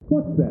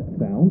What's that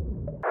sound?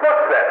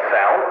 What's that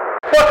sound?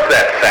 What's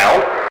that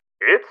sound?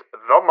 It's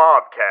the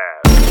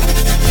Mobcast.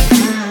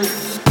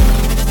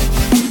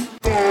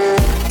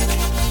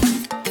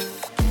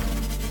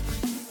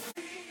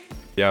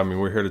 Yeah, I mean,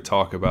 we're here to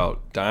talk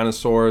about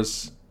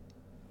dinosaurs,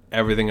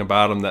 everything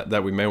about them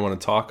that we may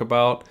want to talk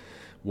about.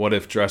 What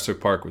if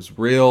Jurassic Park was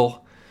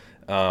real?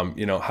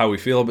 How we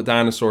feel about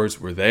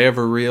dinosaurs. Were they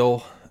ever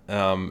real?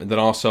 And then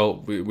also,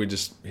 we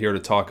just here to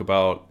talk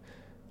about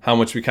how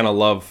much we kind of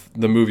love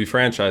the movie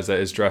franchise that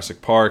is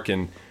Jurassic Park,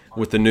 and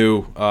with the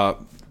new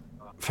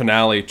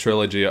finale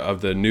trilogy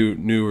of the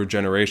newer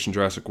generation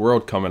Jurassic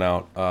World coming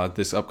out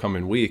this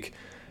upcoming week.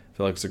 I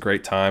feel like it's a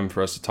great time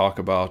for us to talk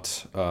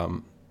about,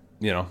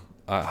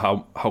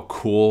 how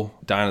cool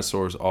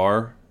dinosaurs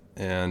are,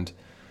 and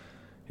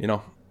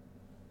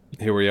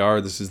here we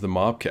are. This is the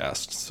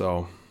Mobcast,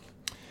 so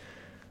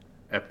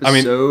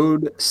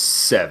Episode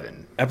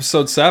 7.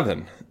 Episode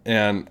 7,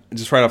 and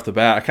just right off the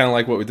bat, I kind of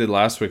like what we did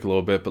last week a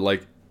little bit, but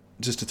like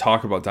just to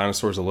talk about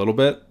dinosaurs a little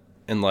bit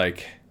and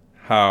like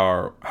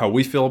how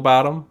we feel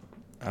about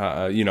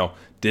them.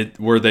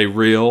 Were they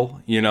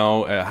real?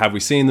 Have we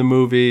seen the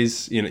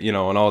movies? And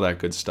all that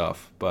good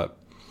stuff. But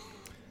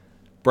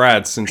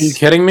Brad, since are you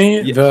kidding me?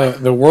 Yeah.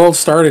 The world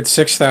started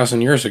 6,000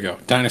 years ago.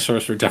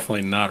 Dinosaurs were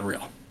definitely not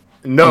real.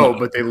 No,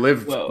 but they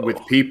lived with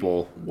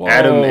people. Whoa.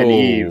 Adam and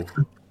Eve.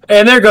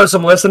 And there goes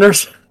some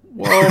listeners.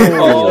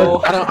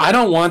 Whoa! I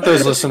don't want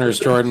those listeners,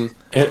 Jordan.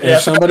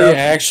 If somebody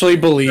actually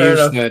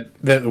believes that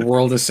the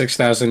world is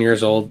 6,000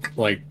 years old,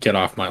 like, get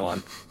off my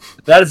lawn.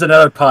 That is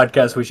another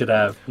podcast we should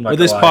have. Well,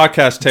 this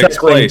podcast takes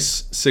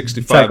place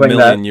 65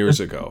 million years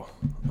ago,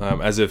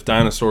 as if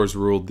dinosaurs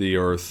ruled the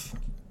earth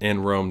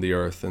and roamed the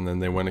earth, and then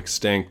they went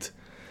extinct.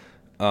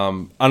 I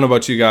don't know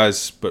about you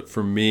guys, but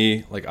for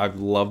me, like, I've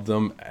loved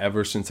them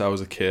ever since I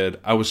was a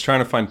kid. I was trying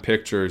to find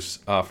pictures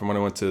from when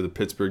I went to the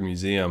Pittsburgh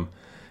Museum,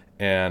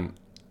 and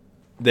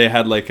they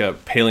had like a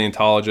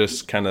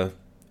paleontologist kind of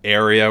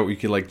area where you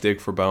could like dig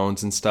for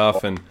bones and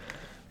stuff. And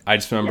I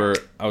just remember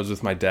I was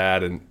with my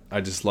dad, and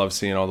I just loved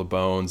seeing all the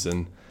bones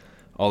and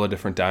all the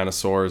different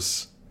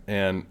dinosaurs.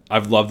 And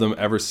I've loved them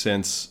ever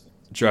since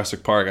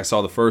Jurassic Park. I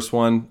saw the first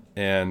one,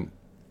 and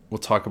we'll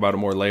talk about it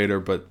more later,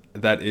 but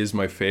that is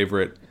my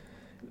favorite.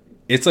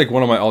 It's like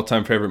one of my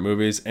all-time favorite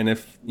movies. And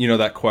if,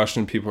 that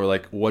question, people are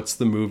like, what's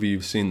the movie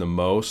you've seen the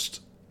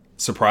most?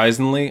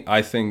 Surprisingly,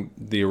 I think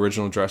the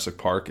original Jurassic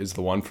Park is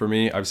the one for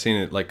me. I've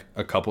seen it like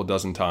a couple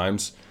dozen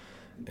times,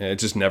 and it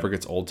just never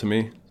gets old to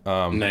me.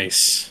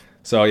 Nice.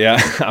 So yeah,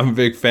 I'm a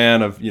big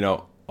fan of,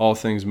 all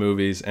things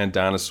movies and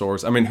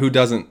dinosaurs. I mean, who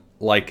doesn't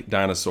like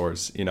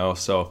dinosaurs,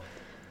 So,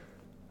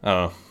 I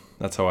don't know.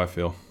 That's how I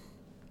feel.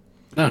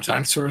 No,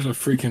 dinosaurs are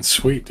freaking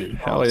sweet, dude.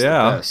 Hell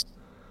yeah.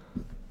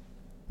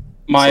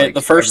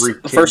 The first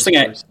thing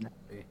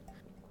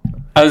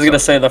I was gonna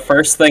say, the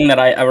first thing that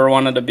I ever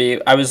wanted to be,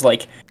 I was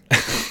like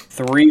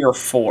 3 or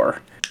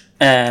 4,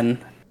 and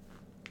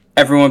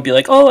everyone would be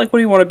like, "Oh, like, what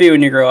do you want to be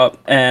when you grow up?"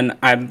 And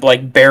I'm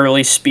like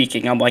barely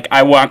speaking. I'm like,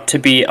 I want to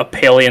be a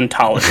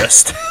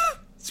paleontologist.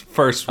 It's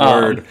first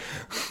word.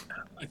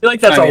 I feel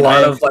like that's a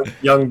lot of like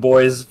young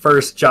boys'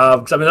 first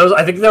jobs. I mean,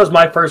 I think that was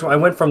my first one. I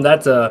went from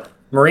that to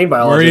marine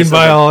biologist.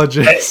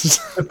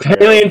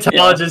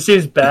 Paleontologist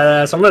seems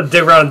badass. I'm gonna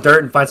dig around in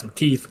dirt and find some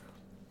teeth.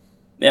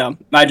 Yeah,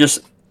 I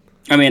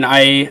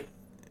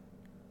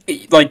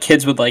like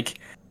kids would like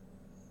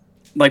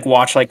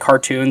watch like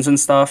cartoons and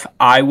stuff.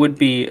 I would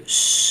be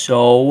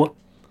so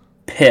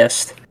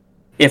pissed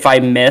if I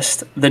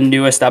missed the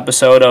newest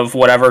episode of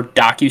whatever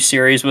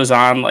docuseries was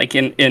on, like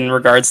in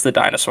regards to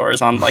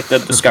dinosaurs on like the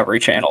Discovery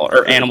Channel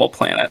or Animal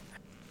Planet.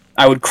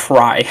 I would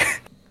cry.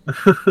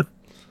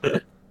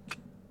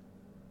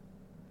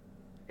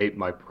 Tape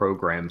my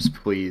programs,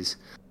 please.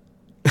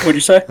 What'd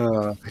you say?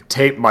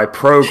 Tape my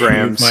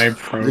programs.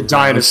 The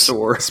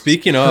dinosaur.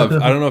 Speaking of,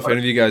 I don't know if any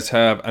of you guys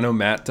have. I know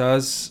Matt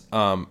does.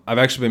 I've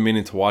actually been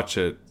meaning to watch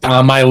it.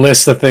 On my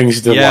list of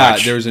things to watch. Yeah,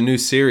 there was a new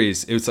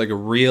series. It was like a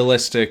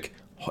realistic,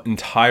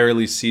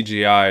 entirely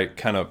CGI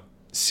kind of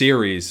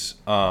series,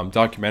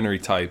 documentary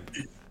type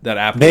that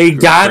Apple. They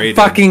got created.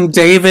 Fucking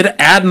David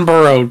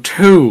Attenborough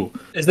too.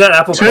 Is that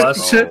Apple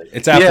Plus?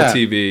 It's Apple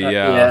TV. Yeah,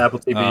 yeah, Apple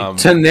TV.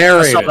 To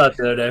narrate. I saw that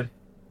the other day.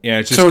 Yeah,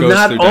 it just goes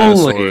through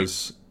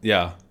dinosaurs.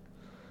 Yeah.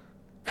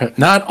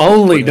 Not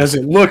only does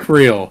it look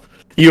real,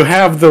 you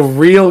have the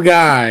real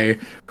guy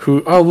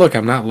who... Oh, look,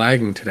 I'm not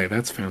lagging today.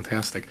 That's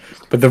fantastic.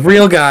 But the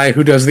real guy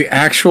who does the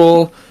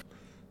actual...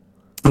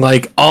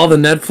 Like, all the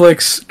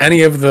Netflix,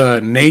 any of the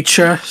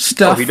nature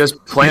stuff. Oh, he does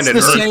Planet Earth.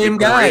 It's the same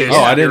guy.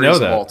 Oh, I didn't know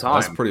that.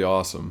 That's pretty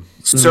awesome.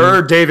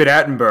 Sir David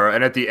Attenborough.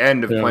 And at the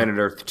end of Planet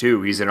Earth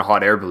 2, he's in a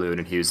hot air balloon,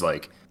 and he was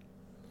like...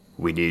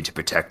 We need to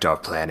protect our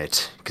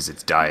planet because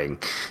it's dying,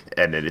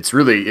 and it's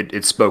really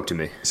it spoke to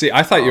me. See,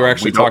 I thought you were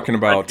actually talking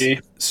about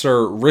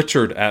Sir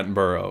Richard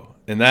Attenborough,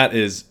 and that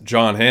is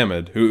John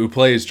Hammond, who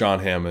plays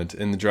John Hammond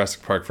in the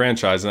Jurassic Park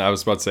franchise. And I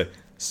was about to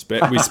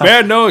say, "We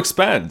spared no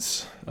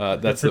expense."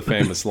 That's the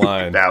famous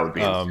line. That would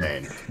be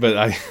insane.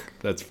 But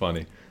that's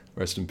funny.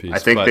 Rest in peace. I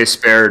think they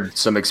spared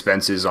some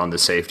expenses on the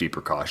safety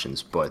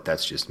precautions, but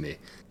that's just me.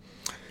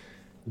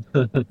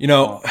 You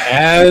know,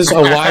 As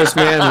a wise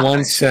man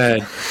once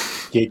said,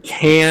 you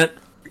can't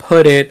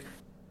put it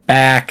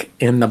back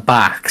in the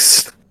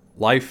box.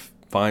 life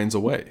finds a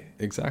way.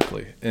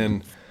 Exactly.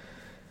 And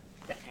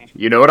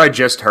You know what I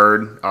just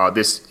heard?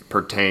 This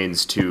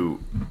pertains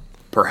to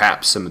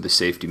perhaps some of the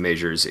safety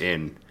measures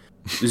in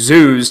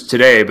zoos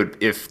today, but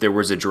if there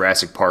was a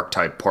Jurassic Park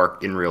type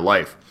park in real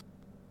life.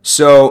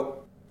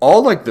 So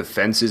all like the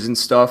fences and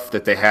stuff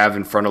that they have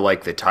in front of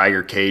like the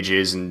tiger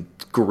cages and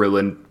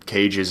gorilla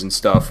cages and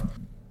stuff,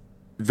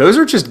 those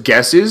are just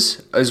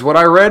guesses, is what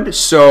I read.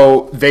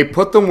 So they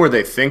put them where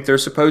they think they're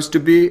supposed to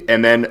be,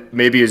 and then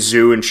maybe a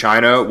zoo in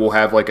China will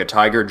have like a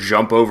tiger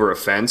jump over a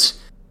fence,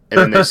 and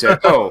then they say,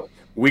 oh,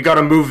 we got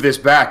to move this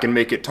back and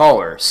make it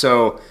taller.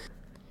 So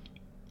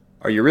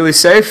are you really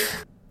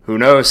safe? Who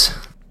knows?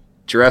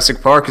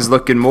 Jurassic Park is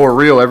looking more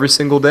real every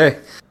single day.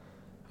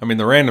 I mean,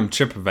 the random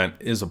chip event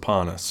is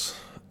upon us.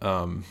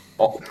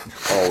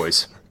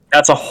 Always.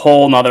 That's a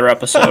whole nother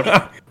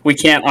episode. We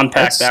can't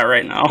unpack that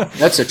right now.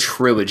 That's a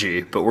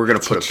trilogy, but we're going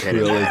to put a pin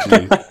in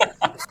it.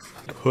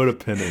 Put a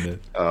pin in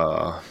it.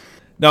 No,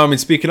 I mean,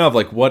 speaking of,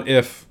 like, what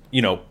if,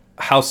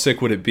 how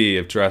sick would it be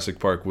if Jurassic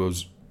Park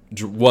was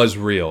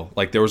real?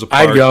 Like, there was a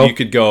park you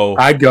could go.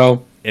 I'd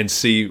go. And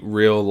see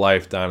real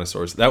life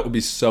dinosaurs. That would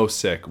be so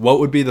sick. What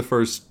would be the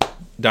first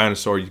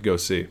dinosaur you'd go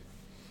see?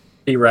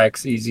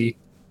 T-Rex, easy.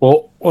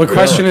 Well, the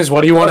question is,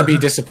 what do you want to be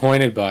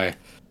disappointed by?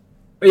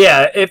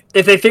 Yeah, if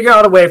they figure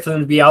out a way for them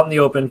to be out in the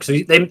open,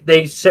 because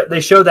they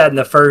showed that in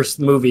the first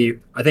movie,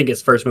 I think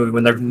it's first movie,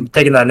 when they're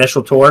taking that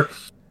initial tour,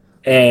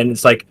 and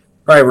it's like,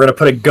 all right, we're going to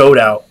put a goat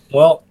out.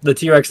 Well, the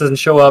T-Rex doesn't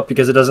show up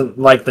because it doesn't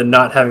like the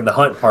not having the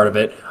hunt part of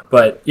it.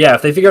 But yeah,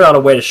 if they figured out a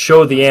way to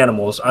show the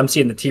animals, I'm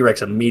seeing the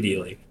T-Rex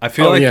immediately. I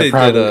feel like they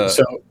probably. did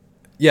So,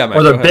 yeah, man,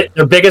 or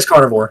their biggest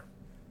carnivore.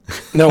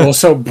 no, well,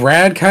 so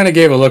Brad kind of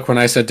gave a look when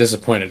I said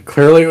disappointed.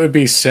 Clearly, it would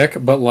be sick,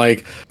 but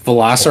like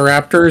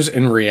velociraptors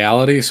in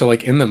reality, so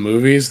like in the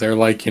movies, they're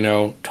like,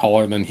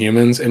 taller than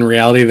humans. In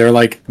reality,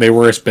 they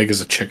were as big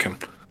as a chicken.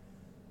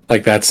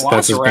 Like that's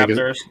as big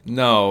as.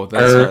 No,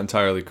 that's not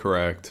entirely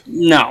correct.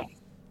 No.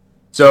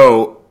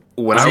 So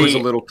when I was a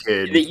little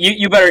kid,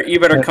 you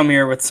better come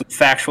here with some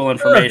factual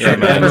information.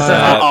 Man.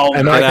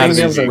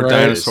 We're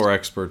dinosaur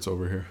experts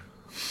over here.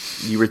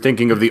 You were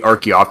thinking of the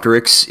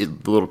Archaeopteryx,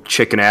 the little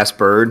chicken-ass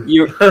bird.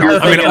 You're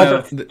thinking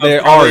of they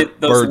are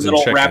those birds little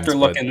and chickens,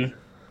 raptor-looking,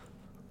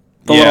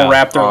 little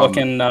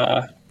raptor-looking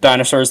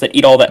dinosaurs that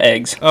eat all the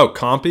eggs. Oh,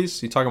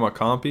 compies? You talking about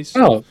compies?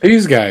 Oh,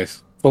 these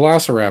guys,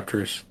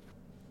 velociraptors.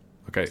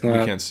 Okay,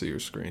 we can't see your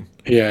screen.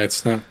 Yeah,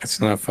 it's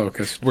not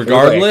focused.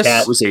 Regardless,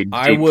 That was a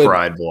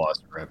deep-fried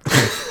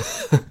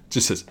velociraptor.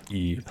 Just says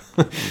E.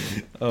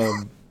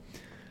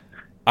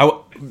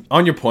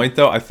 On your point,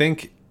 though, I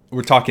think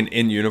we're talking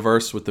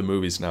in-universe with the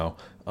movies now.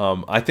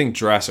 I think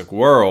Jurassic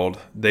World,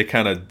 they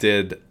kind of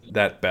did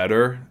that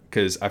better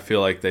because I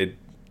feel like they,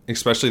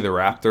 especially the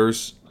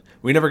raptors,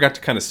 we never got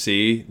to kind of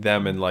see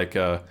them in like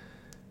a,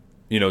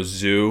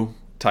 zoo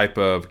type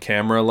of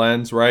camera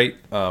lens, right?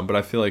 But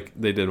I feel like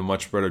they did a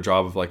much better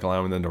job of like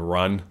allowing them to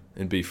run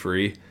and be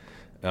free.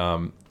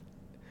 It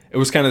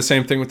was kind of the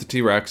same thing with the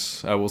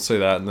T-Rex. I will say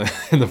that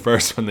in the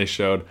first one they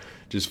showed,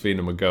 just feeding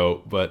him a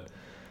goat, but.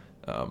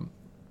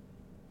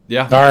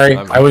 Yeah. Sorry,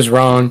 I was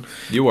wrong.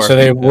 You were.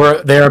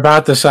 So they're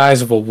about the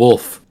size of a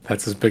wolf.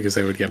 That's as big as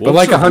they would get. Wolves but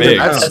like 100 big.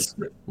 pounds.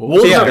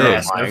 Wolves are Yeah.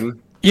 massive.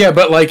 Yeah,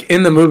 but like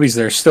in the movies,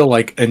 they're still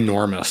like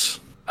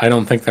enormous. I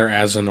don't think they're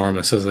as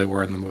enormous as they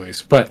were in the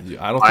movies. But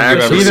I don't think I've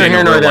ever neither seen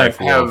here a nor real there. life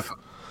wolf.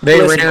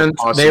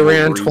 They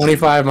ran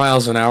 25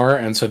 miles an hour,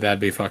 and so that'd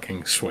be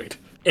fucking sweet.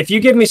 If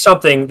you give me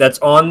something that's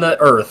on the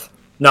earth,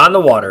 not in the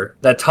water,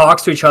 that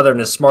talks to each other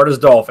and is smart as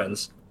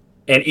dolphins,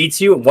 and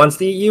eats you and wants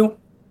to eat you,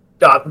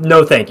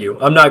 no thank you.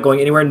 I'm not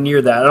going anywhere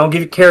near that. I don't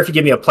care if you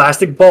give me a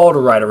plastic ball to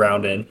ride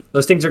around in.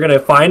 Those things are going to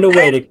find a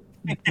way to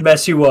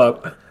mess you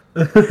up.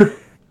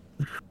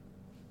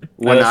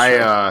 When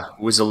I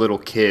was a little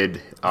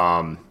kid,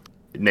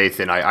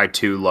 Nathan, I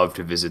too loved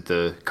to visit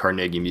the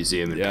Carnegie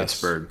Museum in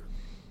Pittsburgh.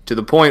 To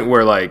the point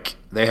where like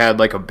they had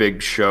like a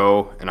big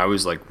show, and I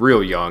was like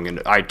real young,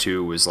 and I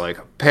too was like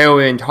a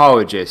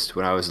paleontologist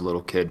when I was a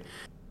little kid.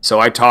 So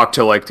I talked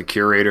to like the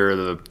curator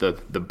of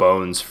the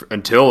bones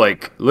until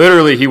like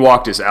literally he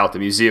walked us out. The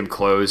museum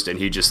closed, and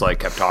he just like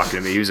kept talking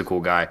to me. He was a cool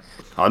guy.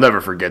 I'll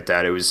never forget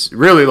that. It was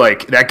really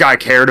like that guy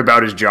cared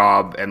about his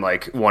job and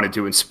like wanted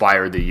to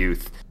inspire the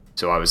youth.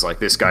 So I was like,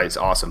 this guy is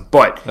awesome.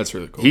 But that's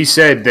really cool. He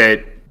said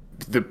that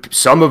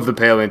some of the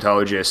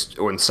paleontologists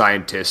or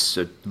scientists,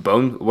 the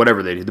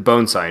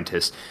bone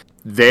scientists,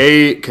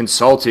 they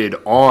consulted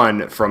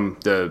on from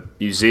the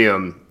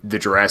museum the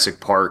Jurassic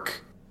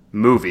Park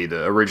movie,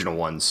 the original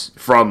ones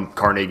from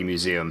Carnegie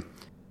Museum.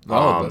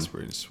 Oh, that's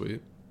pretty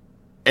sweet.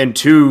 And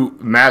to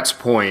Matt's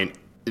point,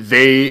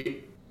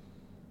 they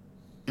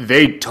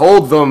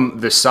told them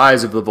the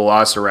size of the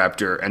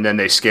velociraptor, and then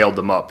they scaled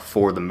them up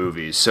for the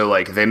movies. So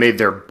like they made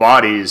their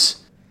bodies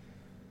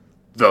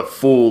the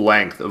full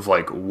length of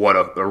like what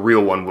a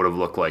real one would have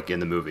looked like in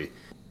the movie.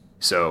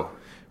 So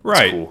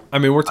right. Cool. I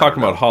mean, we're talking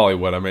about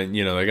Hollywood. I mean,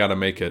 they got to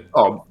make it.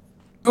 Oh,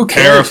 Who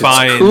cares?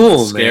 terrifying, It's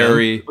cool,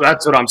 scary. man.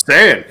 That's what I'm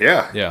saying.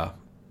 Yeah. Yeah.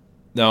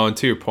 No, and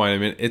to your point, I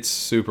mean, it's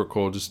super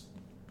cool. Just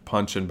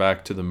punching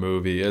back to the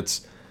movie,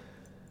 it's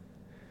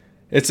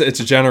a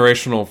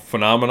generational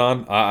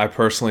phenomenon. I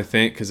personally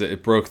think because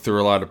it broke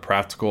through a lot of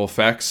practical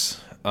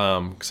effects.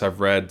 Because I've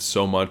read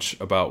so much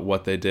about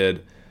what they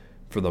did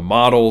for the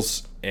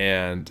models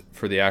and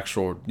for the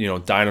actual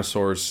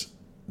dinosaurs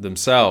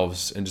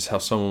themselves, and just how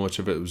so much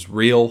of it was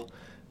real,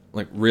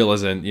 like real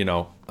as in They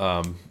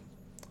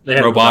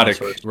had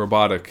dinosaurs.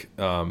 robotic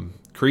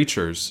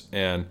creatures,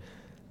 and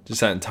just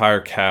that entire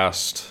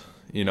cast.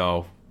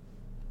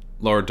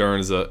 Laura Dern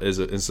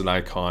is an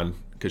icon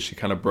because she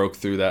kind of broke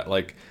through that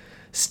like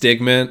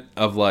stigma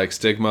of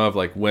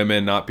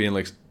women not being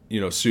like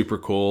super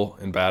cool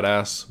and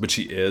badass, but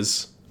she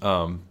is.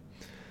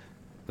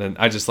 Then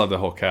I just love the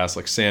whole cast,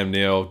 like Sam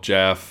Neill,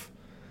 Jeff,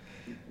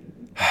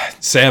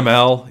 Sam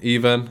L.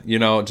 Even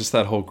just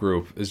that whole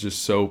group is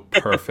just so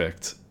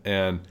perfect.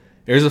 And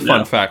here's a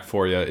fun fact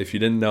for you: if you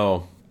didn't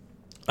know,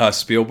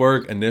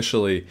 Spielberg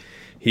initially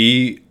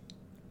he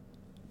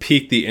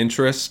piqued the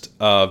interest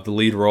of the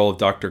lead role of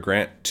Dr.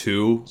 Grant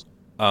to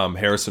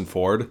Harrison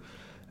Ford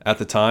at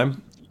the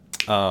time.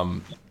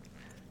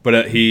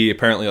 But he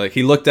apparently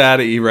he looked at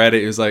it, he read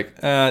it, he was like,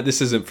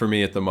 this isn't for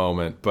me at the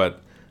moment.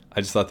 But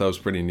I just thought that was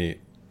pretty neat.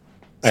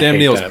 Sam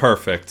Neill's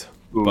perfect,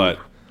 but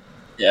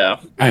Yeah,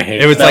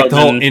 it was like the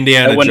whole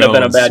Indiana wouldn't have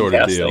been a Jones bad sort of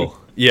casting. deal.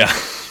 Yeah,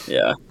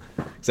 Yeah.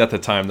 because at the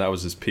time that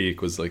was his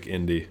peak, was like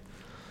indie.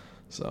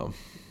 So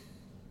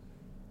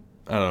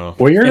I don't know,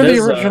 What year did It the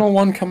is, original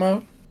one come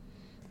out?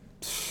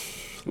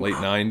 late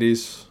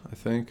 '90s, I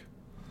think.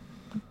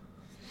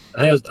 I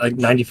think it was like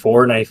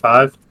 94,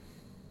 95.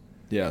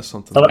 Yeah,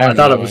 something. I Like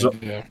thought that. it was.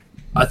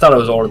 I thought it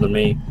was older than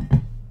me.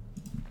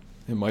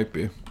 It might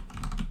be.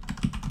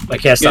 I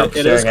can't stop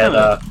it is staring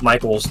at kinda-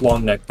 Michael's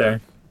long neck there.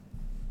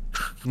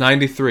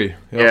 93. Yep.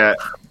 Yeah.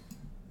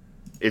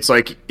 It's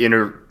like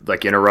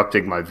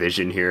interrupting my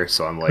vision here,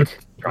 so I'm like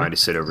trying to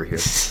sit over here.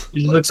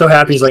 He looks so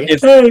happy. He's like,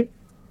 If- "Hey,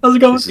 how's it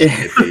going?" This is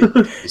iffy.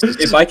 This is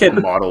If I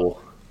could-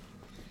 model.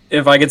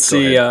 If I could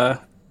see,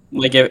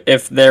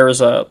 if there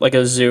was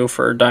a zoo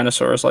for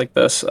dinosaurs like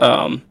this,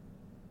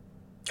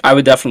 I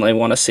would definitely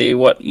want to see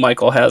what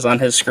Michael has on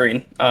his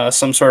screen.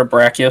 Some sort of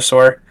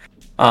brachiosaur.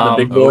 The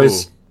big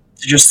boys.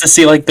 Just to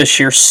see like the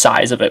sheer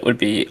size of it would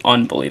be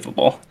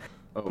unbelievable.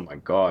 Oh my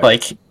god.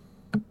 Like,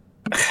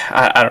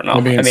 I don't know.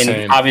 That'd be I mean,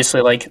 insane.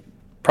 obviously, like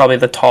probably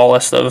the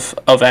tallest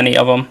of any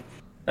of them.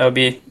 That would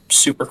be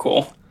super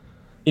cool.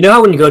 You know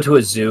how when you go to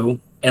a zoo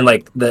and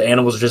like the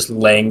animals are just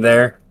laying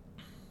there,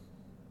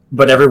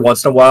 but every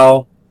once in a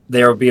while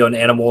there will be an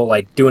animal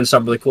like doing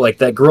something really cool, like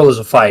that gorilla's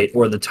a fight,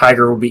 or the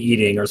tiger will be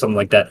eating, or something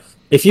like that.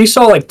 If you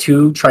saw like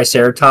two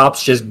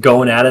triceratops just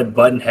going at it,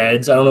 butting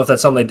heads, I don't know if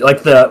that's something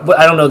like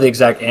I don't know the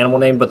exact animal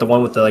name, but the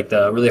one with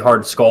the really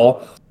hard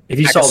skull. If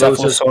you saw those,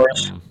 just,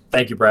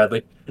 thank you,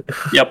 Bradley.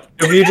 Yep.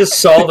 If you just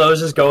saw those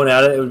just going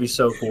at it, it would be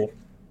so cool.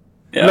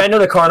 Yeah. I mean, I know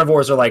the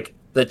carnivores are like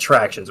the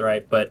attractions,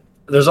 right? But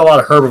there's a lot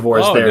of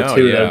herbivores there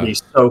too. Yeah. That'd be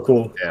so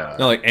cool. yeah.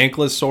 No, like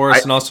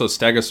Ankylosaurus and also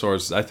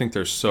Stegosaurus. I think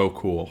they're so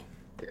cool.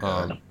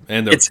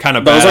 And they're kind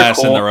of those are badass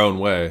in cool. their own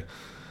way.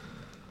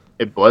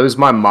 It blows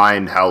my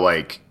mind how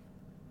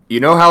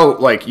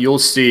how you'll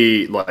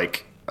see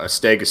like a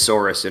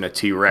Stegosaurus and a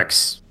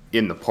T-Rex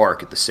in the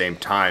park at the same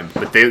time,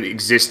 but they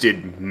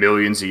existed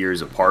millions of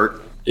years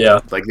apart. Yeah.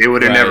 Like they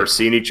would have never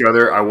seen each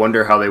other. I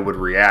wonder how they would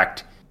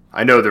react.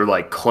 I know they're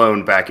like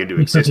cloned back into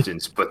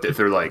existence, but if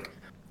they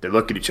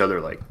look at each other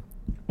like,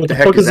 What the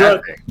heck is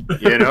that thing?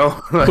 You know?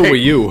 Like, Who are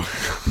you?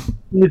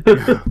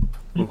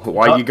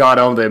 why you got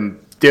all them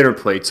dinner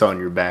plates on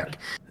your back?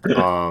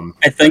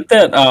 I think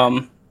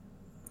that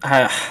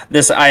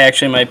this I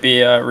actually might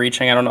be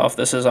reaching. I don't know if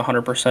this is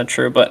 100%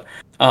 true, but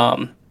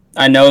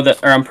I know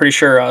that, or I'm pretty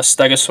sure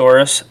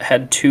Stegosaurus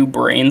had two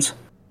brains.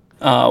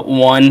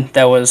 One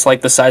that was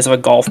like the size of a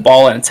golf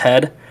ball in its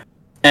head,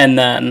 and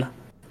then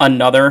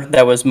another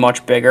that was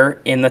much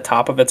bigger in the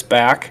top of its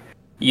back,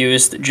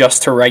 used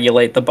just to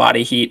regulate the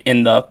body heat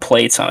in the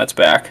plates on its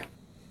back.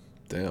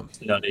 Damn.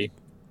 Nutty.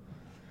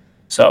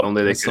 So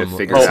Only they That's could have some-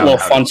 figured a out little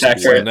how fun to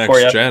fact do it. Next for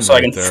you, gen so I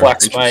can right there.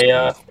 flex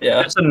my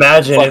Just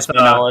imagine flex if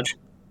my knowledge.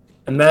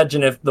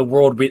 imagine if the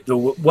world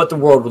what the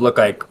world would look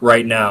like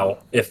right now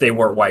if they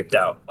weren't wiped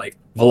out, like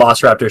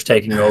velociraptors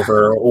taking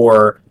over,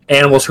 or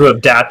animals who have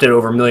adapted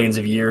over millions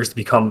of years to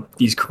become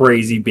these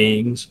crazy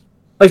beings.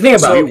 Like think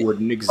about They it.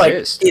 wouldn't Like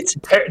exist. it's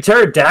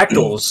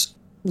pterodactyls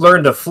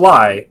learned to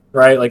fly,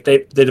 right? Like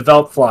they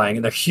developed flying,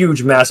 and they're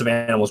huge, massive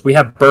animals. We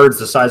have birds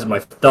the size of my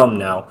thumb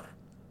now.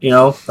 You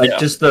know, like Yeah.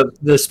 just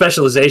the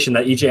specialization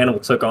that each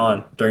animal took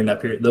on during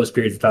those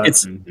periods of time.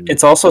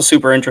 It's also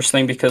super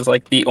interesting because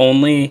like the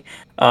only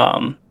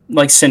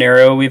like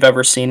scenario we've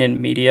ever seen in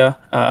media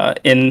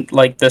in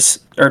like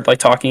this, or like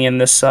talking in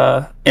this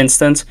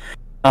instance,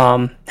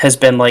 has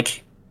been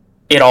like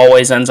it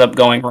always ends up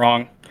going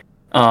wrong,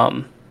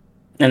 and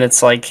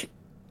it's like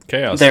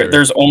Chaos.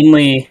 there's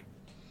only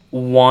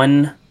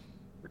one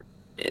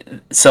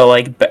so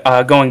like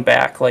going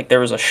back, like there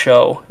was a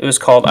show. It was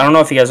called, I don't know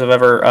if you guys have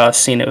ever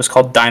seen it. It was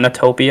called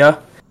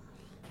Dinotopia,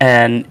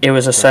 and it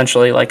was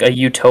essentially like a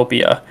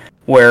utopia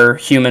where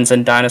humans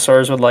and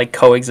dinosaurs would like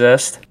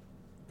coexist,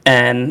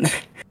 and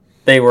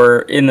they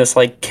were in this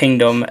like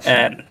kingdom,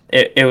 and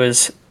it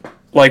was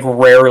like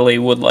rarely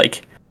would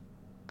like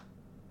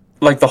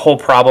the whole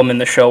problem in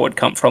the show would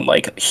come from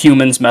like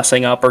humans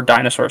messing up or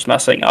dinosaurs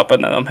messing up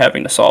and then them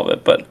having to solve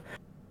it. But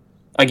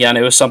again,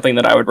 it was something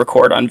that I would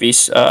record on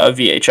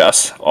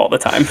VHS all the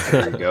time.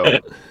 There you go.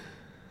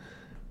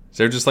 Is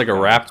there just like a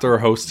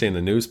raptor hosting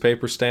the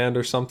newspaper stand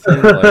or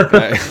something?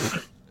 Like,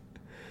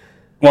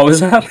 What was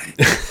that?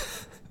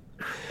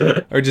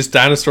 or just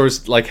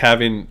dinosaurs like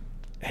having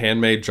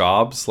handmade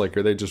jobs? Like,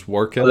 are they just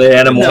working Are they in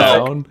animals?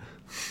 town?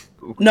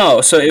 No,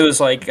 so it was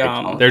like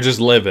They're just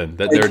living.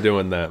 That they're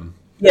doing them.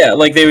 yeah,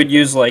 like they would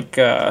use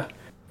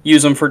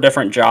use them for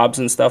different jobs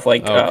and stuff.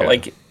 Like Okay.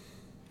 like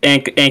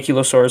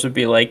ankylosaurs would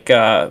be like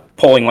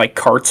pulling like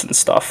carts and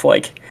stuff.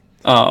 Like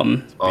Beefy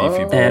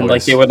and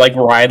like boys. they would like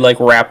ride like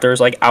raptors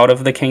like out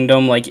of the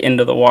kingdom like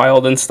into the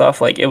wild and stuff.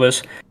 Like it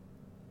was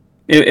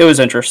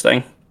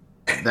interesting.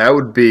 That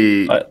would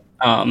be. But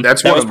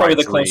That's that one was of my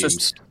probably the dreams.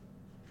 closest.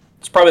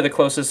 It's probably the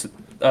closest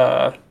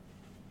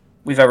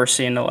we've ever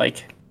seen to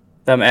like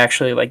them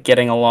actually like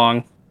getting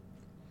along.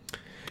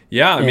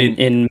 Yeah, I mean,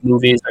 in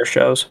movies or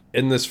shows.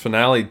 in this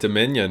finale,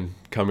 Dominion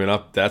coming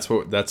up,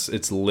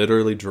 it's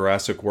literally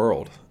Jurassic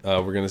World.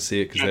 We're gonna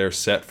see it because they're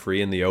set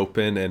free in the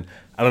open, and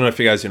I don't know if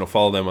you guys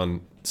follow them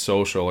on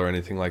social or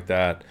anything like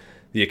that.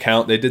 The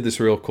account, they did this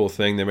real cool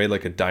thing. They made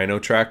like a dino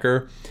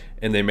tracker,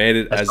 and they made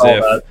it as saw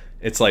if that.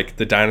 it's like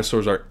the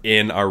dinosaurs are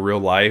in our real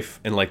life,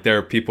 and like there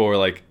are people who are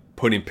like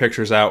putting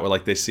pictures out where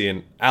like they see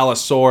an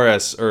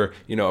Allosaurus or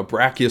a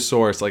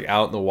Brachiosaurus like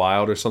out in the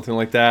wild or something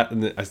like that.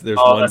 And there's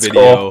one that's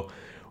video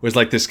where it's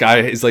like this guy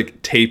is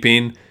like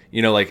taping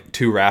like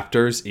two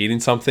raptors eating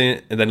something,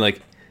 and then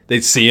like they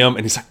see him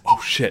and he's like, oh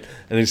shit,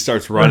 and then he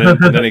starts running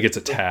and then he gets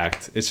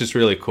attacked. It's just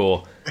really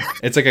cool.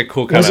 It's like a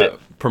cool kind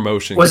of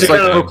promotion. was It's it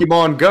like kinda-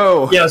 Pokemon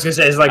Go. Yeah, I was gonna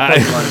say it's like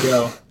Pokemon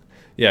Go.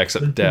 Yeah,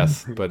 except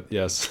death, but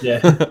yes.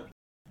 Yeah.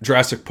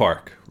 Jurassic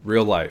Park,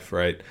 real life,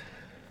 right?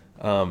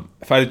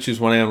 If I had to choose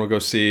one animal to go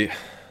see,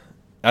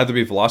 either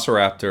be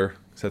Velociraptor,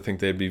 because I think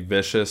they'd be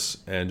vicious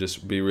and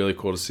just be really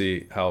cool to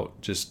see how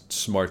just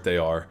smart they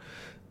are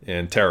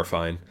and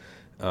terrifying.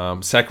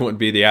 Second would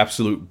be the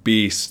absolute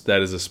beast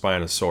that is a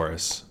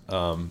Spinosaurus.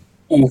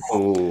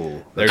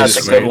 Oh, They're That's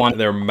just a good one.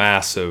 They're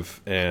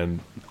massive, and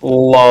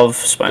Love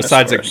Spinosaurus.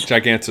 besides like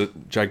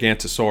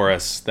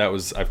Gigantosaurus, that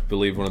was, I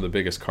believe, one of the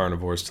biggest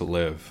carnivores to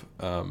live.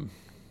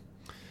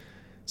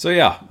 So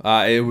yeah,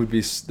 that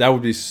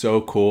would be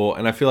so cool,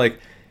 and I feel like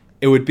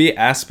it would be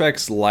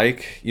aspects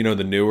like the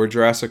newer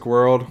Jurassic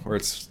World, where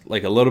it's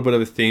like a little bit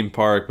of a theme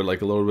park, but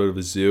like a little bit of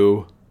a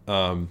zoo.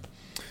 But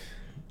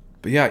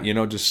yeah,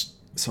 just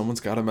someone's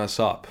got to mess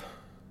up,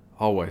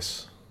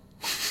 always.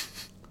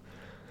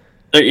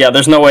 Yeah,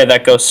 there's no way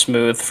that goes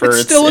smooth for It's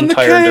its still in the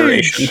entire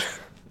cage. duration.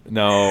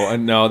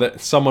 No,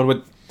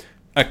 that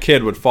a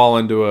kid would fall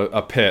into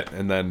a pit,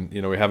 and then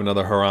we have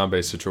another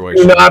Harambe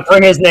situation. Do not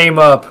bring his name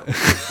up.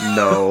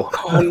 no.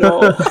 Oh no!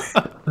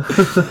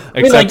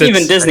 I mean, like Except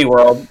even Disney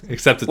World.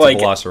 Except it's like-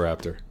 a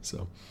Velociraptor.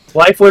 So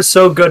Life was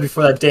so good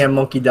before that damn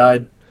monkey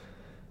died.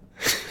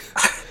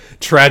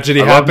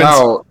 tragedy I love happens.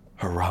 how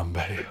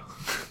Harambe.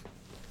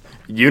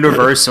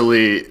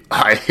 universally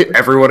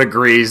everyone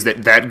agrees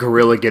that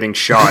gorilla getting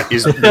shot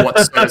is what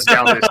set us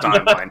down this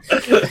timeline.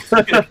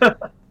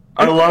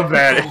 I love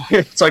that.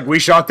 It's like we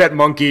shot that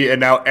monkey and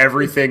now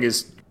everything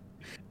is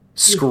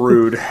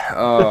screwed.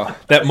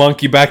 That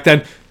monkey back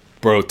then,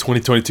 bro.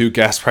 2022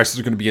 gas prices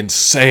are going to be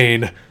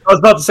insane. I was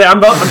about to say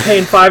I'm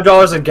paying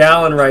 $5 a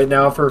gallon right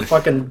now for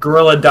fucking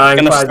gorilla dying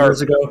Gonna 5 start-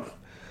 years ago.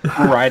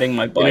 Riding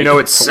my bike. And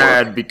it's to work.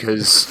 sad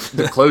because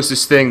the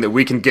closest thing that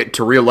we can get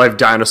to real life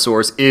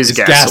dinosaurs is It's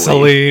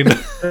gasoline.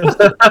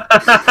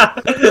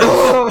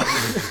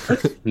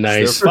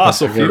 Nice. They're fossil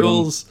That's a good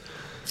one. fuels.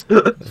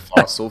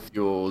 Fossil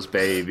fuels,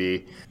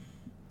 baby.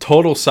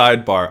 Total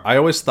sidebar. I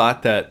always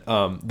thought that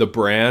the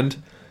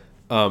brand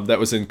that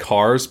was in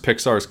Cars,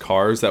 Pixar's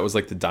Cars, that was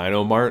like the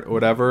Dino Mart or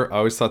whatever. I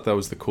always thought that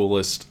was the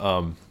coolest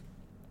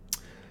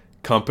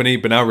company,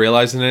 but now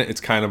realizing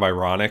it's kind of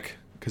ironic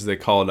because they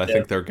call it, I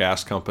think, their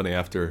gas company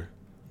after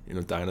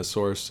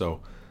dinosaurs.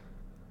 So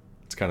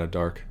it's kind of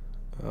dark.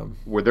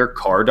 Were there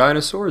car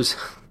dinosaurs?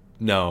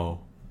 No.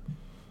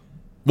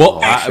 Well,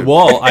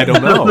 I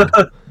don't know.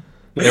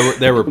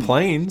 There were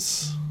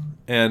planes,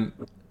 and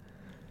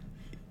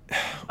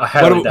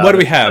what do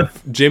we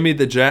have? Jimmy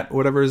the Jet,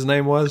 whatever his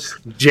name was.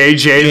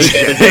 JJ the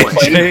jet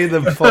plane. Jay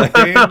the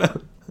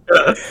plane.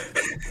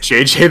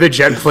 JJ the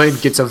jet plane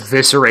gets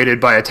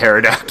eviscerated by a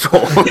pterodactyl.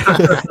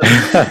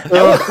 That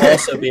would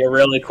also be a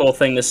really cool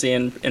thing to see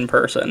in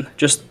person.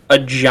 Just a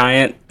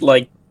giant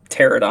like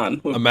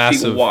pterodon would A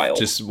massive, be wild.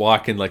 just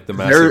walking like the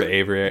massive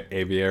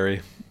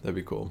aviary. That'd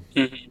be cool.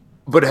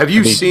 But have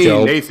you seen,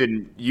 dope.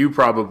 Nathan, you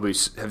probably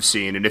have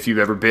seen, and if you've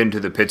ever been to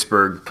the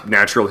Pittsburgh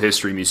Natural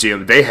History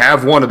Museum, they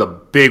have one of the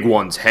big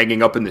ones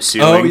hanging up in the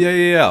ceiling. Oh,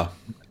 yeah.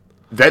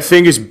 That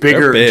thing is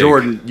bigger, They're big.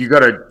 Jordan.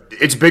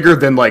 It's bigger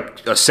than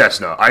like a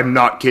Cessna. I'm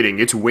not kidding.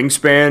 Its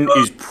wingspan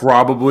is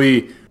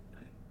probably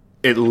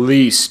at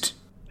least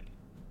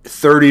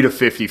 30 to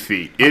 50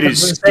 feet. It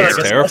is It's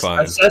scary. terrifying.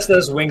 A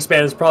Cessna's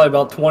wingspan is probably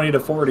about 20 to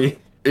 40.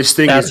 This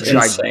thing That's is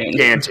insane.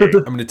 gigantic.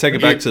 I'm going to take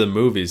it back to the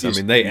movies. I It's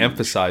mean, they huge.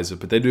 emphasize it,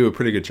 but they do a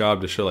pretty good job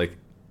to show, like,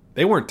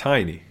 they weren't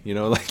tiny, you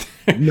know? Like,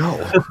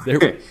 No.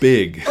 they're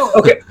big.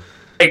 Okay.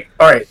 Hey,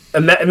 all right.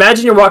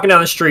 Imagine you're walking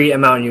down the street at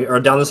or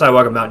down the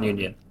sidewalk of Mountain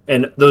Union,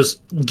 and those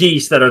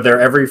geese that are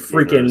there every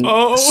freaking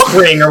Oh.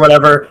 spring or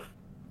whatever,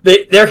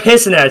 they're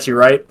hissing at you,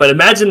 right? But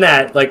imagine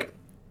that, like,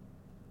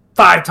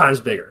 5 times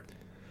bigger.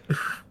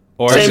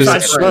 Or Same it's,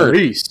 size just, frame. At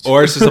least.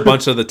 or it's just a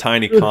bunch of the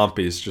tiny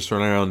compies just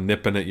running around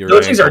nipping at your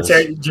Those things are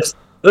ankles.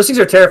 those things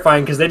are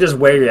terrifying because they just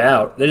wear you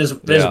out. They just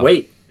Yeah.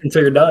 wait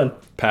until you're done.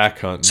 Pack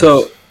hunting.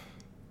 So,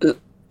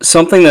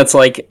 something that's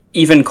like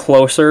even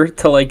closer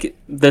to like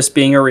this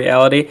being a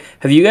reality.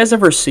 Have you guys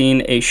ever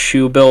seen a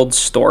shoe-billed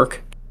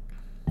stork?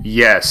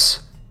 Yes.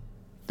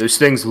 Those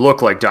things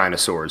look like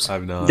dinosaurs.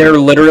 I've not. They're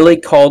literally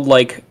called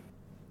like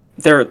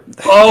they're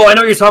Oh, I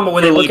know what you're talking about.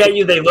 When they look at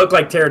you, they look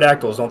like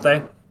pterodactyls, don't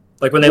they?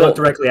 Like when they look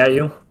directly at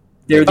you.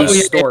 they're Oh, these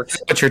yeah, storks.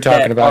 what you're talking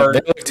that about. are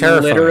They look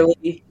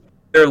terrifying.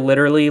 They're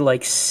literally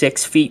like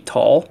 6 feet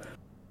tall,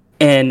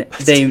 and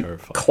they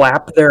terrifying.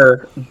 clap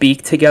their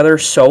beak together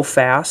so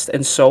fast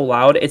and so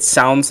loud it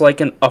sounds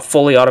like a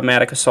fully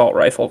automatic assault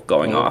rifle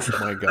going off. Oh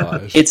my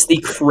gosh. It's the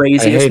I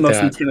craziest, hate most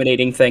that.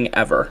 intimidating thing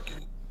ever.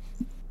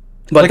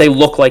 But Like- they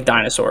look like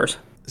dinosaurs.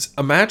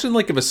 Imagine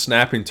like if a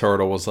snapping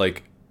turtle was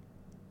like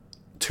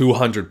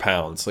 200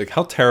 pounds. Like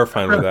how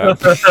terrifying would that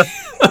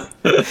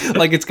be?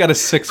 Like it's got a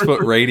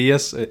 6-foot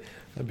radius. That'd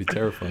be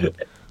terrifying.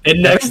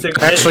 And next to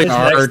Actually, it's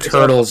are next to-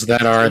 turtles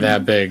that are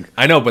that big.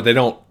 I know, but they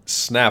don't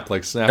snap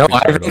like No, snapping I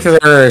think turtles.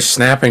 there are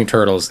snapping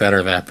turtles that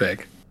are that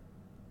big.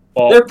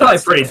 They're probably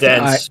pretty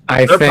dense.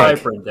 I They're probably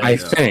think. pretty I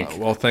dense. think.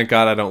 Well, thank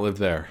God I don't live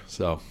there.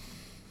 So,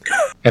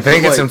 I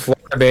think it's Like- in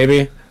Florida,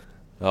 baby.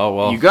 oh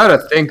well. You gotta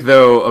think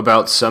though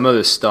about some of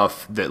the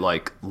stuff that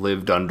like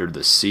lived under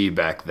the sea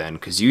back then,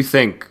 because you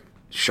think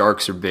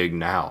sharks are big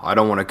now. I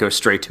don't want to go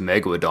straight to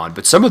megalodon,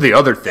 but some of the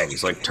other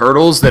things like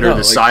turtles that are No,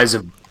 the like- size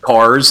of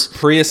cars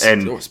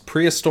and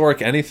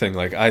prehistoric anything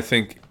like I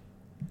think,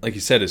 like you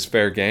said, is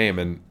fair game.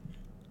 And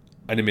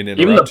I didn't mean to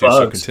Even the interrupt you, so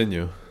bugs.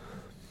 continue.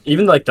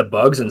 Even like the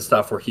bugs and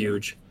stuff were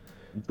huge.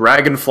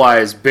 dragonfly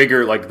is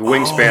bigger, like the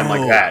wingspan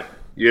like that.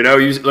 You know,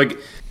 you like,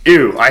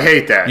 ew, I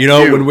hate that. You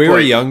know, Ew, when we were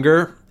like,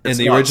 younger, and it's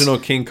the nuts. original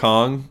King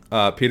Kong,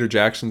 Peter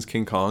Jackson's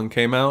King Kong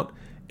came out,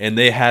 and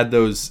they had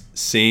those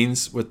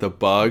scenes with the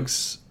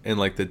bugs and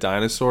like the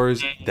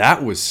dinosaurs.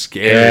 That was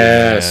scary,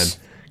 Yes.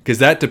 man, because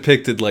that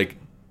depicted like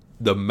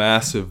the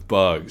massive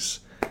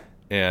bugs.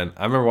 And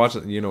I remember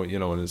watching, you know,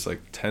 when it's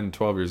like 10,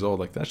 12 years old,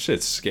 like that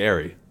shit's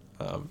scary.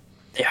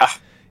 Yeah.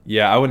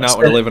 Yeah, I would not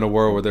want to live in a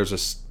world where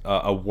there's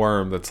a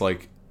worm that's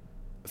like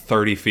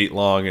 30 feet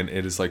long and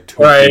it is like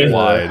 2 Right. feet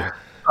wide.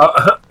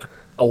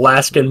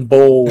 Alaskan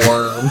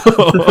bullworm.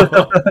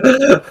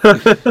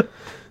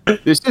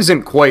 This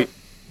isn't quite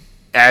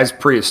as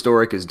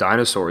prehistoric as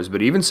dinosaurs,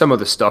 but even some of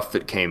the stuff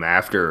that came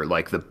after,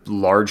 like the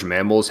large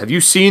mammals. Have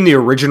you seen the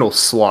original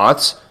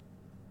sloths?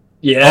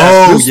 Yeah.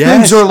 Oh, Those yes.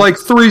 things are like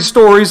 3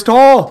 stories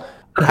tall.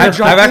 I've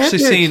actually Gigantic.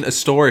 seen a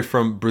story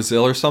from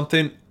Brazil or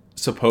something,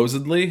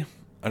 supposedly.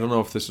 I don't know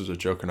if this was a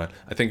joke or not.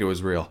 I think it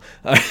was real.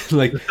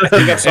 Like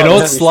an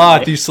old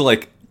sloth used to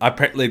like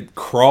apparently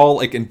crawl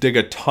like and dig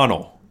a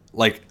tunnel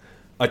like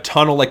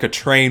a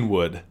train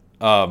would,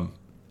 and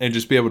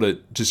just be able to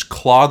just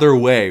claw their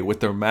way with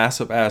their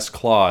massive ass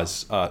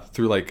claws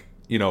through like,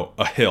 you know,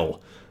 a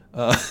hill.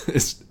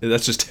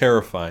 That's just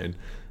terrifying.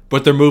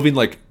 But they're moving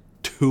like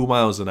 2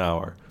 miles an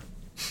hour.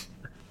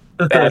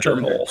 Badger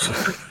holes.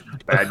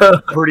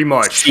 Pretty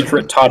much.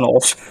 Secret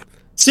tunnels.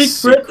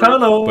 Secret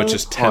tunnel. But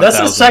just 10,000 That's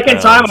the second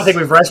time I pounds. think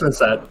we've referenced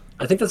that.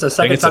 I think that's the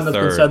second it's the time that's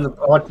been third. said in the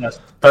podcast.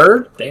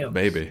 Third? Damn.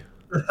 Maybe.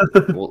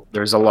 Well,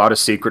 there's a lot of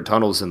secret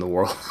tunnels in the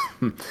world.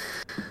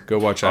 Go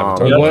watch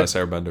Avatar: You The know Last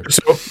Airbender.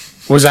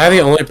 So, was I the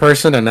only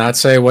person to not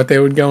say what they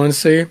would go and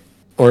see,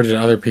 or did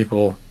other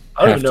people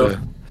I don't have know.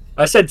 to?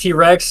 I said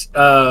T-Rex.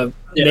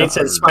 Nate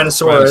said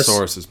Spinosaurus.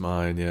 Spinosaurus is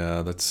mine.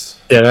 Yeah, that's.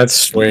 Yeah, that's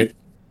sweet.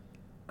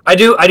 I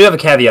do have a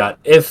caveat.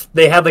 If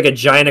they had like a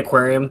giant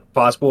aquarium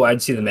possible,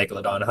 I'd see the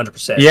Megalodon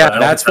 100%. Yeah, but I don't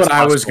that's think what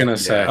I was possible. gonna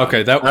say.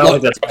 Okay, that I don't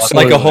think that's possible.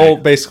 like a Absolutely. whole,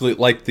 basically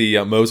like the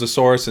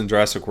Mosasaurus in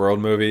Jurassic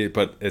World movie,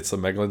 but it's a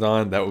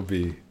megalodon. That would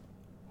be,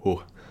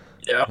 ooh,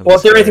 Yeah. Well,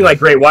 if they're anything like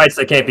great whites,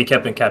 they can't be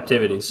kept in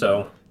captivity.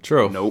 So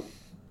true. Nope.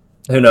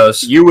 who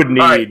knows? You would need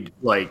right.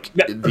 like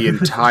the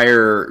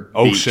entire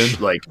Ocean.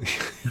 beach, like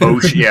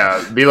ocean.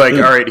 Yeah, be like,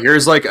 all right,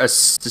 here's like a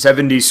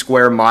 70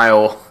 square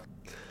mile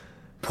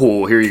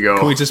pool. Here you go.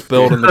 Can we just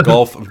build in the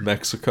Gulf of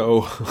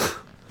Mexico?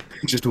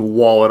 just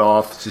wall it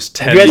off? Just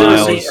you 10 guys ever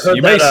miles. heard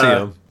You may that, see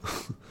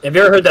them. Have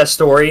you ever heard that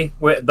story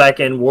back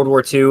in World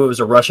War II? It was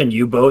a Russian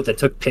U-boat that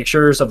took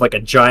pictures of like a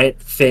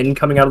giant fin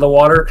coming out of the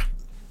water,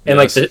 and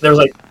Yes. like there was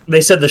like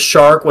they said the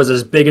shark was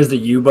as big as the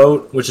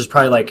U-boat, which is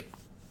probably like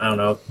I don't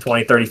know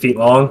 20, 30 feet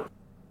long.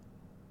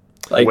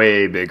 Like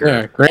Way bigger.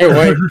 Yeah, great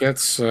white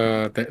gets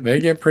they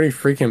get pretty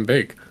freaking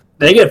big.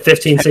 they get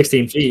 15,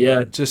 16 feet.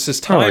 Yeah, Just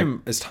as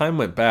time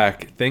went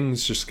back,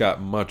 things just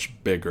got much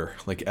bigger.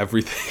 Like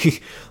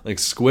everything, like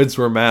squids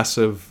were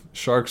massive,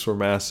 sharks were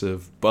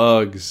massive,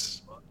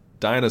 bugs,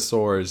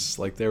 dinosaurs,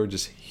 like they were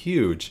just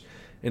huge.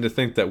 And to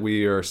think that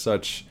we are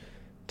such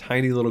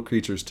tiny little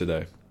creatures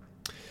today,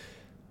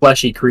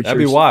 fleshy creatures. that'd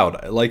be wild.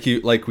 Like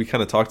we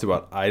kind of talked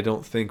about. I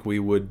don't think we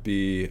would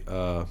be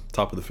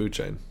top of the food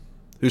chain.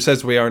 Who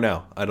says we are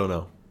now? I don't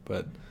know,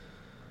 but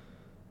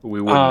We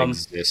wouldn't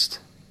exist.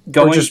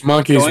 We're just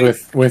monkeys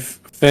with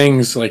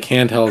things like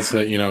handhelds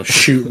that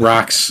shoot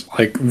rocks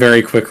like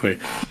very quickly.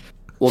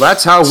 Well,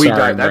 that's how we Sorry,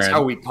 died. That's Brad.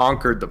 how we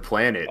conquered the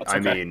planet. That's I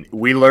okay. mean,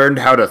 we learned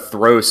how to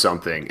throw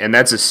something, and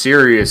that's a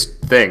serious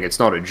thing. It's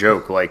not a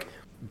joke. Like,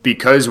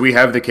 because we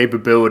have the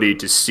capability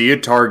to see a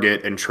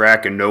target and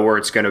track and know where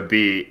it's going to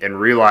be and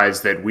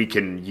realize that we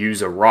can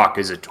use a rock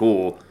as a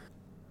tool,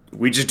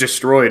 we just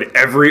destroyed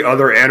every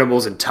other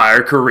animal's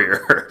entire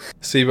career.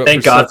 see, but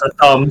Thank God for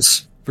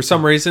thumbs. for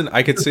some reason,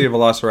 I could see a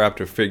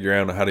velociraptor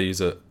figuring out how to use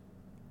an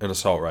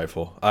assault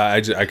rifle. I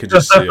could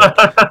just see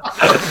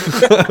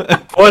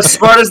it. Well, as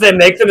smart as they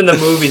make them in the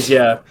movies,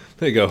 yeah,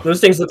 There you go.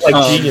 those things look like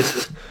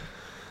geniuses.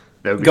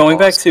 That would be Going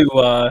back awesome.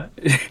 to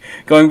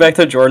going back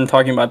to Jordan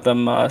talking about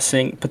them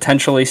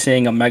potentially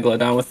seeing a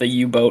megalodon with a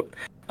U-boat.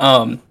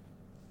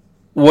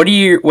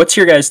 What's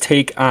your guys'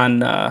 take on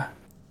the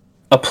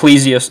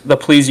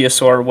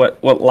plesiosaur?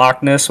 What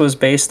Loch Ness was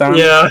based on?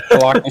 Yeah. The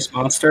Loch Ness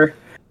monster.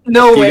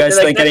 No Do you way. guys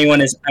like think that- anyone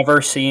has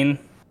ever seen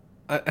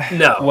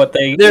No. what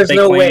they There's they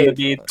no claim way. to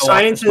be the Loch Ness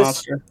Scientists-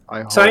 monster?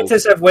 I hope.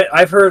 Scientists have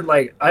I've heard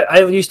like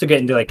I used to get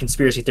into like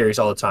conspiracy theories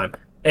all the time,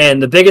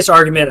 and the biggest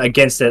argument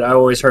against it I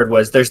always heard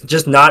was there's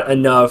just not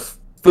enough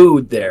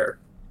food there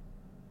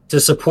to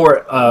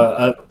support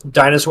a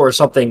dinosaur or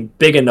something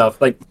big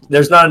enough. Like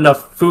there's not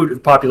enough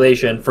food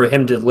population for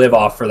him to live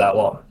off for that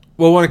long.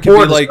 Well, when it could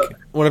Or be the like, stuff-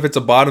 what if it's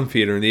a bottom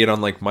feeder and they eat on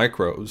like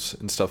microbes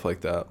and stuff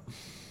like that?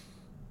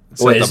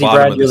 It's Wait, at is the he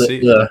bottom Brad? of You're the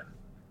the,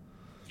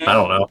 sea. I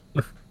don't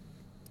know.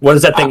 What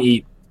does that thing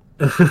eat?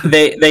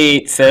 They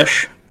eat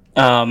fish.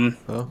 Oh,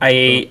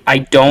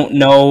 I don't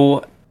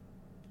know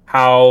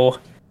how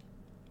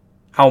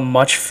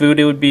much food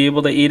it would be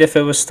able to eat if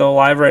it was still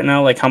alive right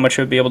now. Like how much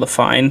it would be able to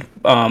find.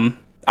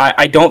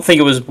 I don't think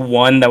it was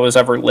one that was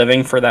ever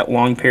living for that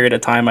long period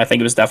of time. I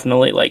think it was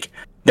definitely like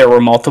there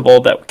were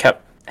multiple that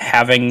kept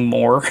having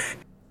more.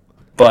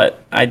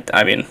 But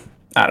I mean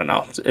I don't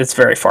know. It's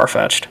very far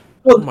fetched.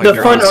 Well, my the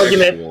God. fun That's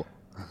argument.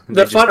 The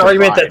They just fun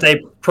argument that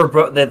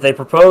divide. they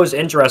propose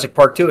in Jurassic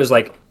Park 2 is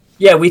like,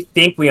 yeah, we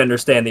think we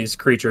understand these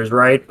creatures,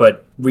 right?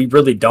 But we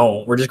really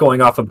don't. We're just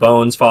going off of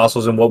bones,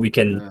 fossils, and what we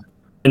can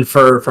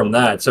infer from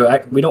that.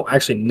 So we don't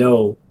actually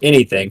know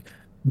anything. Can I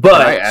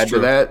But add to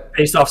that?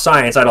 based off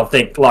science, I don't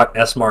think Loch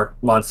Ness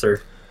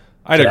monster.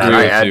 I'd agree Can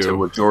I with add you. to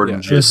what Jordan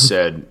Yeah. just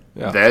said?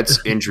 Yeah. That's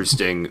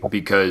interesting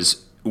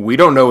because we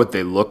don't know what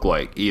they look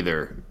like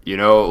either.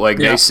 Like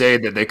Yeah. they say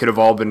that they could have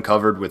all been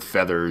covered with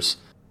feathers.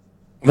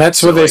 That's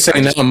So, what they like, say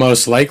I just- now.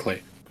 Most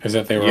likely is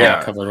that they were Yeah.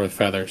 all covered with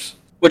feathers.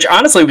 Which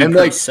honestly would be And,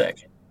 pretty like-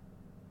 sick.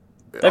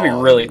 That'd be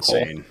Oh, really cool.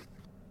 insane.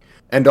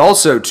 And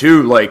also,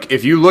 too, like,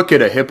 if you look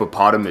at a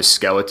hippopotamus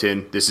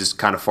skeleton, this is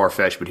kind of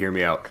far-fetched, but hear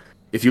me out.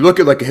 If you look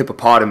at, like, a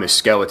hippopotamus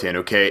skeleton,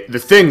 okay, the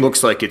thing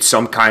looks like it's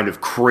some kind of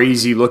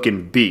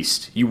crazy-looking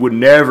beast. You would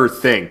never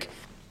think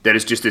that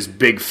it's just this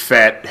big,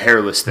 fat,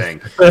 hairless thing.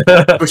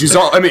 Which is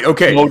all, I mean,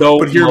 okay, Modo,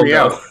 but hear me Modo.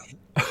 out.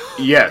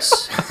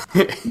 Yes.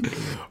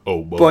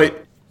 Oh, boy.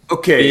 But,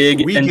 okay,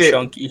 Big we and get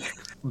chunky.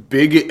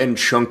 big and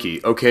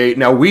chunky. Okay,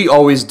 now we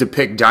always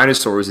depict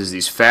dinosaurs as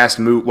these at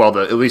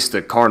least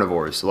the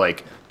carnivores,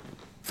 like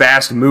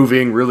fast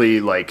moving, really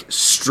like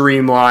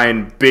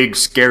streamlined, big,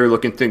 scary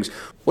looking things.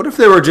 What if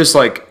they were just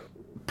like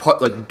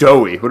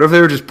doughy? What if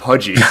they were just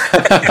pudgy?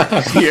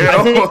 You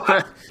know?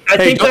 I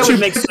think that don't would you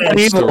make put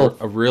sense. evil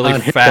A really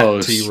on fat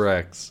hippos.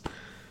 T-Rex.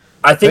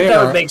 I think They that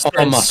are would make all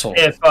sense muscle.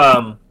 if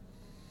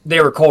they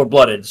were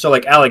cold-blooded. So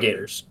like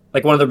alligators.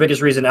 Like one of the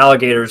biggest reason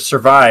alligators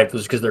survived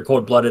was because they're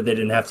cold-blooded. They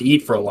didn't have to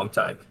eat for a long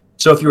time.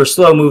 So if you were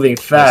slow-moving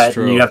fat,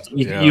 true. and you have to,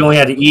 Yeah. you only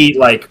had to eat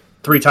like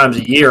 3 times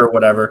a year or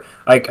whatever.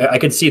 I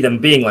could see them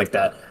being like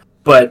that.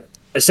 But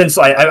since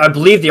I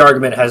believe the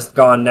argument has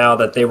gone now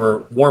that they were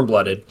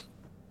warm-blooded.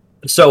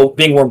 So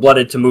being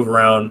warm-blooded to move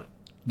around,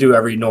 do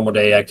every normal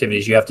day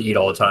activities, you have to eat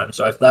all the time.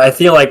 So I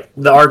feel like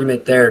the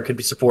argument there could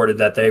be supported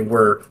that they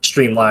were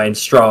streamlined,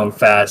 strong,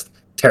 fast,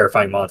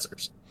 terrifying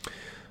monsters.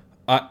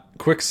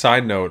 Quick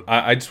side note.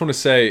 I just want to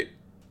say,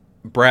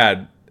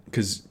 Brad,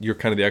 because you're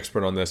kind of the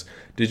expert on this.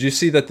 Did you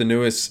see that in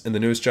the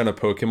newest gen of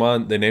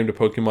Pokemon, they named a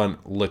Pokemon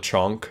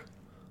Lechonk?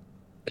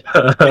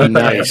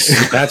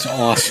 Nice. That's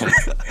awesome.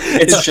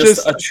 It's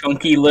just a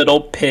chunky little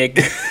pig.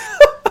 They're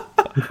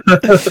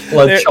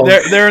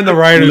in the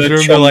writer's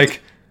room. They're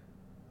like,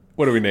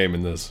 What are we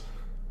naming this?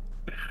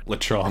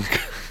 Lechonk.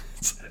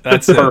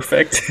 That's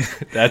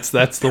Perfect. That's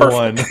the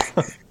one.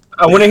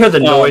 I want to hear the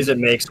noise it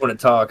makes when it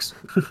talks.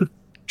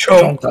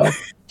 Chonk.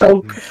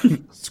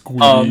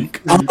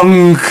 Squeak.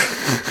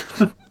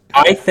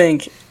 I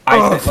think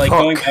like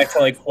going back to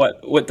like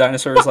what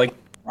dinosaurs like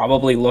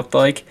probably looked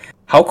like.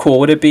 How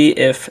cool would it be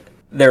if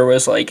there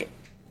was like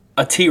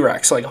a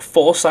T-Rex, like a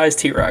full-size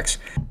T-Rex,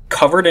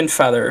 covered in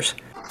feathers,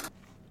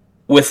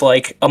 with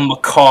like a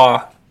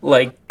macaw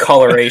like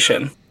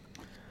coloration,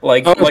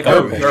 like a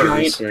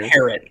giant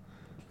parrot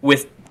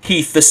with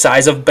teeth the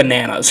size of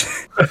bananas.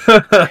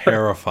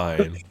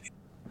 Terrifying.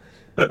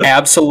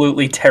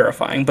 Absolutely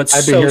terrifying, but I'd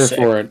be so here sick.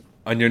 for it.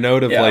 On your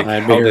note of like I'd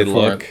be how here they for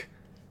look, it.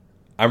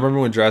 I remember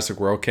when Jurassic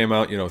World came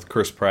out, with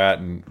Chris Pratt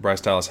and Bryce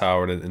Dallas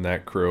Howard and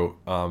that crew.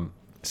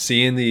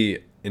 Seeing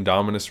the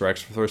Indominus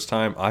Rex for the first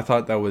time, I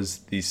thought that was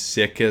the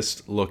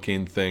sickest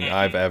looking thing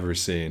I've ever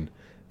seen.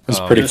 It's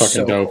pretty It was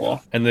fucking so dope.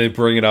 cool. And they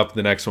bring it up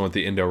the next one with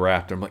the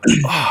Indoraptor. I'm like,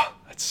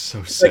 that's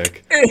so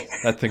sick.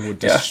 That thing would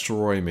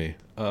destroy me.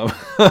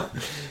 But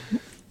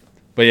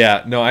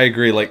yeah, no, I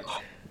agree. Like,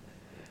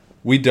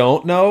 we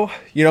don't know,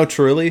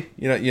 truly,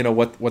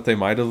 what they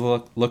might have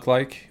looked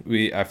like.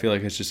 I feel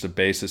like it's just a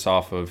basis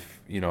off of,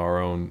 our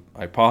own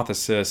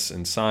hypothesis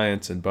and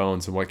science and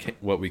bones and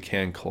what we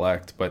can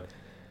collect. But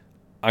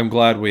I'm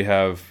glad we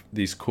have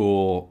these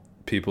cool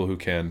people who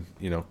can,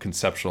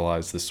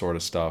 conceptualize this sort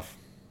of stuff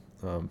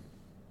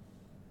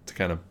to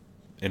kind of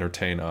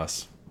entertain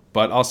us,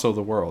 but also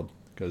the world,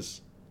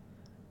 because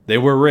they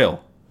were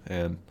real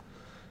and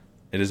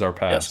it is our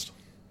past.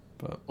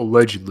 But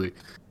Allegedly.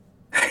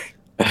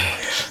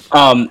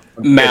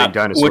 Matt,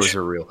 dinosaurs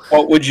are real.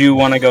 what would you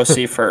want to go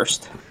see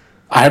first?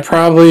 I'd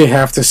probably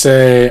have to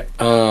say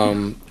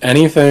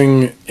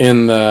anything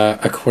in the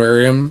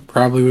aquarium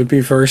probably would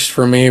be first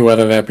for me,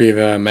 whether that be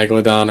the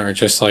megalodon or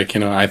just like,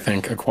 I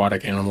think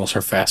aquatic animals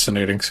are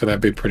fascinating, so that'd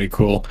be pretty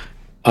cool.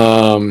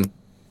 And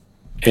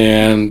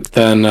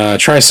then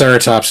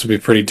Triceratops would be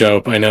pretty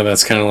dope. I know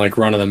that's kind of like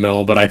run of the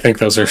mill, but I think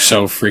those are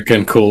so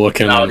freaking cool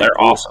looking. No, they're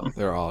awesome.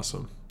 they're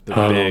awesome.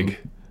 They're big.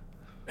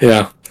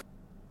 Yeah.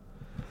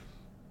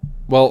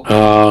 Well,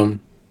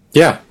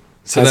 yeah.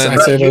 so I'd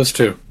say those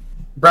two.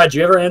 Brad, did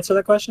you ever answer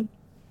that question?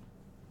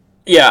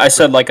 Yeah, I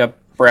said like a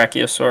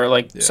brachiosaur,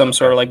 like some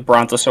sort of like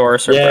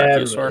brontosaurus or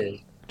brachiosaur.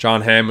 Really.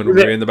 John Hammond would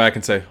be in the back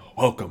and say,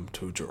 "Welcome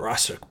to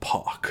Jurassic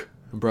Park."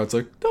 And Brad's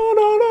like, "No,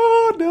 no,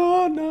 no,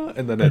 no, no,"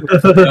 and then it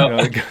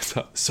goes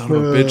up. Son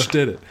of a bitch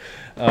did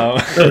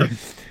it.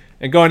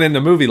 And going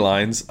into movie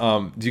lines,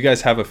 do you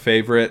guys have a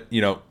favorite?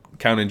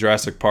 Counting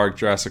Jurassic Park,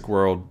 Jurassic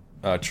World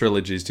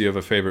trilogies, do you have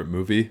a favorite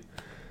movie?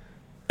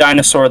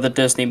 Dinosaur, the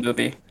Disney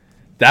movie.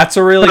 That's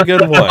a really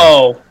good one.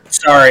 Oh,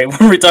 sorry.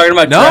 Were we talking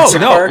about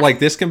Jurassic Park? Like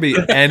this can be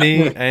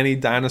any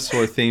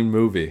dinosaur themed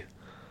movie.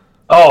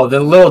 Oh, the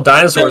little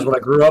dinosaurs what I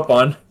grew up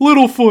on.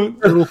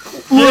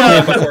 Littlefoot.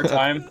 Land Before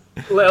Time.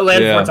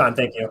 Land Yeah. Before Time,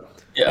 thank you.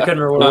 Yeah. I couldn't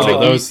remember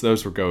what it was.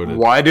 Those were goated.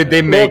 Why did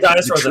they Little make the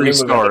dinosaurs are tree new movie, I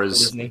think, for stars?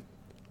 Disney.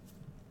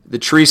 The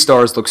tree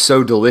stars look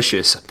so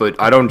delicious, but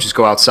I don't just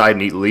go outside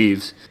and eat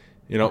leaves.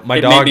 My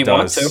It dog made me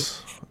want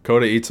does.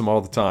 Coda eats them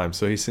all the time,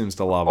 so he seems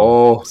to love them.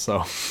 Oh. So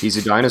He's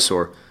a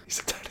dinosaur. he's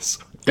a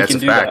dinosaur. That's a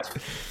can do fact.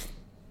 that.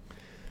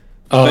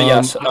 But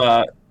yes,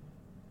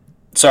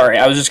 sorry,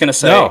 I was just gonna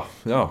say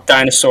No.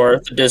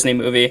 Dinosaur, the Disney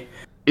movie.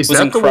 Is was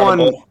that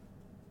incredible. the one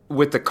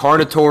with the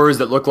carnitors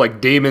that look like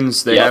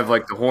demons? They Yep. have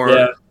like the horn.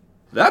 Yeah.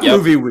 That Yep.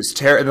 movie was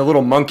terrible. The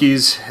little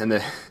monkeys and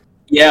then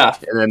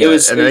It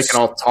was. they can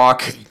all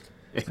talk.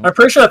 I'm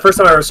pretty sure the first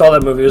time I ever saw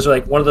that movie, it was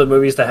like one of the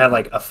movies that had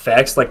like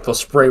effects, like they'll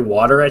spray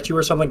water at you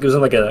or something. It was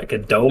in like a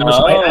dome or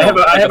something. I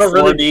have a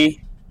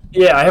really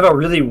I have a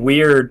really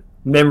weird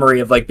memory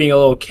of like being a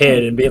little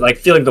kid and being like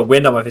feeling the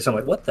wind on my face. I'm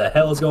like, what the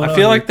hell is going on? I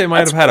feel like they might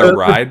have had a perfect.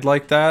 ride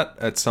like that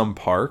at some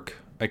park.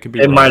 I could be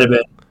It wrong. might have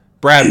been.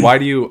 Brad, why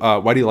do you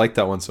like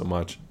that one so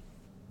much?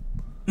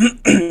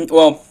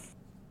 Well,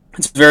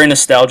 it's very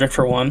nostalgic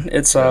for one.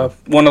 It's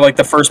one of like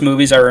the first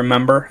movies I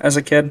remember as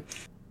a kid.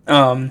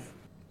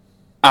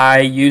 I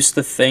used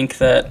to think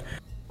that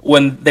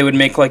when they would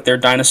make like their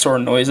dinosaur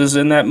noises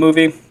in that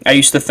movie, I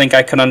used to think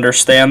I could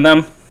understand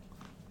them.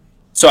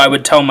 So I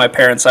would tell my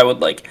parents, I would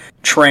like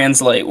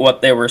translate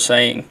what they were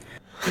saying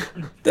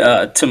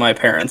to my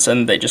parents,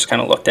 and they just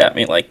kind of looked at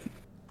me like,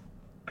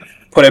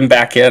 put him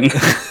back in.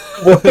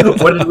 What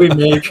did we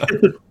make?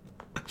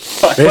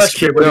 This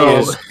kid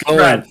is going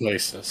Brad,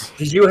 places.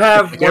 Did you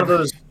have one of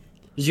those?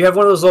 Did you have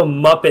one of those little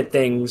Muppet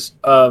things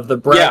of the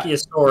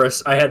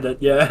Brachiosaurus? I had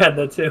that. Yeah, I had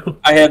that too.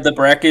 I had the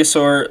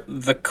Brachiosaur,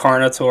 the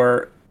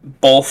Carnotaur,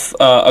 both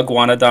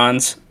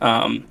iguanodons.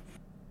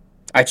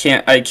 I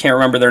can't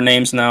remember their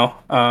names now.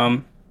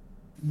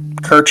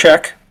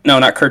 Kerchak? No,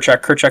 not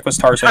Kerchak. Kerchak was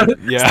Tarzan.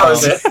 Yeah.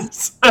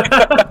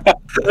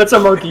 That's a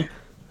monkey.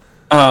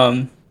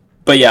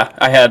 But yeah,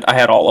 I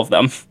had all of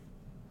them.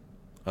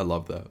 I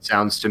love that.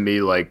 Sounds to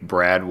me like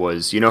Brad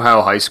was. You know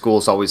how high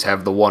schools always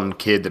have the one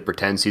kid that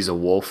pretends he's a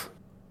wolf?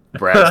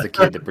 Brad's the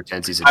kid that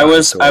pretends he's a I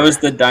dinosaur. was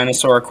the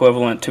dinosaur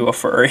equivalent to a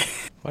furry.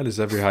 Why does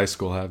every high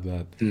school have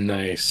that?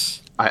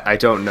 Nice. I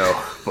don't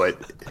know, but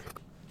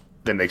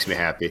that makes me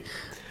happy.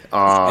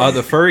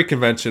 The furry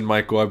convention,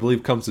 Michael, I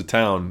believe comes to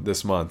town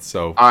this month.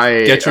 So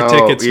get your Oh,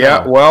 tickets yeah,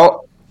 now.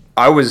 well,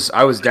 I was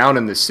down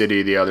in the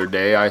city the other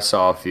day. I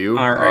saw a few.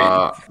 All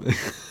right.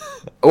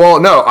 Well,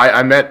 no,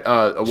 I met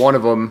one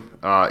of them.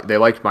 They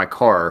liked my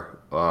car.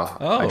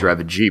 I drive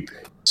a Jeep,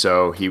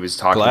 so he was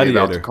talking to me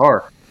about the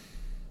Gladiator. car.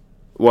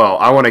 Well,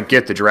 I want to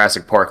get the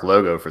Jurassic Park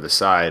logo for the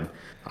side.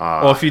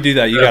 Well, if you do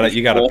that, you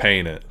gotta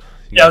paint it.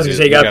 Yeah, I was gonna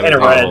say, you gotta paint it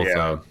do the red. whole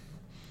Yeah. thing.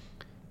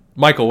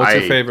 Michael, what's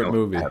your I favorite don't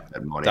movie? have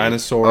that money.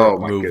 Dinosaur Oh,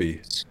 my movie.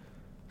 goodness.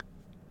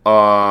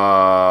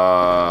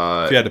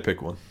 If you had to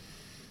pick one.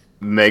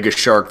 Mega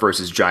Shark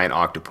versus Giant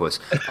Octopus.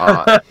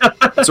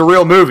 It's a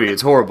real movie.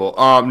 It's horrible.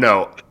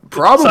 No,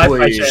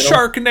 probably. Sci-Fi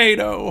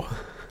Sharknado.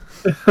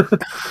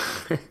 Channel.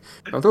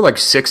 Aren't there like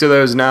 6 of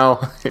those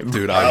now?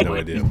 Dude, I have no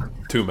idea.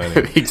 Too many.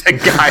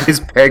 The guy's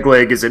peg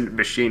leg is a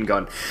machine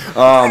gun.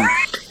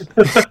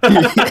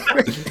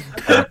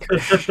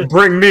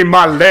 Bring me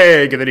my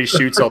leg, and then he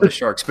shoots all the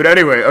sharks. But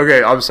anyway,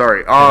 okay, I'm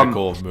sorry.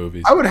 Pinnacle of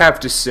movies. I would have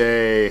to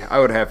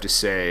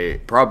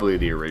say probably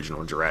the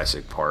original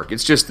Jurassic Park.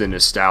 It's just the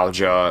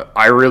nostalgia.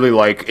 I really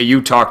like.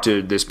 You talked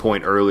to this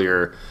point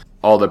earlier.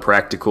 All the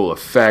practical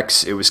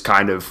effects. It was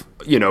kind of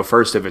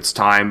first of its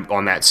time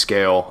on that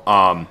scale.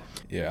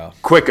 Yeah.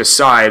 Quick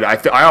aside,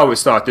 I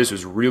always thought this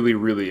was really,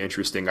 really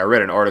interesting. I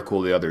read an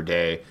article the other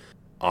day.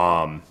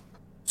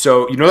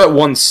 So that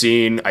one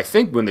scene, I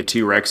think when the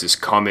T-Rex is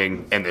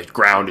coming and the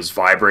ground is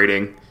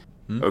vibrating,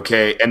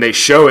 okay, and they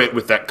show it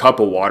with that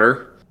cup of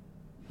water.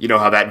 You know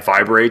how that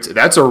vibrates?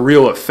 That's a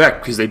real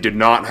effect because they did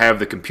not have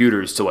the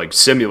computers to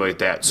simulate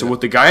that. So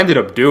what the guy ended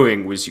up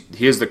doing was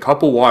he has the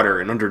cup of water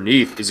and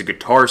underneath is a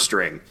guitar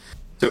string.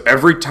 So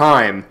every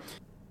time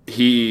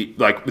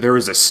there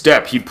was a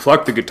step, he'd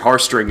pluck the guitar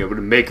string, it would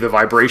make the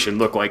vibration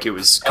look like it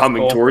was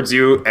coming towards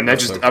you, and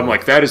That's so I'm cool.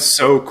 like, that is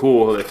so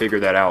cool how they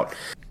figured that out.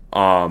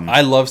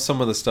 I love some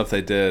of the stuff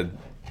they did,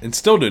 and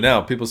still do now.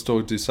 People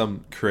still do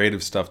some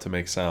creative stuff to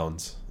make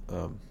sounds.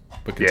 But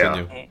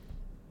continue.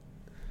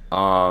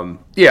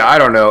 Yeah, I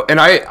don't know. And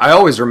I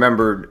always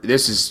remembered,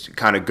 this is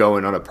kind of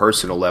going on a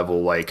personal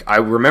level, I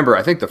remember,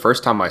 I think the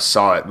first time I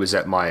saw it was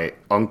at my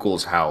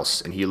uncle's house,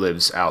 and he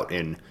lives out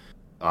in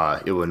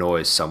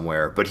Illinois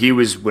somewhere. But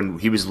when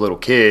he was a little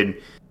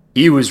kid,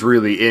 he was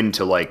really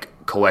into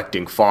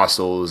collecting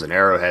fossils and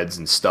arrowheads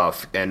and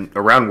stuff. And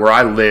around where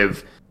I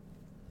live,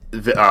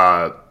 the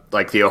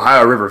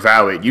Ohio River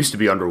Valley, it used to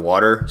be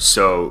underwater,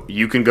 so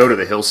you can go to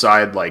the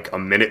hillside a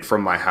minute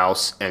from my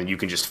house, and you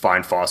can just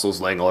find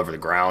fossils laying all over the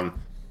ground.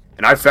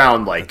 And I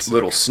found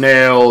little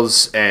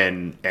snails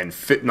and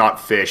not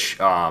fish,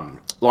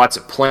 lots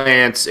of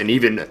plants, and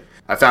even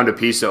I found a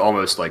piece of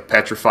almost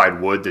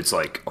petrified wood that's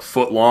a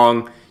foot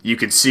long. You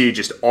could see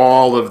just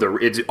all of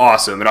it's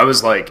awesome. And I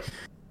was like,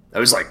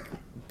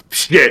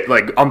 shit,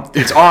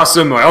 it's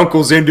awesome. My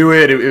uncle's into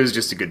it. It was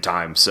just a good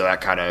time. So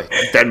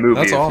that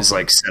movie That's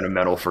awesome. is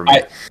sentimental for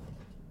me.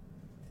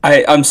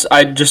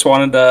 I just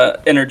wanted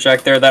to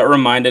interject there. That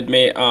reminded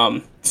me.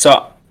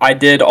 So I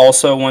did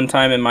also one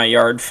time in my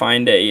yard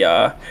find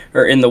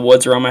or in the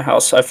woods around my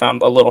house, I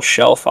found a little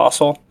shell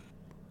fossil.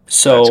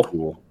 So That's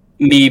cool.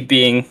 me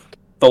being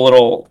the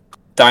little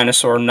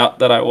dinosaur nut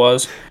that I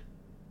was,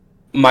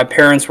 my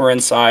parents were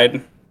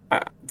inside.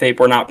 They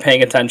were not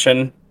paying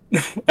attention.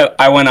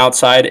 I went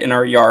outside in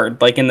our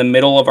yard, in the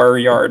middle of our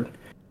yard,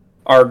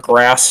 our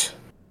grass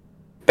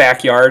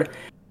backyard,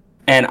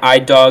 and I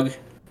dug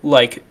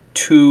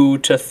 2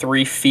 to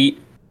 3 feet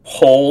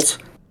holes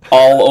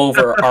all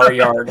over our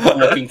yard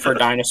looking for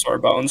dinosaur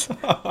bones,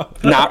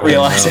 not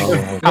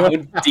realizing how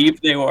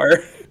deep they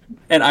were.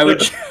 And I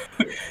would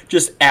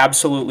just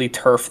absolutely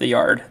turf the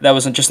yard. That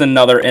was just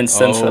another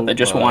instance that they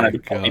just wanted to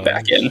put me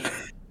back in.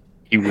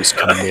 He was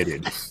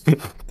committed.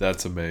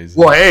 That's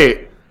amazing. Well,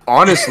 hey,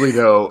 honestly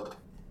though,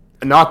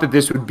 not that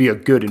this would be a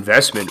good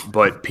investment,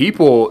 but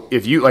people,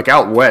 if you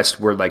out west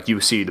where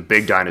you see the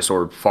big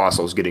dinosaur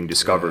fossils getting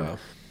discovered,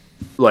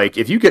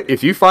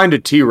 if you find a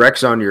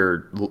T-Rex on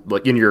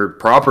in your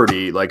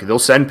property, they'll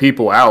send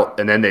people out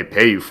and then they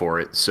pay you for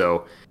it.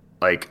 So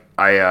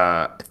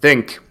I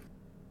think,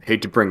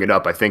 hate to bring it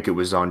up, I think it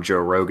was on Joe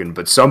Rogan,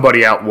 but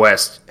somebody out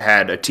west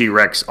had a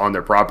T-Rex on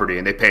their property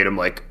and they paid him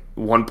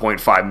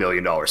 $1.5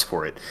 million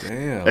for it.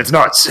 Damn. That's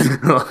nuts.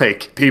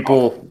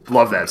 People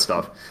love that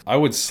stuff. I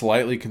would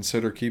slightly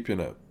consider keeping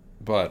it,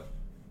 but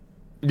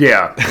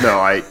Yeah,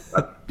 no,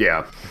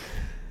 yeah.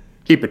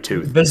 Keep a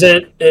tooth.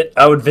 Visit it.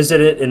 I would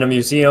visit it in a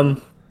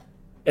museum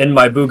in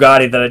my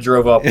Bugatti that I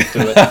drove up to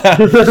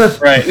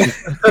it. Right.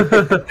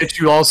 That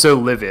you also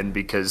live in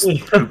because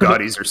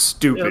Bugattis are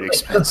stupid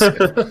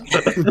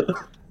expensive.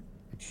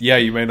 yeah,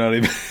 you may not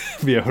even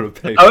be able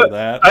to pay I for would,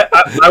 that.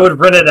 I would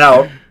rent it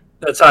out.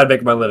 That's how I'd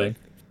make my living.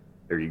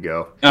 There you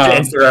go.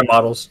 Instagram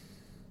models.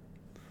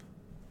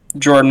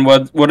 Jordan,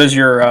 what is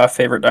your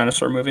favorite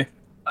dinosaur movie?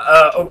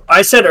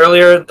 I said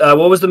earlier,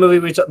 what was the movie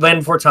we Land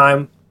Before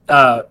Time?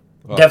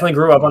 Definitely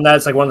grew up on that.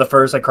 It's one of the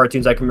first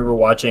cartoons I can remember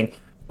watching.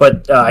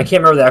 but I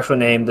can't remember the actual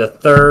name. The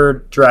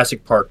third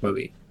Jurassic Park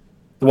movie,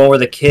 the one where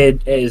the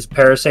kid is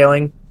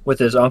parasailing with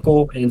his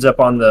uncle and ends up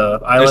on the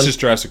island. It's just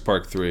Jurassic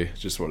Park 3,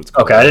 just what it's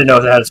called. Okay, I didn't know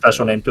if it had a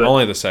special name to it.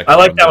 Only the second. I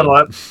like that one a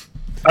lot.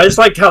 I just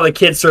liked how the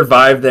kid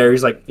survived there.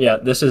 He's like, yeah,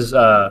 this is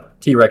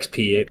T-Rex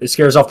P. It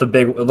scares off the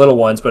little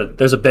ones, but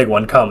there's a big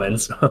one coming.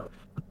 So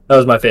that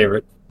was my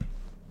favorite.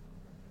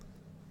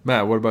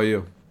 Matt, what about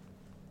you?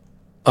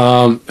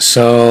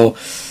 So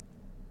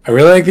I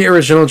really like the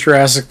original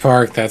Jurassic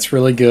Park. That's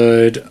really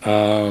good.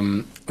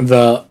 I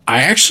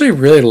actually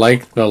really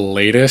like the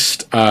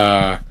latest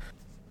what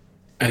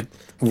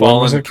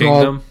was Fallen it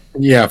called? Kingdom?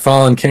 Yeah,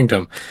 Fallen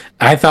Kingdom.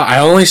 I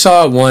only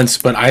saw it once,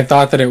 but I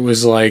thought that it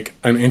was like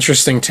an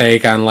interesting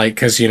take on like,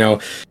 because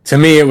to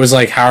me it was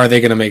like, how are they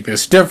going to make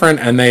this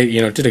different? And they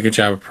did a good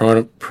job of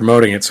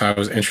promoting it, so I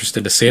was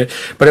interested to see it.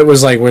 But it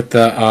was like with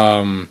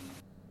the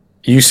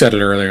you said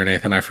it earlier,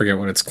 Nathan. I forget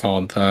what it's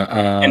called. The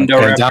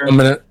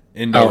Indoraptor.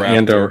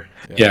 Indoraptor.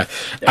 Yeah.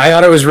 I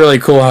thought it was really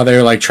cool how they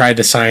like tried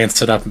to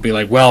science it up and be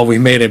like, well, we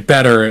made it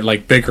better,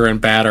 like bigger and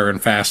badder and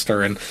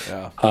faster, and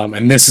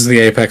this is the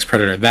apex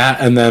predator. That,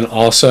 and then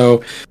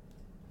also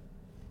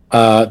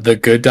The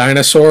Good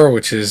Dinosaur,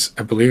 which is,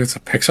 I believe it's a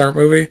Pixar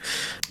movie.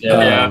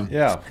 Yeah.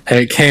 And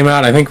it came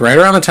out, I think, right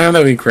around the time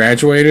that we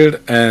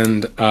graduated,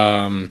 and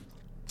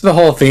the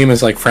whole theme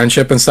is like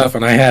friendship and stuff,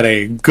 and I had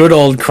a good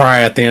old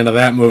cry at the end of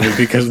that movie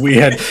because we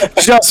had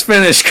just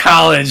finished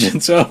college,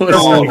 and so it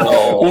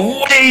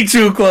was way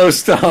too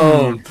close to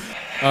home.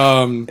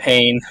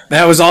 Pain.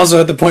 That was also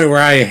at the point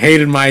where I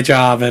hated my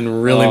job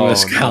and really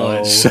missed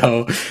college,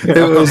 so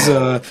it was.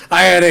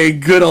 I had a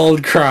good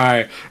old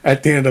cry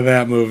at the end of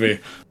that movie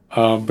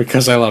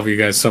because I love you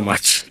guys so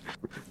much.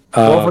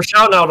 Well, if we're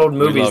shouting out old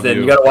movies, then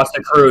you got to watch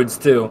The Croods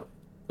too.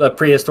 The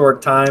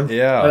Prehistoric Time.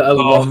 Yeah. I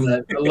love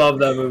that. I love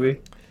that movie.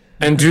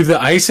 And do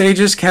the Ice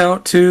Ages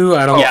count too?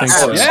 I don't think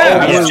so.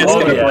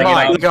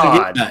 My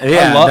God.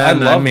 Yeah, I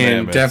love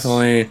mammoths.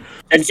 Definitely.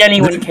 Does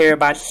anyone care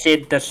about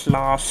Sid the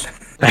Sloth?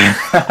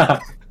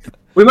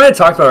 We might have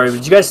talked about it.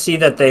 Did you guys see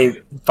that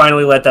they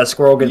finally let that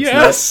squirrel get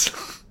Yes.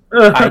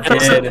 I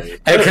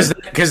did.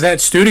 Because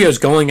that studio's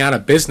going out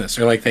of business,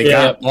 or like they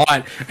got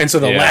bought, and so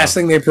the last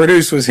thing they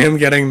produced was him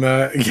getting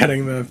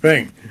the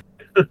thing,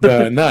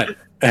 the nut.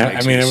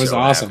 I mean, it was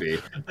awesome.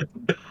 Happy.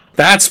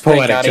 That's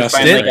poetic God, he justice.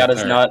 finally got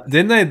his nut.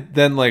 Didn't they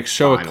then like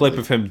show a clip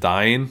of him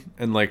dying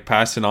and like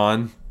passing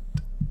on,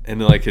 and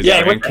like his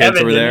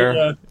grandkids were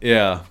there?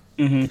 Yeah.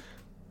 Mm-hmm.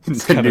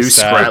 The new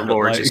Scrat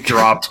Lord just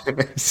dropped.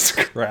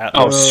 Scrat.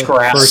 Oh,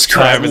 Scrat. First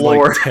time in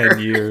like 10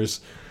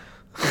 years.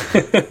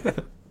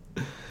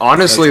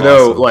 Honestly, That's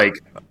though, awesome. like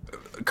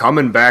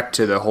coming back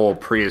to the whole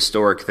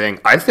prehistoric thing,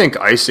 I think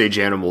Ice Age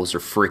animals are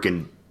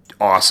freaking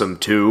awesome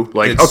too.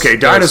 Like, They're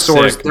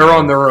dinosaurs, sick, they're man.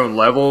 on their own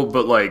level,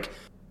 but like,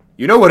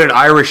 you know what an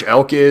Irish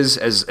elk is?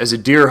 As a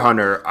deer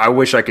hunter, I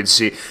wish I could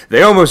see.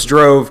 They almost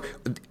drove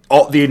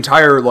the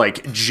entire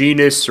like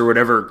genus or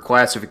whatever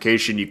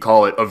classification you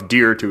call it of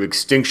deer to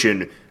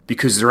extinction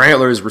because their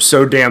antlers were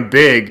so damn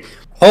big.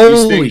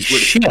 Holy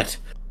shit!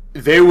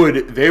 They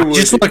would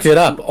Just looked it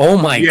up. Oh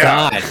my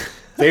god!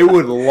 They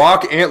would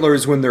lock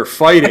antlers when they're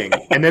fighting,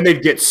 and then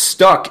they'd get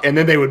stuck, and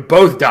then they would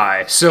both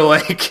die. So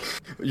like,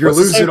 you're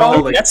losing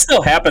all like that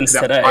still happens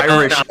today.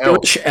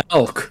 Irish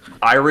elk.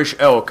 Irish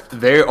elk.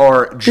 They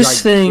are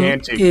This thing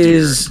gigantic.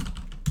 is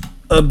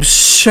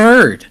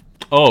absurd.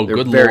 Oh, They're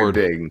good very lord.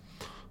 big.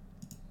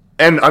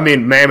 And I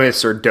mean,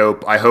 mammoths are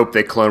dope. I hope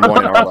they clone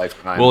one in our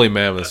lifetime. Woolly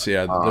mammoths,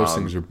 yeah, those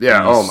things are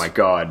Yeah. Oh beasts. my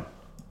god.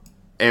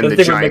 And Don't the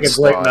think we make giant a great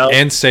sloth. mouth.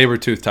 And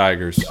saber-toothed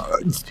tigers.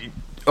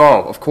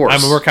 Oh, of course. I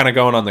mean, we're kind of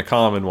going on the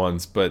common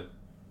ones, but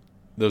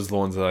those are the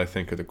ones that I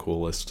think are the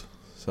coolest.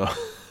 So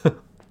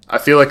I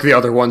feel like the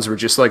other ones were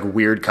just like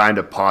weird kind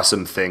of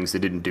possum things that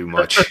didn't do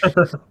much.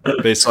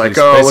 basically, like,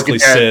 oh, look basically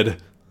at that.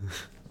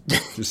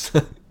 Sid. Just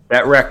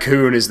That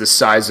raccoon is the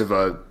size of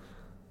a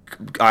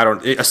I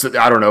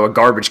don't know, a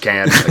garbage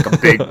can, like a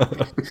big.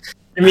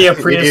 Give me a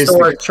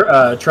prehistoric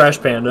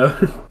trash panda.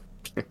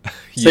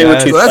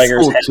 Saber-toothed That's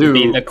tigers cool, had to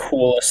be too. the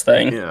coolest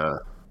thing. Yeah,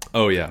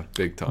 oh yeah,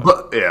 big time.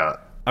 but yeah,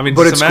 I mean,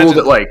 but just it's imagine,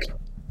 cool that like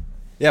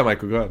yeah,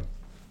 Michael, go ahead.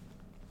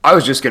 I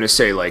was just gonna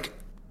say like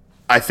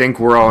I think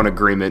we're all in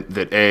agreement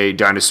that A,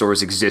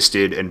 dinosaurs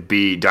existed, and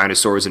B,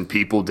 dinosaurs and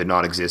people did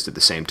not exist at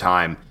the same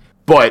time,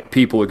 but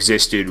people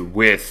existed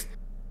with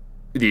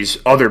these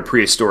other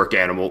prehistoric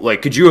animals.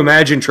 Like, could you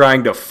imagine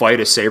trying to fight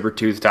a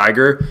saber-toothed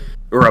tiger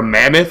or a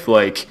mammoth?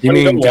 Like, You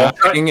mean Could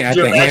dying at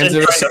you the hands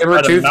of a imagine trying to fight a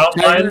saber-toothed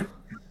mountain tiger? lion?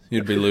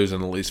 You'd be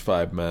losing at least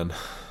 5 men.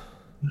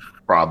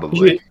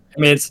 probably. I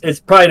mean, it's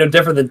probably no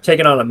different than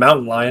taking on a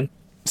mountain lion.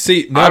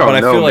 See, no, I don't but I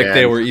know, feel like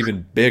they man. were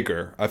even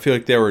bigger. I feel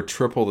like they were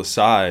triple the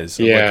size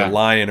of Yeah. like a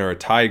lion or a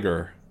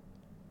tiger,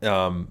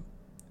 and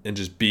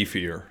just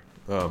beefier.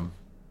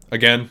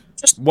 Again,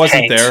 Just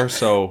wasn't tanks. there,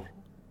 so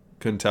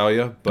couldn't tell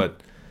you.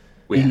 But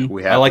We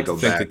have I like to to go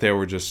think back. that they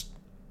were just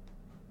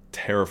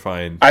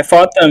terrifying. I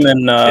fought them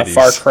in Kitties.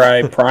 Far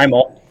Cry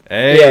Primal.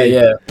 Hey,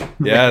 Yeah.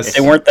 yes,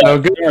 They weren't that. Oh,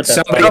 good. They weren't that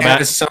Somebody big. Ma-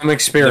 has some the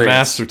experience.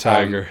 master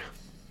tiger.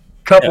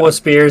 couple of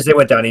spears. They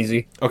went down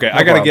easy. Okay,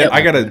 I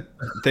gotta.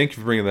 Thank you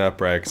for bringing that up,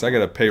 Brad. Because I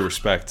gotta pay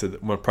respect to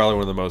probably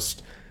one of the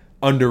most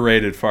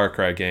underrated Far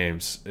Cry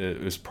games.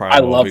 It was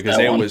Primal because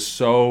it was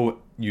so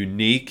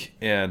unique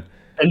and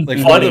like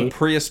funny. what a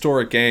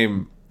prehistoric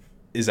game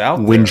is out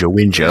there.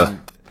 Winja.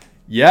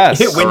 Yes,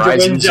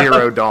 Horizon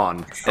Zero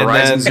Dawn.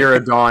 Horizon Zero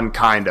Dawn,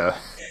 kinda.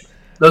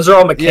 Those are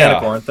all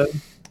mechanical, aren't they?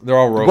 They're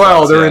all robots.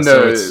 Well, they're in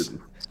the.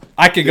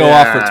 I could go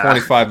off for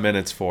 25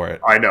 minutes for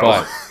it. I know.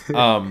 But,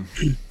 yeah,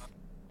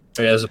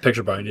 there's a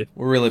picture behind you.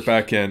 we're really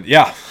back in.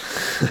 Yeah.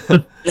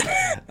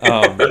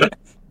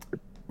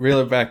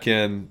 Really back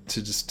in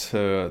to just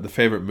the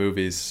favorite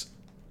movies.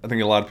 I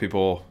think a lot of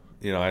people,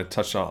 I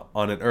touched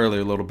on it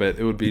earlier a little bit.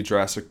 It would be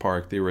Jurassic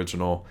Park, the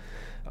original.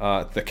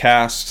 The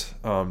cast,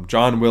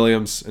 John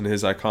Williams and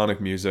his iconic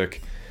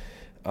music.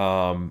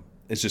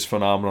 It's just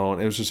phenomenal.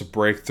 And it was just a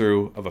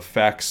breakthrough of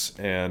effects.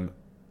 And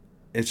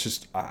it's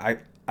just,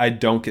 I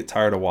don't get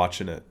tired of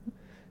watching it.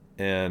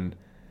 And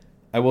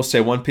I will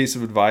say one piece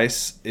of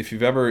advice: if you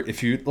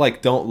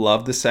don't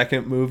love the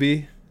second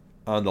movie,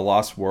 The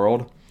Lost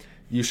World,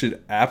 you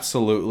should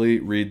absolutely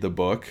read the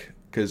book,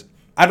 because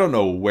I don't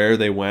know where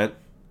they went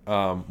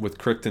with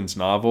Crichton's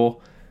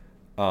novel.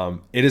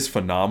 It is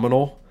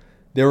phenomenal.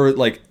 There were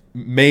like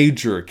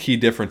major key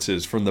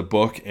differences from the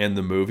book and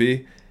the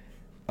movie,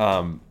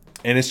 and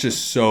it's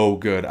just so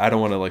good. I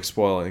don't want to like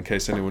spoil it in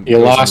case anyone. You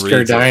lost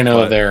your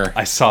dino there.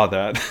 I saw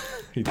that.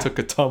 He took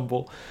a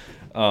tumble.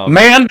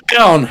 Man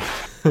down.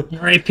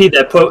 Repeat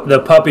that the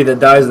puppy that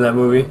dies in that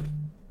movie.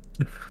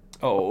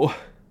 Oh,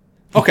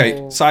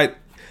 okay. So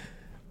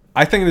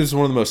I think this is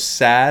one of the most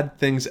sad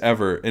things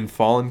ever in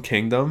Fallen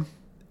Kingdom.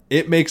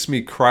 It makes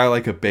me cry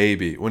like a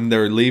baby when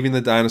they're leaving the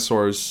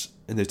dinosaurs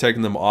and they're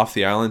taking them off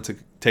the island to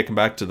take them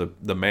back to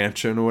the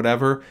mansion or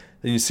whatever.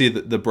 Then you see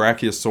the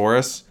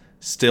Brachiosaurus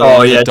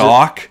still in the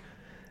dock.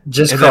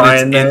 Just and crying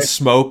then it's there. in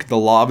smoke. The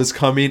lava's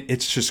coming.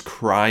 It's just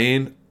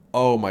crying.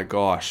 Oh my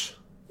gosh.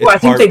 It's Well, I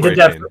think they did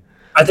that.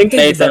 I think they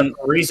did that Nathan.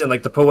 for a reason.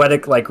 Like the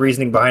poetic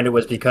reasoning behind it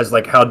was because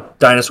like how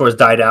dinosaurs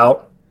died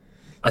out.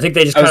 I think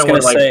they just I was kind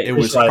of gonna want to say, It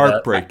was visualize that.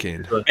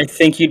 heartbreaking. I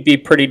think you'd be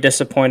pretty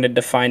disappointed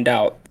to find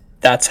out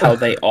that's how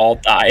they all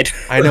died.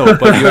 I know,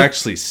 but you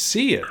actually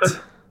see it.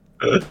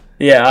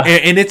 Yeah.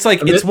 And it's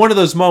like it's one of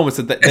those moments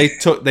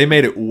that they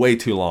made it way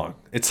too long.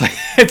 It's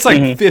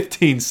like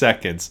 15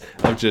 seconds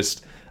of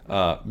just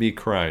me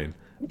crying.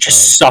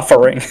 Just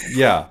suffering.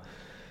 Yeah.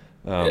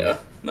 Yeah.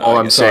 No, All I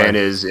I'm get saying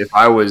is, if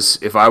I was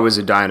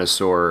a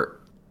dinosaur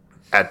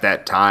at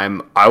that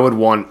time, I would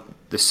want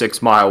the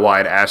 6 mile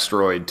wide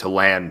asteroid to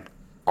land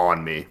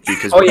on me,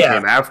 because what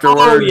came afterward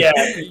Oh yeah,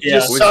 Yeah,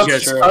 just was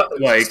just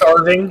like,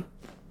 starving.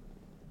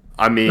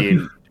 I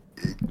mean,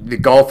 the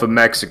Gulf of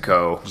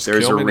Mexico.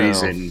 There's kill a me now.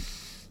 reason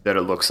that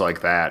it looks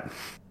like that.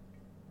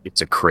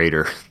 It's a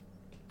crater.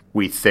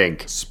 We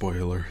think.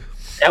 Spoiler.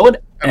 That would.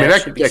 I mean, that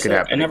actually be could sick.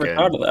 happen I never again.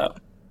 thought of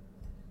that.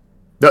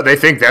 No, they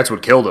think that's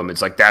what killed them.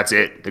 It's like, that's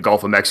it. The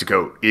Gulf of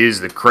Mexico is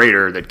the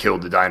crater that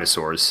killed the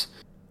dinosaurs.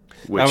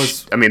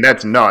 Which, I mean,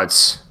 that's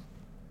nuts.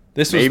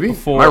 This was Maybe?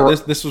 before. Am I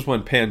This was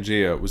when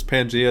Pangea was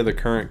the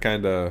current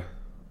kind of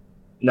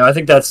No, I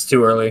think that's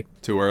too early.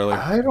 too early.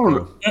 I don't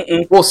know.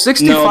 Mm-mm. Well,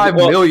 65 No,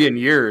 well- million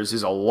years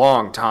is a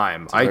long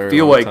time. a I very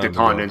feel long like the time ago.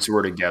 continents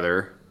were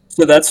together.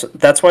 So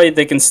that's why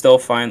they can still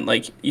find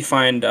you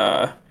find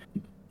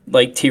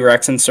like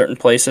T-Rex in certain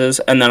places,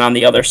 and then on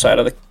the other side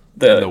of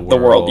the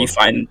world you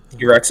find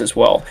T-Rex as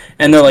well,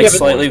 and they're Yeah, but-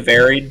 slightly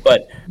varied,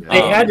 but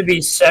They had to be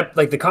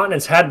the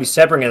continents had to be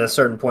separate at a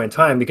certain point in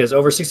time, because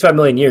over 65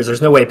 million years,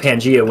 there's no way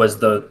Pangea was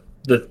the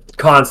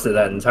constant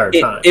that entire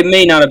time. it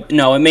may not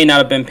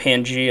have been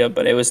Pangea,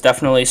 but it was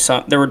definitely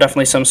there were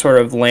definitely some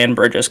sort of land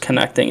bridges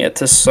connecting it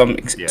to some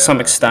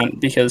extent,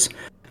 because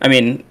I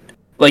mean,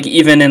 like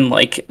even in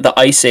like the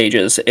ice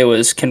ages, it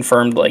was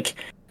confirmed like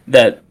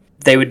that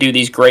they would do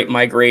these great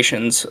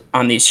migrations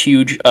on these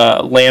huge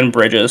land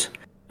bridges.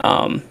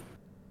 But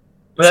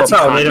that's from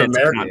how Native continent to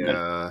Americans.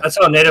 continent. That's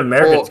how Native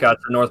Americans Well, got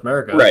to North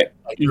America, Right.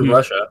 Like through Mhm.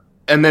 Russia.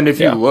 And then if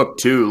you Yeah. look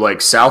too,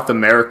 like South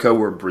America,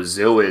 where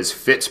Brazil is,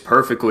 fits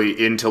perfectly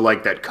into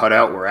like that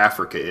cutout where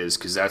Africa is,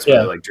 because that's where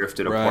Yeah. they like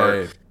drifted Right.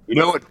 apart. You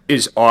know what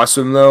is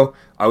awesome though?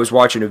 I was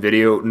watching a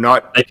video,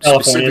 not Like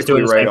California's specifically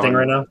doing the same right thing on.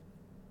 right now.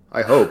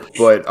 I hope,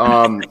 but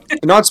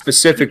not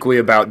specifically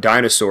about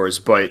dinosaurs,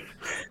 but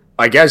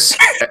I guess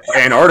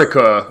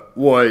Antarctica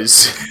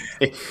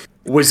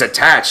was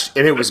attached,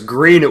 and it was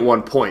green at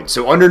one point.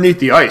 So underneath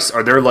the ice,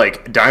 are there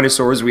like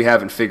dinosaurs we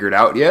haven't figured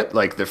out yet,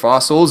 like the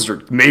fossils,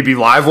 or maybe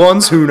live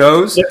ones? Who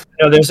knows?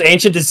 There's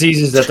ancient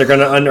diseases that they're going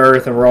to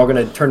unearth, and we're all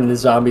going to turn into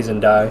zombies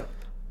and die.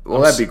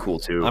 Well, that'd be cool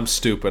too. I'm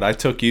stupid. I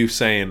took you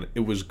saying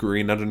it was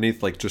green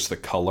underneath, like just the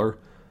color.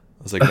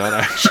 I was like,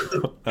 not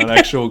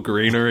actual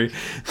greenery.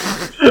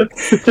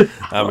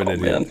 I'm an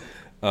idiot.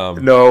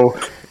 No,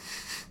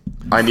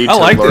 I need. I to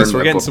like learn this. We're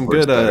my getting book some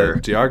words good better.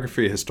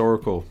 geography,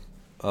 historical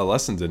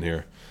lessons in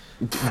here.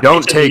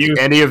 Don't take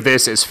any of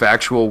this as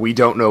factual. We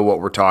don't know what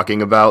we're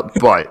talking about,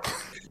 but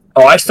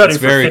Oh, I studied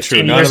It's for very 15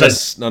 true. None years. of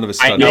us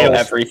I study know this.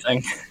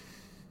 everything.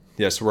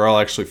 Yes, we're all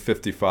actually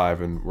 55,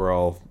 and we're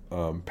all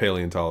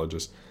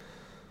paleontologist.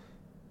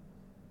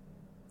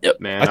 Yep,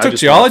 Man, I took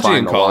just wanna geology in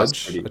find the lost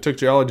college. city. I took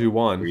geology There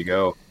 1. you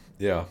go.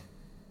 Yeah.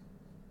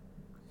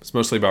 It's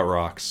mostly about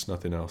rocks,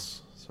 nothing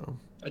else. So,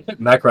 I think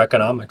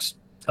macroeconomics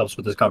helps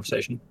with this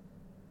conversation.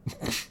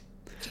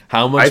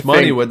 how much I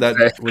money think would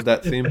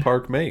that theme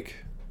park make?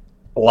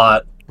 A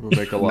lot. It would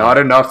make a lot. Not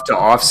enough to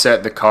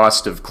offset the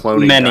cost of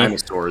cloning Many.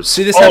 dinosaurs.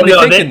 See, this had me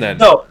thinking then.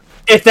 No,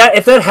 if that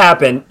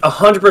happened,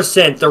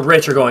 100% the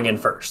rich are going in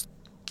first.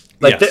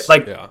 Like, Yes,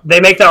 yeah. they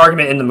make that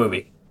argument in the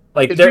movie.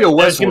 Like, It'd be a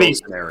there's gonna be Westworld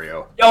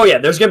scenario. oh yeah,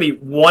 there's gonna be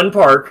one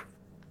park.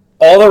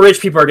 All the rich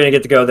people are gonna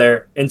get to go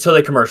there until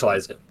they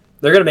commercialize it.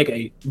 They're gonna make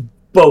a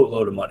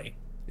boatload of money.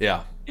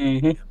 Yeah.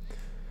 Mm-hmm.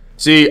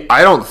 See,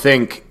 I don't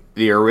think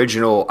the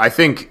original. I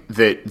think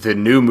that the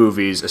new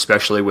movies,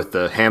 especially with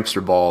the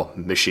hamster ball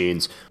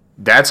machines,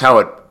 that's how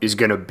it is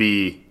going to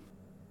be.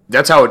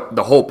 That's how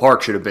the whole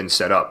park should have been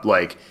set up.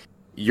 Like,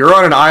 you're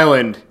on an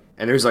island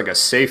and there's like a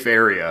safe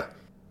area,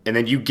 and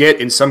then you get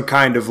in some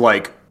kind of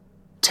like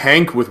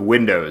tank with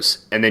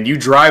windows, and then you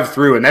drive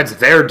through, and that's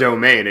their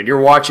domain, and you're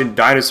watching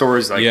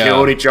dinosaurs like Yeah.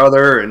 killing each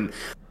other, and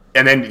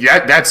then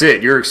that's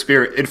it. Your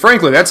experience, and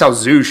frankly, that's how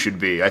zoos should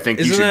be. I think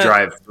you Isn't should that-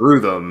 drive through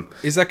them.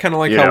 Is that kind of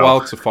like You how know.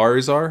 wild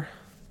safaris are?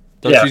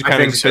 Don't Yeah, you I kind of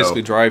think just so.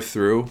 basically drive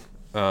through?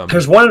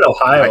 There's one in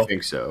Ohio. I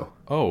think so.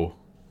 Oh,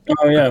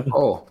 Oh yeah.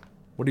 Oh,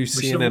 what are you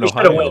seeing should- in we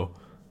should've Ohio?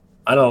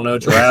 I don't know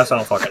giraffes. I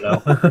don't fucking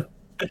know.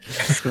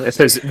 it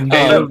says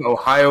native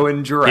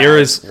Ohioan giraffe. Here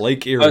is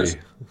Lake Erie.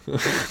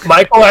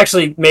 Michael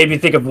actually made me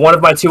think of one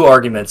of my two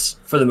arguments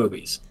for the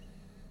movies,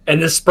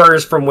 and this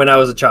spurs from when I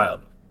was a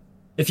child.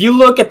 If you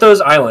look at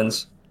those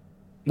islands,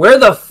 where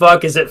the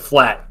fuck is it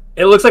flat?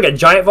 It looks like a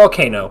giant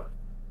volcano.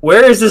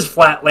 Where is this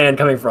flat land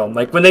coming from?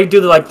 Like when they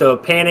do the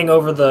panning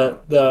over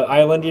the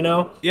island, you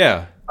know?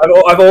 Yeah.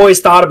 I've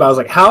always thought about. I was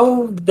like,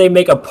 how did they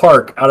make a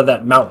park out of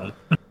that mountain?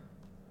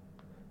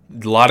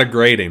 A lot of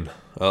grading,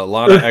 a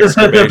lot of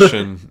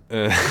excavation,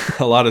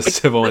 a lot of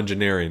civil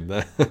engineering.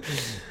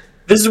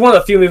 This is one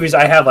of the few movies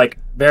I have like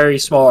very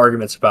small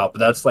arguments about, but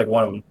that's like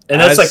one of them,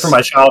 and that's As- like from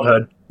my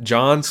childhood.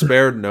 John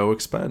spared no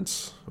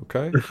expense.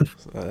 Okay,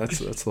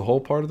 that's the whole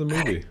part of the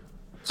movie.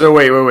 So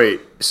wait.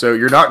 So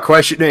you're not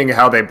questioning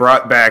how they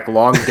brought back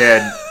long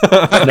dead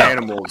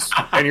animals,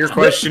 and you're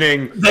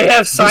questioning They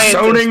have the science.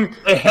 zoning,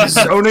 They have-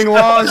 zoning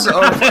laws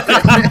of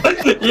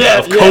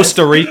Yeah,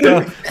 Costa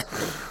Rica.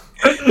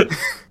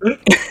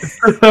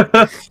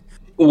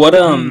 What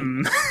I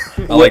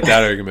like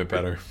that argument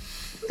better.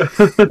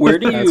 where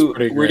do That's you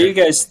pretty where do you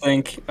great. guys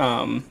think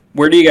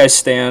where do you guys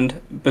stand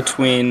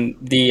between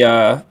the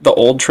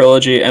old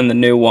trilogy and the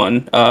new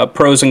one?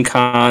 Pros and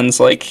cons,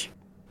 like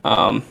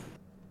I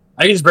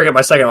can just bring up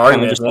my second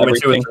argument just if you want me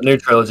to with everything. the new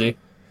trilogy.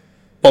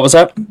 what was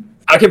that?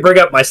 I can bring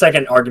up my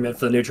second argument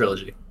for the new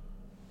trilogy.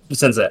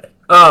 Since that.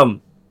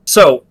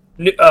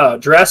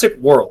 Jurassic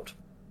World.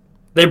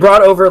 They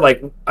brought over,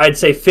 like, I'd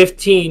say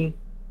 15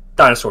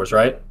 dinosaurs,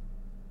 right?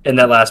 In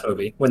that last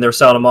movie, when they were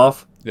selling them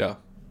off. Yeah.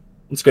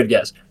 It's a good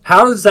guess.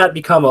 How does that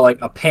become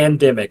a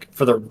pandemic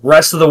for the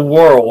rest of the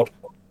world?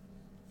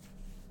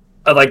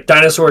 Like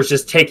dinosaurs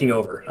just taking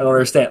over. I don't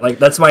understand. Like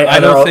that's my. I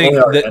don't think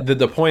only argument.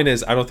 the point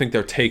is I don't think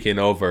they're taking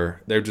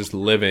over. They're just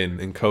living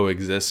and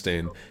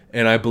coexisting.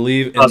 And I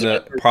believe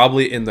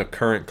probably in the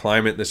current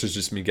climate, this is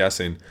just me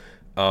guessing,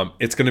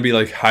 it's going to be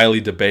like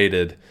highly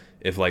debated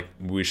if like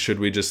should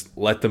we just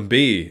let them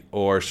be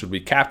or should we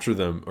capture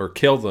them or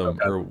kill them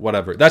or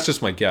whatever. That's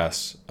just my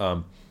guess.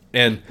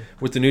 And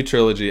with the new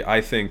trilogy,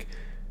 I think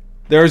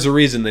there's a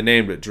reason they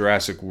named it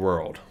Jurassic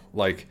World.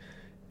 Like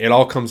it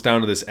all comes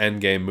down to this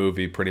Endgame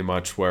movie pretty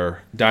much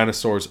where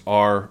dinosaurs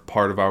are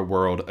part of our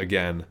world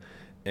again.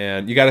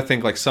 And you got to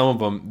think like some of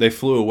them, they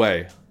flew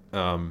away.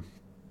 And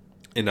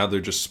now they're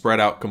just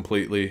spread out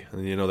completely.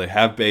 And, you know, they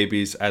have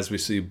babies, as we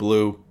see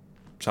Blue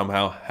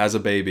somehow has a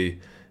baby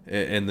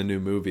in the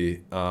new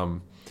movie.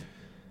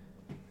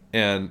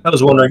 And I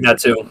was wondering that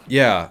too.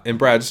 yeah, and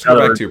Brad, just to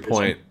go back to your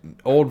point,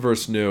 old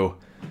versus new.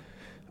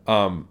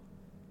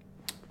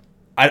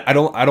 I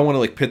don't want to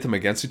like pit them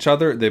against each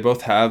other. They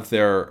both have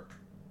their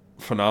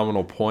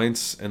phenomenal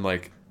points and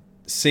like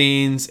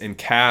scenes and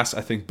cast.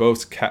 I think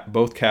both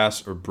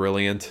casts are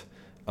brilliant.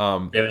 We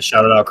haven't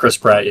shouted out Chris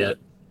Pratt yet.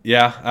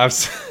 Yeah,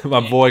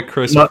 my boy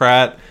Chris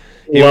Pratt.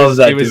 Love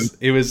that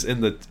He was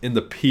in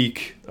the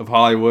peak of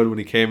Hollywood when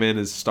he came in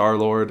as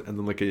Star-Lord, and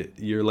then like a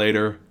year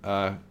later,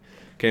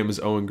 came as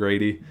Owen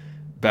Grady,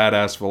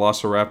 badass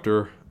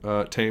Velociraptor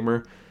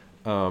tamer.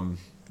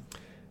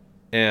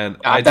 And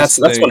That's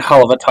one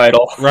hell of a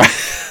title. Right,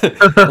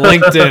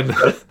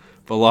 LinkedIn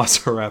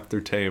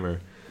Velociraptor tamer.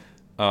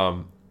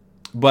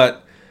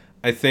 But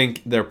I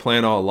think their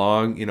plan all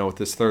along, you know, with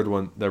this third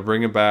one, they're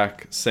bringing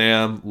back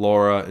Sam,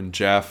 Laura, and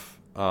Jeff.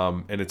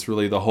 And it's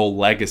really the whole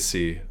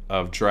legacy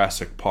of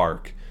Jurassic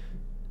Park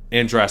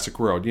and Jurassic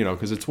World, you know,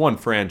 because it's one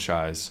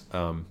franchise.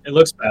 It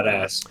looks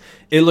badass.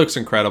 It looks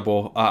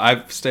incredible.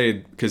 I've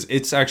stayed, because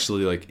it's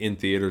actually like in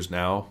theaters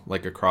now,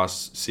 like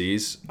across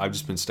seas. I've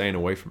just been staying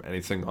away from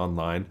anything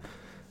online.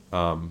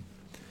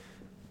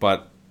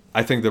 But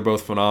I think they're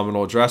both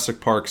phenomenal. Jurassic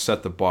Park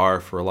set the bar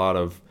for a lot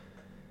of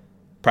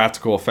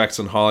practical effects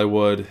in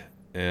Hollywood,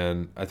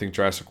 and I think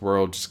Jurassic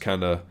World just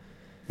kind of,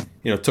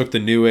 took the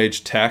new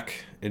age tech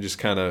and just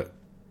kind of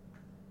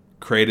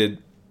created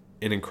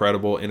an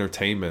incredible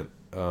entertainment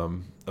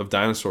of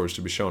dinosaurs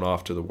to be shown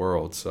off to the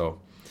world. So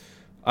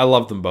I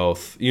love them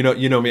both. You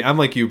know me. I'm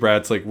like you,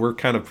 Brad. It's like we're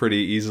kind of pretty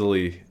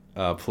easily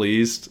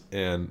pleased,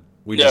 and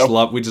we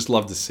just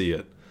love to see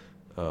it.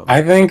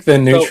 I think the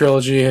new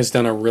trilogy has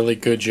done a really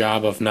good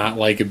job of not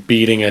like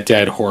beating a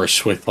dead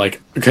horse with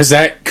like, because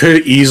that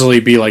could easily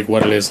be like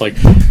what it is, like,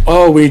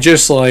 oh, we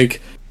just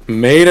like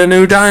made a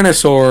new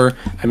dinosaur.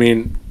 I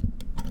mean,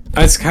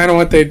 that's kind of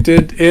what they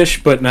did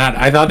ish, but not.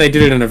 I thought they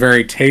did it in a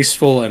very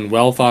tasteful and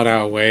well thought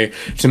out way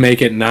to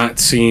make it not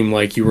seem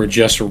like you were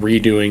just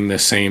redoing the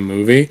same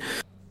movie.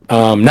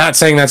 Not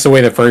saying that's the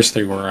way the first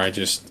three were. I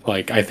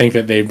think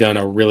that they've done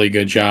a really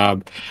good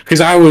job.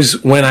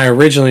 Because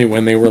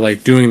when they were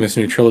like doing this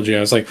new trilogy, I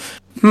was like,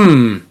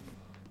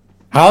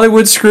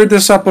 Hollywood screwed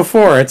this up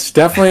before. It's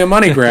definitely a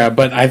money grab,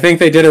 but I think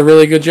they did a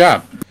really good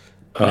job.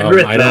 I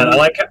agree with that.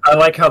 I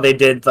like how they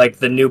did like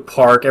the new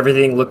park.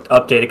 Everything looked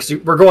updated because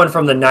we're going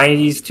from the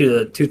 90s to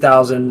the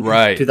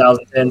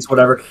 2010s,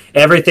 whatever.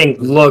 Everything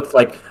looked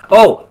like,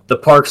 oh, the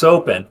park's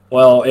open.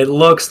 Well, it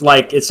looks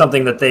like it's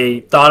something that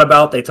they thought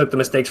about. They took the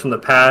mistakes from the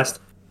past,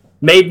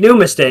 made new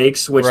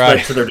mistakes, which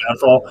led to their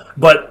downfall.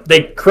 But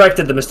they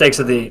corrected the mistakes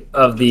of the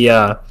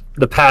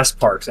past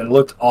parks, and it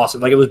looked awesome.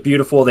 Like, it was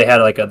beautiful. They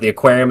had like the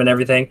aquarium and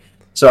everything.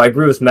 So I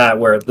agree with Matt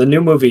where the new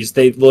movies,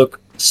 they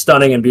look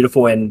stunning and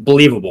beautiful and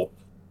believable.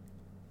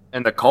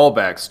 And the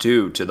callbacks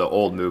too to the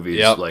old movies,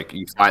 like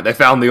they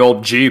found the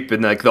old Jeep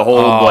and like the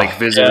whole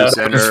visitor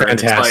center. It's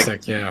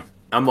fantastic,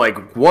 I'm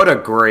like, what a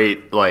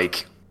great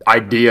like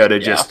idea to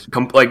just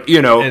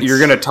you're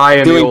gonna tie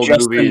in the old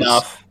movies.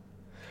 Enough.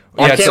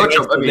 Yeah,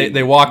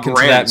 they walk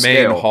into that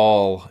main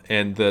hall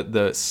and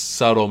the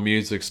subtle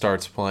music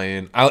starts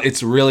playing.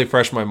 It's really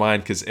fresh in my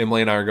mind because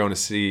Emily and I are going to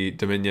see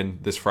Dominion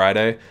this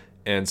Friday,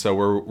 and so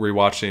we're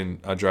rewatching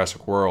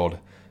Jurassic World,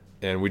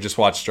 and we just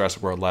watched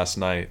Jurassic World last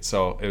night.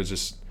 So it was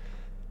just.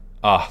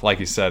 Like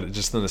you said,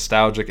 just the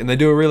nostalgic, and they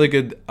do a really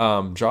good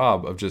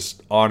job of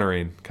just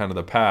honoring kind of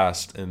the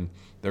past, and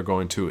they're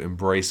going to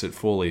embrace it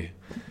fully.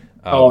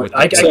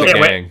 I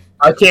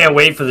can't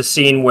wait for the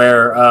scene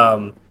where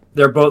I'm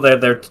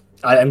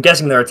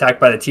guessing they're attacked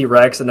by the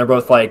T-Rex, and they're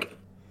both like,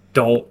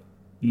 "Don't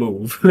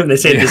move," and they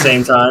say it at the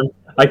same time.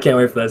 I can't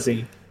wait for that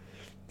scene.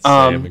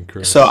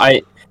 So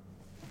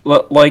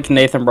like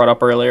Nathan brought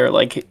up earlier,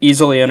 like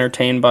easily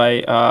entertained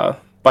by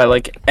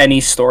like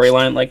any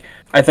storyline. Like,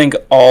 I think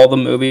all the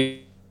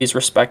movies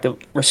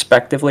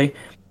respectively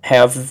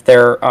have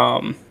their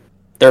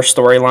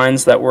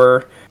storylines that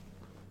were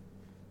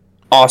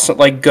awesome,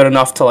 like good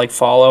enough to like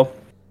follow.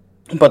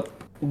 But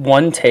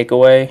one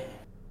takeaway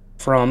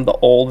from the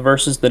old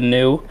versus the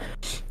new,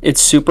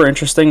 it's super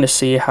interesting to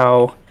see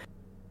how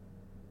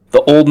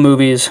the old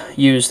movies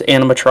used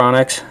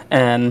animatronics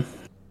and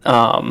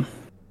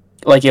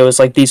like it was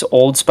like these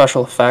old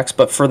special effects,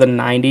 but for the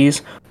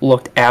 90s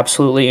looked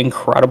absolutely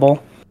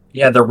incredible.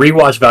 Yeah, the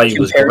rewatch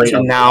value was great.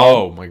 To now,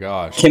 oh my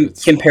gosh!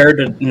 Compared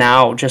to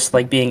now, just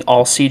like being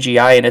all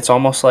CGI, and it's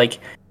almost like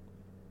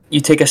you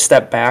take a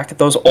step back.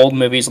 Those old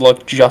movies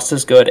look just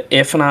as good,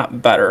 if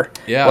not better.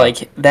 Yeah,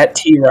 like that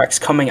T-Rex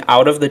coming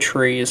out of the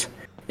trees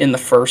in the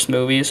first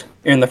movie.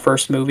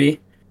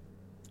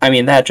 I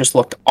mean, that just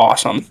looked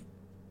awesome.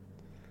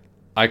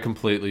 I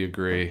completely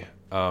agree.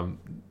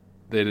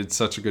 They did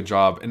such a good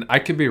job, and I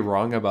could be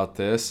wrong about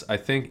this. I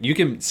think you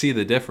can see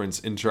the difference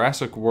in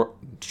Jurassic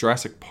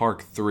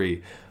Park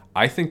 3.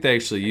 I think they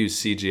actually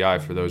used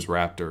CGI for those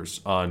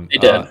raptors on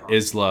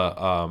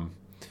Isla,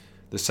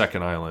 the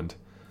second island.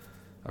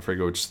 I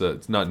forget which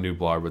it's not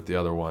Nublar, but the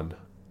other one,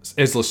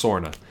 Isla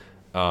Sorna,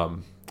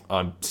 on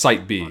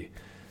Site B.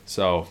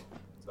 So,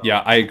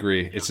 yeah, I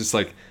agree. It's just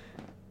like,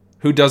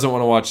 who doesn't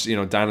want to watch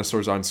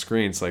dinosaurs on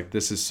screen? It's like,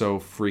 this is so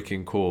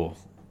freaking cool.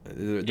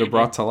 They're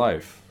brought to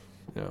life.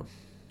 Yeah.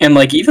 And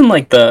like even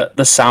like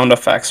the sound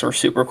effects were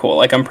super cool.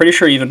 Like I'm pretty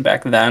sure even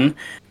back then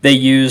they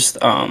used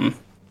I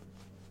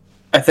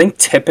think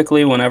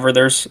typically whenever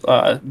there's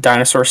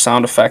dinosaur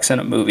sound effects in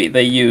a movie,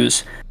 they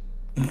use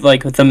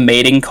like the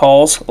mating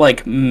calls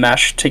like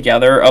meshed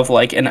together of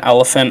like an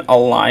elephant, a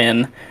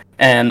lion,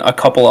 and a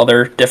couple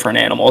other different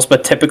animals.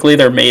 But typically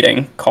they're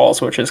mating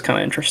calls, which is kind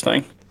of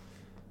interesting.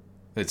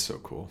 It's so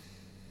cool.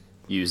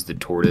 Use the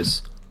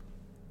tortoise.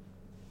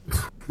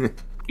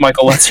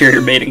 Michael, let's hear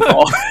your mating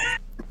call.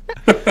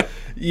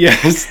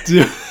 Yes,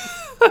 dude.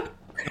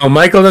 Oh,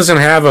 Michael doesn't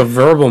have a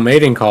verbal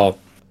mating call.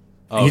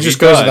 He just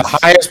goes to the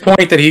highest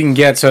point that he can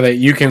get so that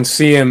you can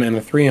see him in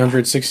a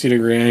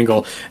 360-degree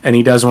angle, and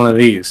he does one of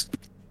these.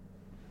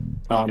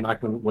 Oh, I'm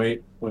not going to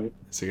wait.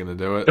 Is he going to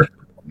do it?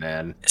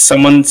 Man.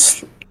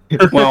 Someone's...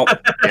 Well,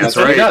 that's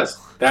what he does.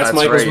 That's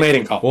Michael's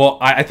mating call. Well,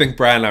 I think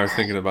Brad and I were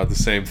thinking about the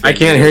same thing. I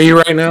can't hear you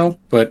right now,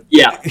 but...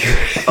 Yeah.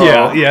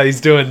 Yeah,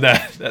 he's doing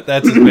that.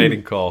 That's his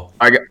mating call.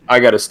 I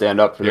got to stand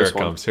up for this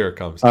one. Here it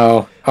comes.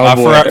 Oh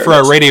boy. For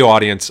our radio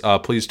audience,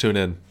 please tune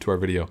in to our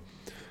video.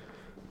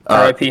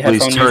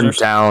 Please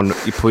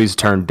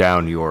turn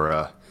down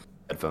your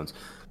headphones.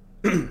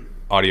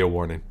 Audio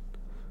warning.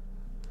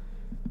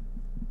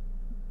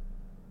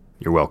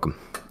 You're welcome.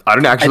 I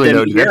don't actually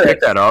know. Did they pick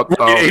that up?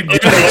 Oh.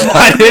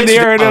 I didn't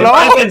hear it at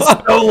all. It's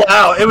so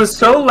loud. It was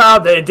so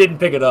loud that it didn't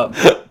pick it up.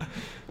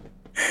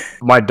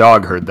 My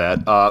dog heard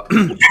that.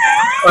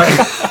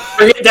 Right.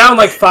 Bring it down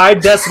like 5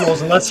 decibels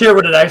and let's hear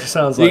what it actually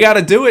sounds like. You got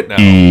to do it now.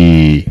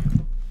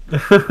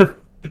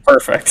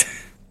 Perfect.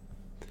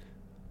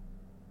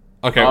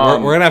 Okay,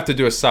 we're gonna have to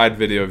do a side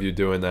video of you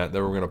doing that.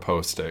 Then we're gonna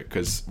post it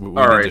because we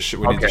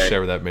need to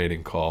share that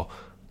mating call.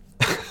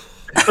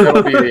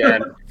 That'll be the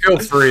end. Feel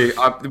free.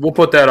 We'll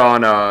put that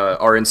on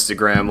our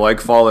Instagram.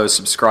 Like, follow,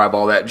 subscribe,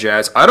 all that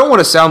jazz. I don't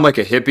want to sound like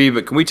a hippie,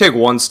 but can we take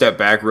one step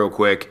back real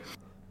quick?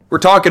 We're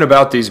talking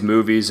about these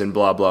movies and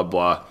blah blah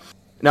blah.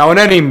 Now, in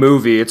any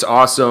movie, it's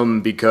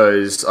awesome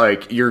because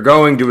like you're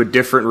going to a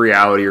different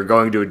reality, you're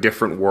going to a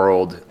different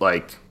world,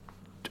 like.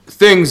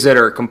 Things that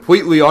are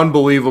completely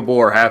unbelievable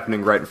are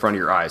happening right in front of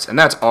your eyes, and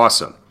that's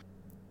awesome.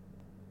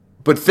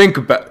 But think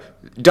about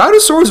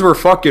dinosaurs were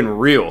fucking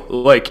real.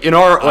 Like in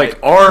our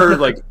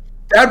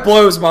that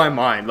blows my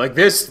mind. Like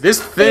this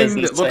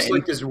thing that looks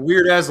like this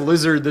weird ass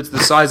lizard that's the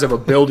size of a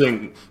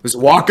building was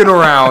walking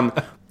around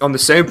on the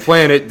same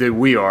planet that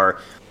we are,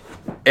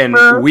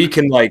 and we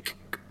can like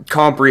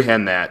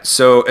comprehend that.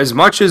 So as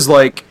much as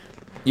like,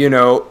 you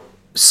know,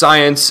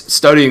 science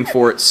studying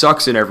for it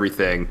sucks and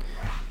everything.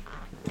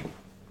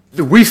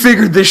 We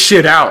figured this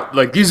shit out.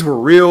 Like, these were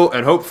real,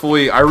 and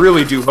hopefully, I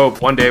really do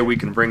hope one day we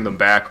can bring them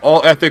back.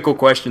 All ethical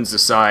questions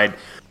aside,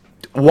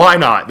 why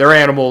not? They're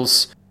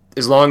animals,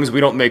 as long as we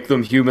don't make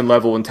them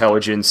human-level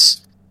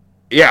intelligence.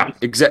 Yeah,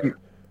 exactly.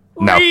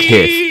 Now,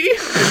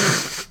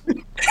 Kith.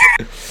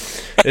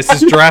 This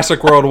is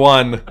Jurassic World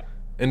 1,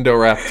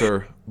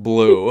 Indoraptor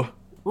Blue.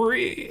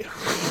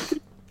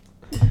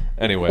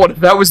 Anyway. What if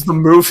that was the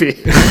movie?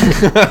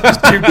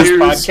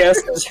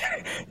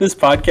 This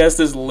podcast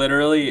is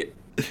literally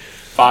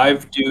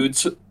 5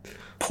 dudes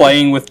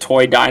playing with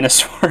toy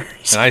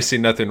dinosaurs. And I see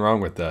nothing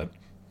wrong with that.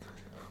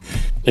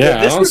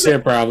 Yeah, I don't see a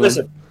problem.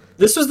 Listen,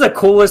 this was the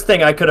coolest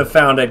thing I could have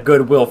found at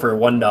Goodwill for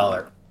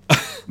 $1.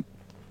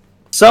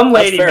 Some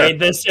lady made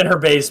this in her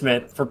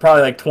basement for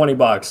probably like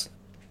 $20.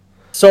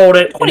 Sold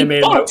it, and it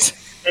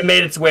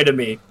made its way to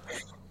me.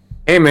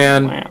 Hey,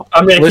 man. Wow.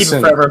 I'm going to keep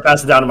it forever and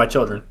pass it down to my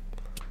children.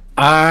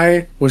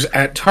 I was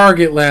at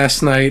Target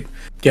last night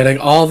getting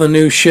all the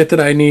new shit that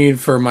I need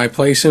for my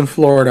place in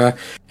Florida,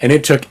 and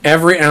it took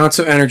every ounce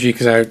of energy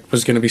because I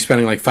was going to be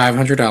spending like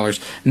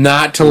 $500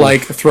 not to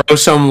like throw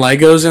some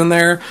Legos in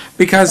there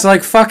because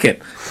like fuck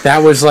it. That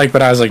was like,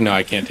 but I was like, no,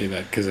 I can't do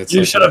that because it's.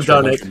 You like should have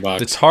done it.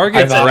 The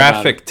Target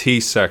graphic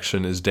tee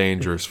section is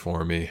dangerous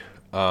for me.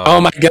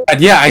 Oh my god!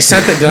 Yeah, I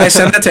sent that. Did I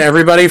send that to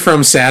everybody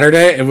from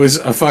Saturday? It was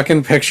a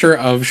fucking picture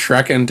of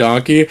Shrek and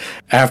Donkey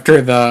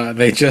after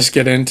they just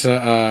get into.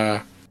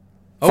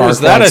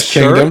 Is that a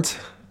shirt?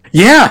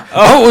 Yeah.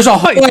 Oh, it was a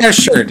whole ass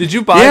shirt. Did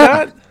you buy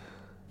that?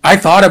 I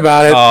thought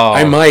about it. Oh,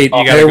 I might.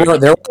 There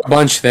were a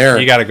bunch there.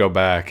 You got to go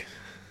back.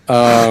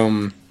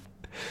 Here,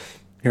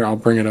 I'll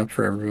bring it up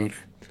for everybody.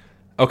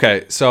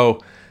 Okay,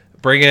 so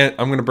I'm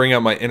going to bring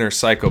out my inner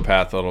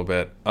psychopath a little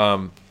bit.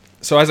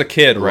 So as a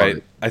kid,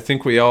 right, I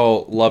think we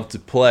all loved to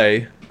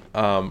play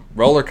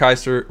Roller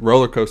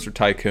Coaster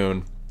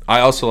Tycoon. I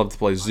also love to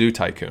play Zoo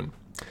Tycoon.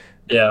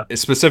 Yeah.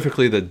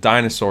 Specifically the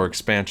dinosaur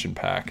expansion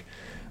pack.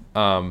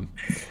 And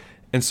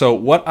so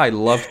what I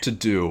love to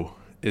do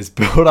is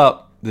build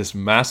up this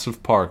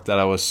massive park that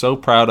I was so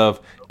proud of,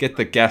 get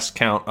the guest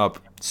count up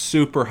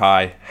super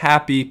high,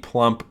 happy,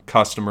 plump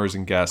customers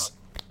and guests.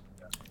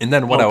 And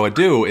then what I would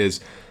do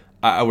is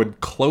I would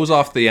close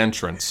off the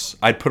entrance.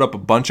 I'd put up a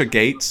bunch of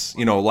gates,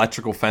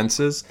 electrical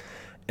fences,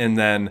 and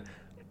then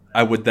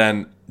I would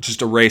then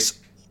just erase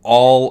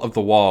all of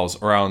the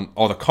walls around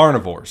all the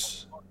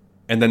carnivores,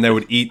 and then they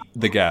would eat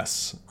the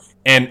guests.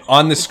 And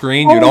on the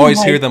screen, you'd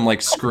always hear them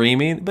like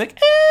screaming, like,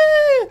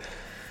 eh!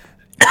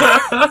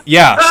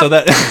 Yeah, so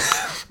that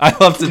I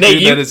love to do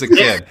that as a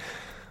kid.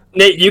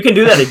 Nate, you can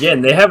do that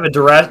again. They have a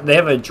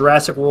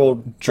Jurassic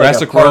World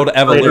World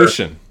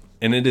Evolution.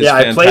 And it is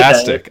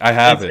fantastic. I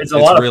have it. It's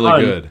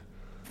really good.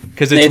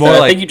 Because it's Nathan, more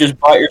like... I think you just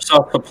bought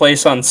yourself a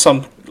place on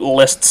some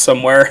list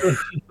somewhere.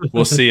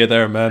 We'll see you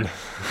there, man.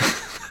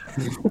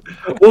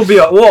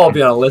 We'll all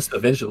be on a list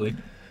eventually.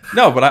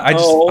 No, but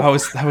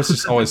that was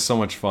just always so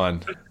much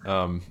fun.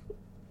 And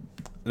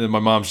then my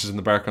mom's just in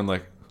the background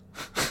like...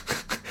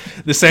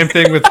 the same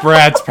thing with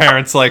Brad's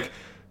parents, like,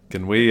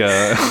 can we...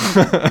 Well,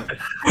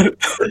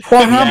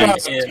 how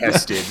about...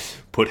 Tested.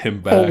 Put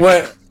him back.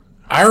 What?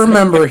 I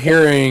remember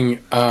hearing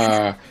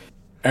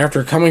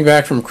after coming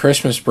back from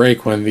Christmas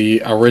break when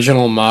the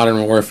original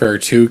Modern Warfare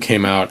 2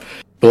 came out.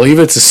 Believe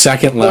it's the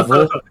second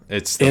level.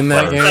 It's in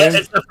that game.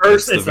 It's the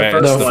first. It's the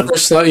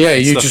first one. Yeah,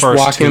 you just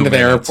walk into the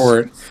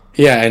airport.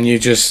 Yeah, and you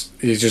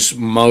just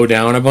mow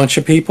down a bunch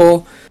of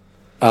people.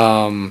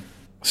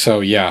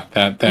 So yeah,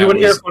 that. You want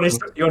to hear a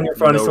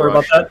funny story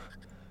about that?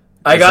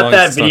 I got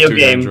that video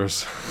game.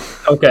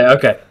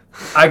 Okay.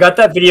 I got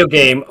that video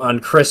game on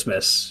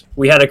Christmas.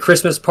 We had a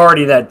Christmas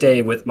party that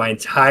day with my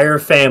entire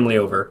family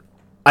over.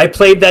 I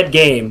played that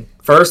game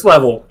first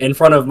level in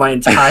front of my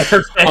entire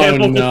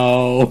family. Oh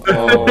no!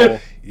 Oh,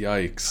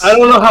 yikes! I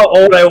don't know how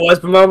old I was,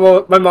 but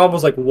my mom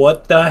was like,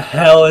 "What the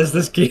hell is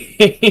this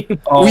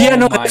game?" Well, yeah,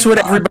 no, that's what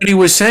everybody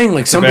was saying.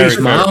 Like somebody's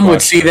mom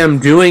would see them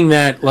doing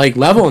that like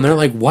level, and they're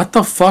like, "What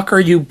the fuck are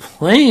you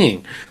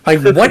playing?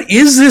 Like, what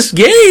is this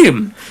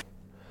game?"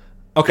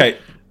 Okay,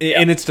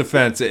 in its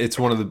defense, it's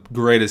one of the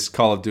greatest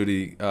Call of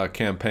Duty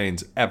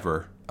campaigns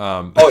ever.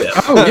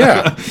 Oh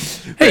yeah.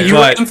 Hey, you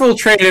were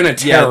infiltrating a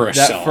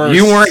terrorist cell.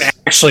 You weren't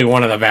actually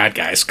one of the bad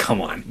guys.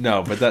 Come on.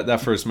 No, but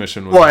that first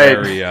mission was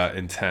very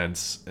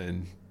intense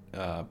and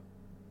to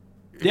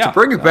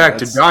bring it back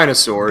to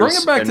dinosaurs. Bring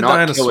it back to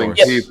dinosaurs.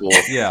 People.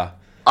 Yeah.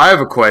 I have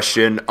a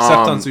question.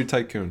 Except on Zoo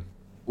Tycoon.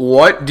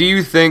 What do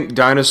you think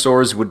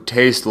dinosaurs would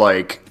taste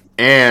like,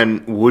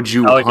 and would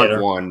you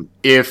hunt one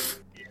if?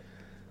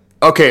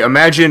 Okay,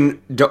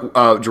 imagine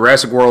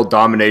Jurassic World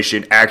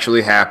domination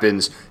actually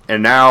happens,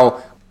 and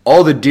now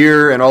all the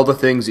deer and all the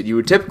things that you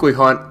would typically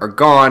hunt are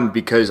gone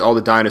because all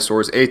the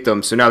dinosaurs ate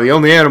them. So now the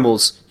only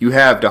animals you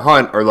have to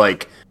hunt are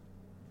like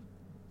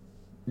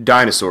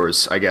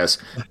dinosaurs, I guess.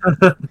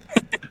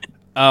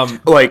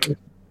 Like,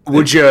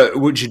 would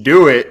you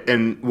do it?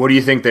 And what do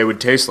you think they would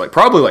taste like?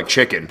 Probably like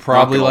chicken.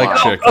 Probably like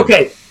chicken.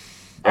 Okay,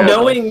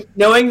 knowing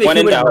the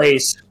human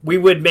race, we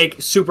would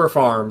make super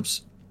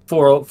farms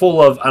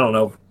full of, I don't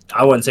know.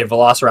 I wouldn't say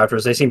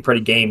velociraptors. They seem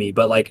pretty gamey,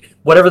 but like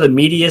whatever the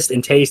meatiest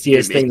and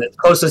tastiest thing that's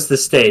closest to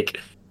steak,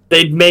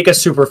 they'd make a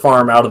super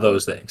farm out of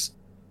those things.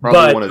 Probably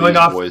but one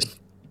of these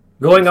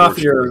going off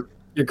your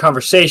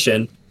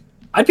conversation,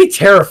 I'd be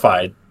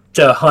terrified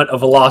to hunt a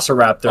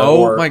velociraptor.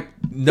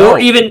 Or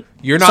even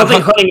you're not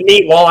something hunting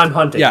me while I'm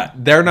hunting. Yeah,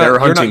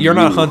 you're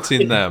not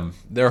hunting them.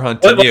 They're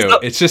hunting you.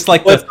 It's just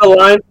like what's the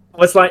line?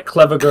 What's like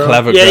clever girl?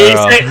 Clever girl.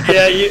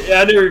 Yeah,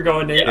 I knew you were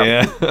going there.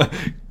 Yeah.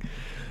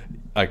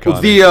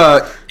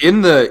 Iconic.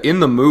 In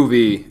the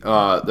movie,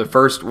 the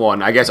first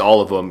one, I guess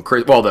all of them.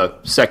 The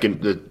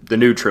second, the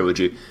new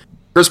trilogy.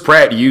 Chris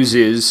Pratt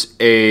uses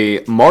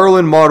a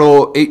Marlin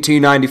Model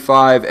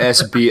 1895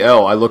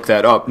 SBL. I looked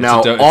that up.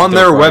 Now on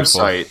their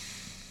website,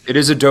 it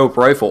is a dope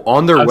rifle.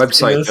 On their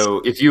website, though,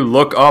 if you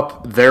look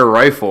up their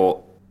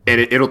rifle,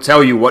 and it'll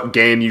tell you what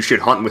game you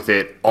should hunt with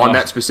it on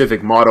that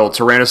specific model.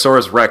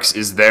 Tyrannosaurus Rex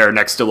is there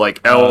next to like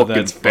elk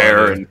and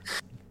bear, and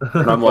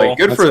I'm like,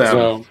 good for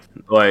them.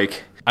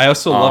 Like. I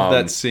also love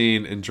that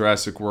scene in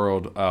Jurassic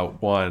World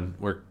 1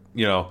 where,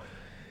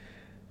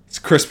 it's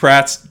Chris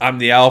Pratt's I'm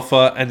the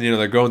Alpha, and,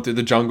 they're going through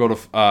the jungle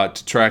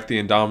to track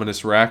the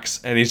Indominus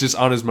Rex, and he's just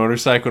on his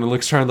motorcycle, and it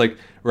looks around like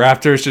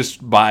Raptor's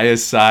just by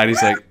his side.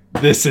 He's like,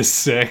 this is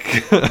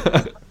sick.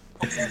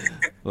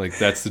 Like,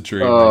 that's the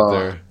dream right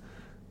there.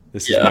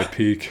 This is my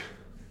peak.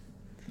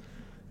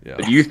 Yeah.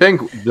 Do you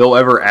think they'll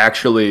ever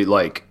actually,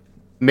 like,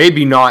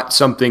 maybe not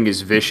something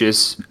as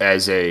vicious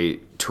as a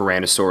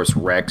Tyrannosaurus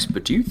Rex,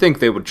 but do you think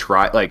they would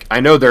try? Like, I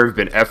know there have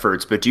been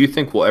efforts, but do you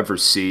think we'll ever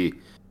see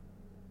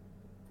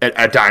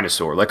a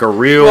dinosaur, like a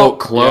real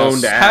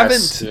cloned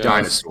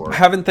dinosaur?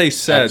 Haven't they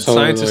said?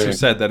 Absolutely. Scientists have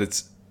said that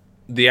it's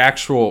the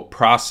actual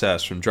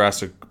process from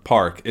Jurassic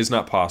Park is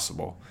not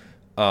possible.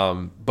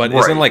 But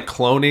isn't like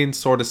cloning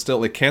sort of still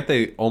like? Can't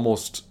they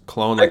almost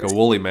clone like a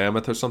woolly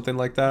mammoth or something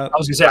like that? I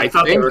was gonna say I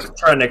thought they were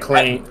trying to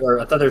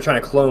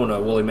clone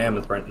a woolly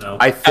mammoth right now.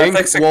 I think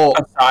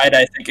aside,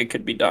 I think it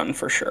could be done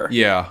for sure.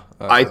 Yeah,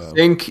 I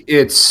think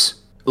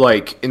it's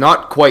like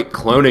not quite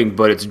cloning,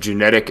 but it's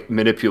genetic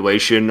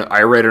manipulation.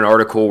 I read an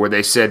article where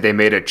they said they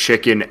made a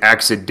chicken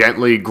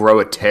accidentally grow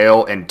a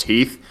tail and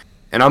teeth.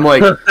 And I'm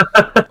like,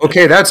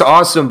 okay, that's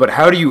awesome, but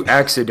how do you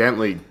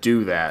accidentally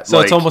do that? So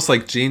it's almost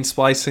like gene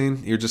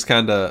splicing. You're just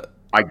kind of,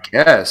 I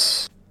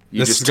guess,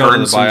 this is going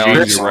to the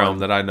biology realm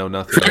that I know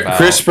nothing about.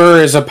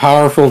 CRISPR is a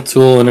powerful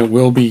tool, and it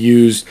will be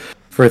used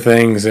for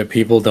things that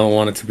people don't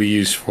want it to be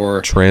used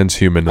for.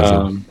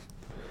 Transhumanism.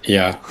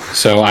 Yeah.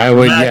 So I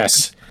would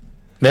yes.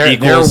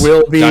 There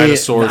will be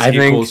dinosaurs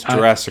equals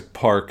Jurassic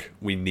Park.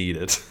 We need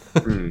it.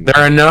 There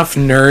are enough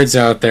nerds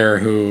out there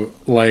who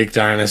like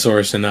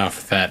dinosaurs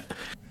enough that.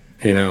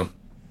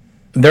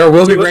 There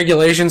will be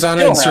regulations on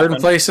it in certain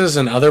places,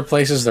 and other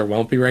places there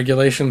won't be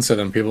regulations, so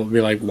then people will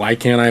be like, why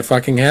can't I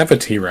fucking have a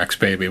T-Rex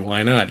baby?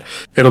 Why not?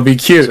 It'll be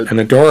cute and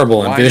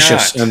adorable and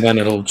vicious, and then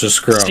it'll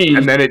just grow.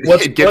 And then it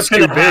gets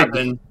too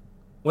big.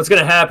 What's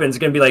going to happen is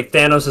going to be like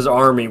Thanos'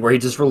 army, where he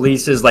just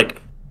releases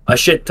like a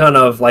shit ton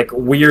of like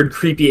weird,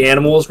 creepy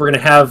animals. We're going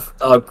to have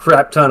a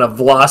crap ton of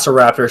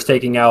velociraptors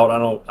taking out, I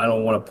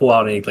don't want to pull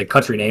out any like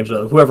country names,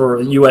 but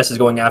whoever the U.S. is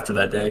going after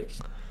that day.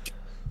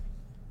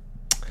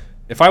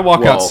 If I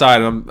walk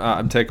outside and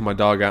I'm taking my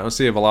dog out and I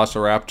see a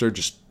velociraptor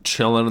just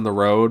chilling in the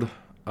road,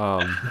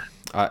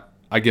 I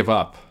give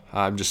up.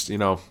 I'm just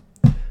gonna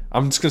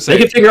say, they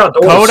can figure out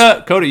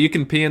doors. Coda, you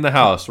can pee in the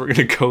house. We're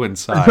gonna go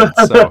inside.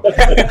 So,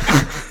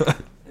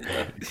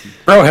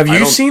 bro, have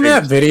you seen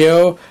that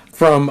video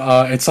from?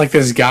 It's like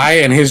this guy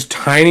and his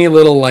tiny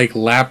little like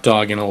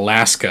lapdog in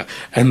Alaska,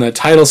 and the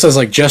title says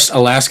like just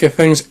Alaska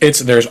things.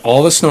 There's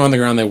all the snow on the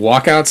ground. They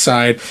walk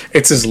outside.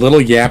 It's his little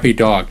yappy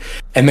dog,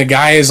 and the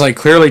guy is like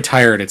clearly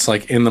tired. It's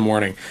like in the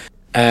morning,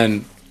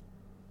 and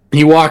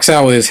He walks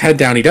out with his head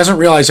down. He doesn't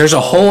realize there's a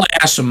whole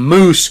ass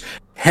moose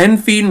 10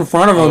 feet in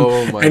front of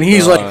him, and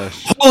he's like,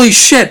 holy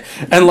shit,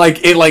 and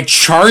like it like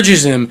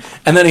charges him,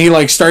 and then he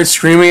like starts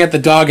screaming at the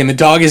dog, and the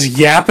dog is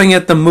yapping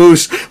at the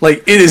moose like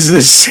it is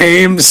the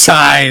same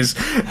size,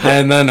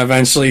 and then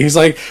eventually he's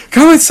like,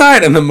 come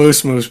inside, and the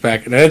moose moves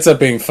back, and it ends up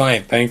being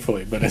fine,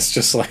 thankfully, but it's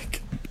just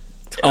like,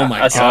 oh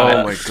my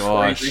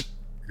gosh.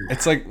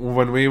 It's like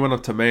when we went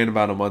up to Maine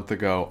about a month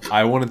ago,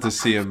 I wanted to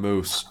see a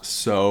moose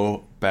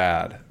so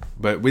bad.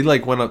 But we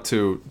like went up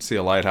to see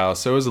a lighthouse,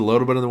 so it was a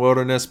little bit in the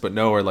wilderness, but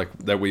nowhere like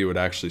that we would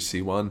actually see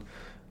one.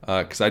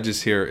 Because I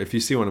just hear if you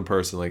see one in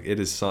person, like it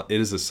is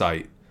a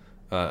sight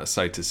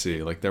to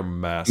see. Like they're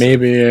massive.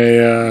 Maybe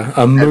a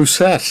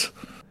moosette.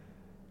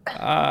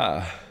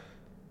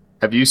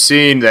 Have you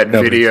seen that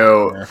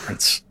video?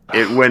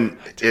 It went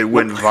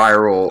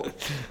viral.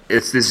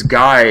 It's this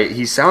guy.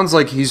 He sounds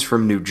like he's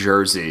from New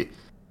Jersey.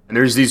 And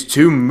there's these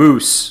two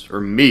moose,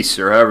 or meese,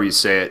 or however you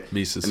say it,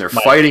 Mises. And they're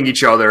fighting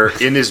each other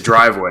in this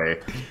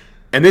driveway.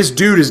 And this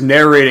dude is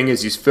narrating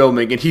as he's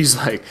filming, and he's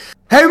like,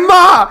 hey,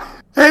 Ma,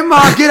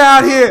 get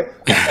out here.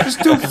 There's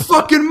two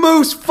fucking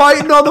moose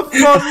fighting on the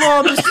front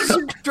lawn. This is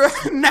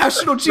some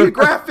National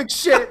Geographic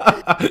shit.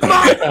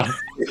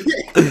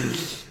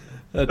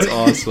 That's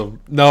awesome.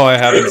 No, I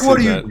haven't seen what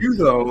do that. you do,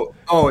 though?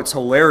 Oh, it's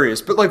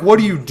hilarious. But, like, what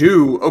do you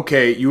do?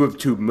 Okay, you have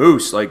two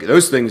moose. Like,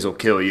 those things will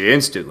kill you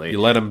instantly.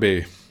 You let them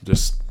be.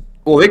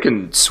 Well, they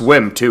can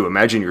swim, too.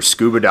 Imagine you're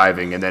scuba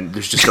diving, and then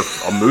there's just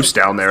a moose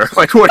down there.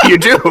 Like, what do you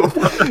do? Is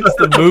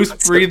the moose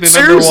breathing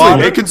Seriously,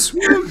 underwater? they can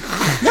swim.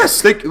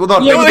 Yes, they well,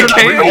 not, Yeah, they they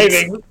can.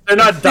 Diving. They're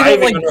not They diving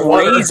don't like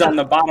underwater. graze on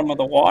the bottom of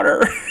the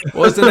water.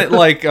 Wasn't it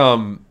like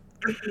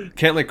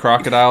can't like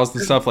crocodiles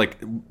and stuff, like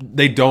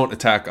they don't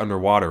attack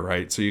underwater,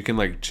 right? So you can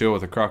like chill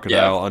with a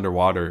crocodile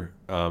underwater.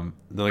 Like,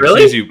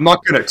 Really? sees you, I'm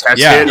not gonna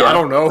test Yeah. it. I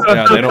don't know.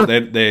 yeah, they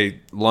don't. They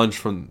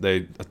lunge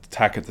they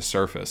attack at the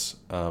surface.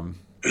 So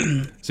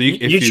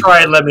if You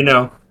try it, let me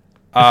know.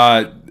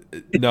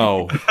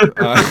 No,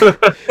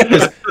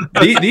 'cause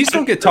these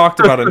don't get talked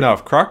about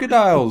enough.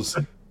 Crocodiles,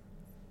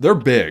 they're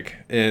big,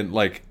 and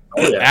like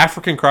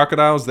African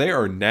crocodiles, they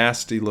are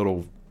nasty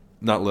little,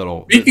 not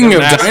little. Speaking they're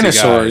of nasty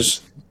dinosaurs,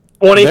 guys.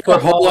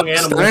 20-foot long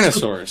animals.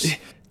 dinosaurs.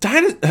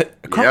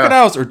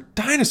 Crocodiles are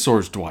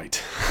dinosaurs,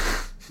 Dwight.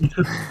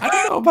 I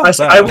don't know about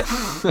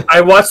that.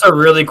 I watched a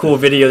really cool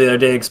video the other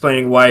day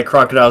explaining why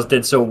crocodiles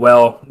did so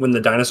well when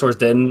the dinosaurs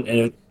didn't,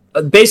 and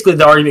basically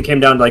the argument came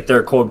down to like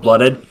they're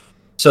cold-blooded,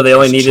 so they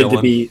only needed to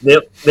be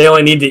they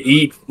only need to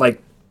eat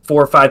like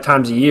 4 or 5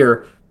 times a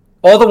year.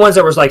 All the ones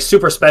that was like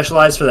super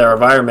specialized for their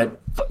environment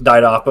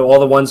died off, but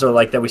all the ones are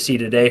like that we see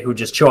today who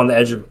just chill on the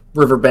edge of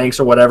riverbanks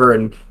or whatever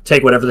and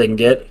take whatever they can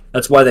get.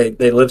 That's why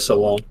they live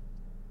so long.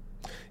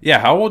 Yeah,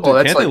 how old? Oh,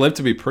 that's can't they like- live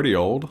to be pretty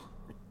old?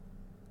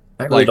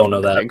 I really don't know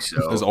I that. think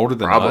so. Is older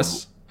than Probably.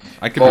 us?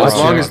 I could. Well, be as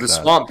wrong long as about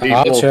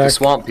the that.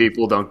 swamp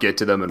people don't get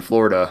to them in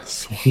Florida.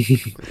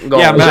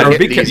 Yeah, Matt,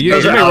 you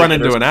those may are run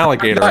into an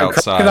alligator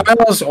outside.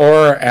 Crocodiles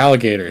or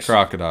alligators?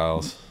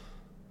 Crocodiles.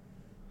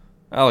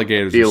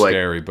 Alligators Feel are like-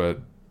 scary, but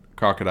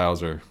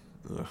crocodiles are.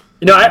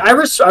 You know, I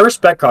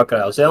respect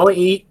crocodiles. They only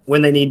eat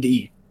when they need to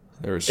eat.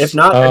 They're If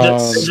not, they're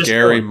just scary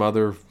chilling.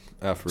 mother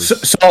effers.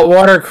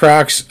 Saltwater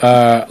crocs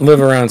live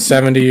around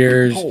 70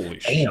 years. Holy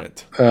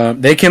shit!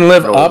 They can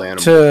live Old up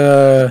animal.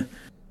 to.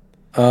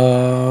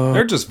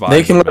 They're just vibing.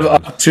 They can live man.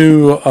 up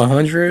to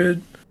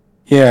 100.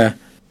 Yeah,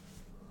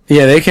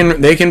 they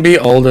can be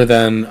older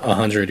than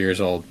 100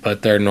 years old,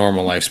 but their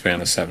normal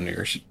lifespan is 7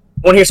 years.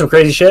 Want to hear some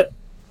crazy shit?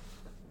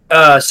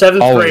 7th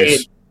Always.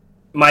 grade,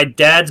 my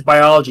dad's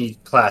biology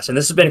class, and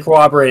this has been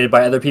corroborated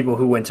by other people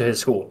who went to his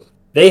school.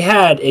 They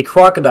had a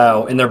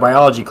crocodile in their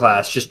biology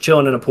class just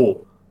chilling in a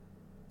pool,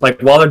 like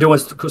while they're doing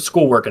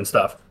schoolwork and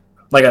stuff.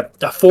 Like a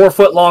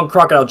 4-foot long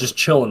crocodile just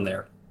chilling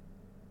there.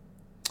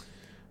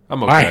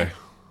 I'm okay.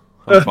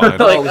 I'm fine. Like,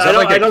 Oh, is I that don't-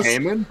 like I a don't-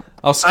 caiman?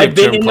 I'll skip I've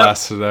been gym in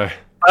class today.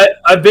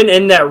 I've been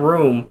in that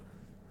room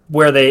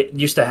where they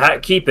used to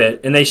keep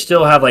it, and they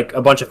still have like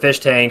a bunch of fish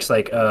tanks,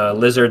 like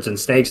lizards and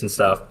snakes and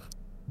stuff.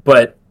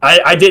 But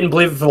I didn't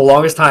believe it for the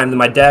longest time. Then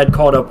my dad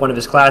called up one of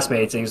his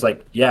classmates, and he's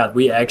like, "Yeah,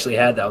 we actually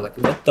had that." I was like,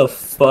 "What the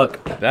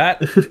fuck?"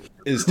 That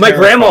is My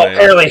grandma terrifying.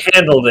 apparently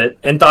handled it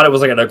and thought it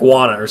was like an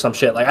iguana or some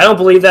shit. Like, I don't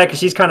believe that because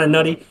she's kind of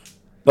nutty,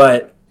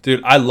 but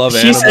Dude, I love she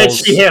animals. said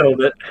she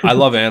handled it. I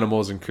love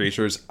animals and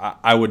creatures.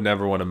 I would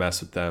never want to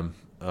mess with them.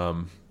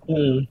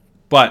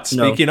 But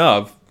No. speaking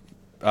of,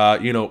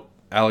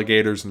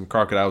 alligators and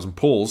crocodiles and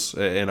pools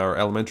in our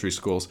elementary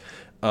schools,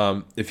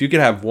 if you could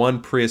have one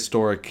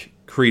prehistoric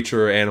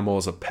creature or animal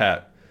as a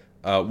pet,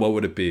 what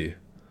would it be?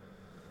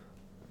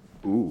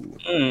 Ooh.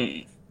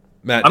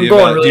 Matt, I'm do you,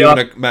 going have, really do you off-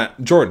 want to,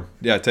 Matt, Jordan,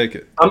 yeah, take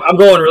it. I'm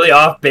going really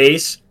off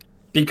base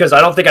because I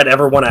don't think I'd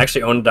ever want to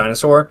actually own a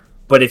dinosaur.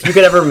 But if you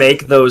could ever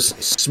make those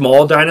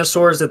small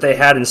dinosaurs that they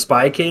had in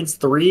Spy Kids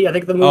 3, I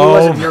think the movie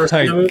was. If you ever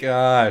seen the my movie.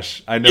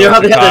 gosh. I know You know how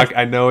what they you're had talking.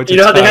 I know what You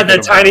you're know how they had the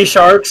talking about. tiny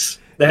sharks?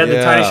 They had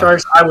the tiny Yeah.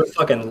 sharks. I would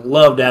fucking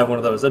love to have one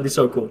of those. That'd be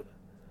so cool.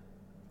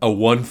 A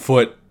 1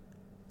 foot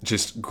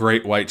just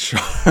great white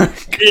shark,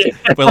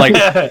 but like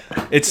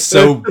it's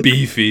so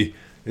beefy.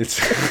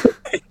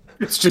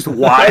 It's just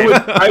wide.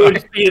 I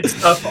would feed it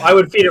stuff. I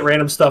would feed it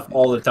random stuff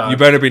all the time. You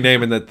better be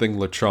naming that thing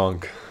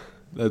LeChonk.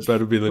 That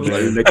better be the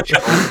name.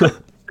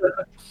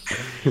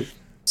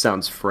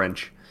 Sounds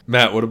French.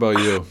 Matt, what about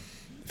you?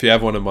 If you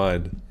have one in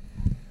mind.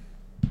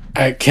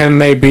 Can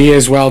they be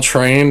as well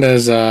trained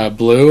as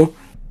Blue?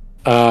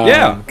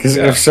 Yeah. Because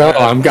if so,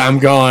 I'm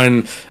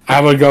going.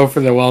 I would go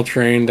for the well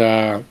trained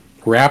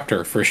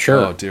raptor for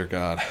sure. Oh dear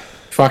God.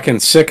 Fucking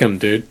sick him,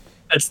 dude.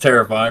 That's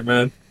terrifying,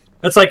 man.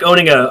 That's like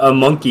owning a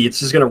monkey. It's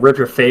just gonna rip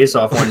your face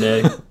off one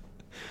day.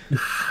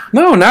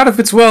 No, not if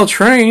it's well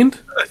trained.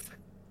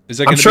 Is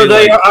that I'm gonna sure be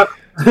they like, are.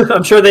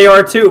 I'm sure they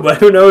are too. But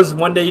who knows?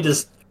 One day you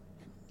just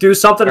do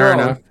something Fair wrong.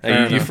 enough.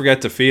 hey, you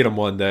forget to feed him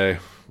one day.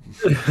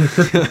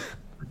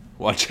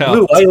 Watch out.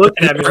 Blue, why are you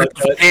looking at me like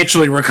that?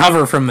 Financially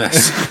recover from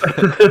this.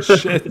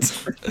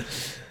 Shit.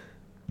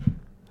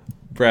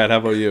 Brad, how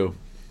about you?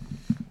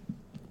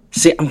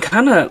 See, I'm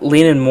kind of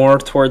leaning more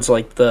towards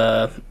like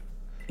the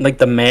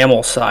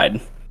mammal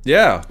side.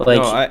 Yeah.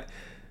 Like- no,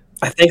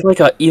 I think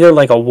either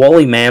like a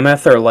woolly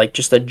mammoth or like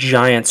just a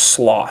giant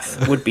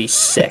sloth would be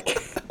sick.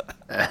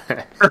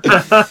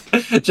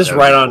 Just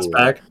right on its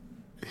back.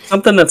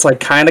 Something that's like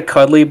kind of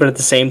cuddly, but at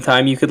the same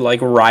time you could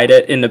like ride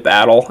it into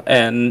battle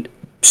and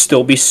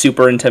still be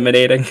super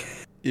intimidating.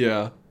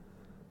 yeah.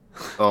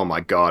 Oh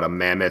my god, a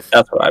mammoth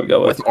That's what I'd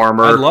go with. with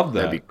armor. I love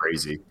that. That'd be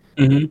crazy.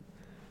 Mm-hmm.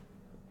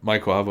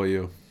 Michael, how about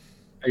you?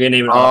 Are you gonna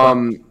name it?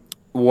 Appa?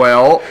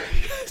 Well,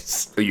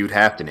 you'd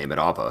have to name it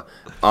Appa.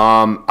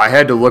 I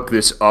had to look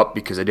this up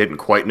because I didn't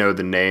quite know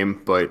the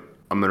name, but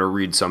I'm going to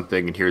read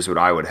something, and here's what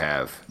I would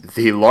have.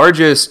 The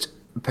largest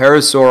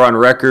parasaur on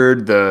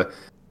record, the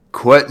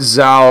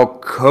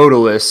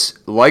Quetzalcoatlus,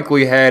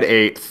 likely had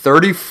a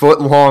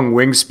 30-foot-long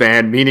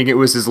wingspan, meaning it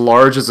was as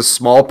large as a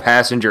small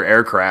passenger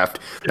aircraft.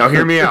 Now,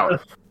 hear me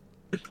out.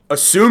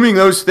 Assuming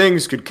those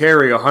things could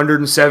carry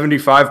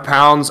 175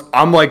 pounds,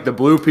 I'm like the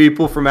blue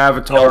people from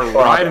Avatar,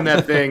 riding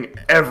that thing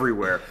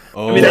everywhere.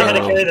 Oh, I mean,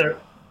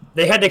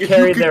 they had to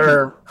carry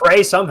their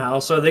prey somehow,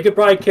 so they could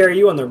probably carry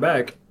you on their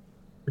back.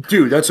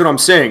 Dude, that's what I'm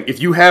saying.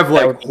 If you have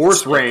like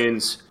horse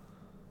reins,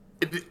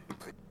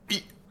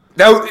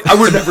 I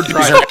would never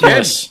try it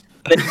again.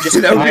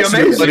 That would be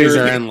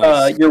amazing.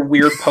 Your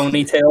weird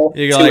ponytail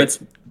You to like- its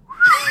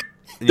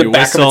you back of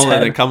its whistle and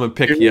head. they come and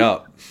pick you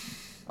up.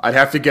 I'd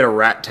have to get a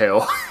rat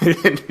tail and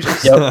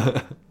just,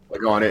 Yep.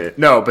 like on it.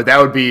 No, but that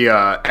would be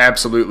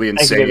absolutely you,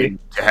 insane baby.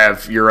 to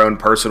have your own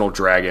personal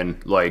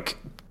dragon. Like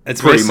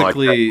It's pretty much.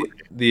 basically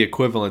the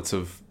equivalent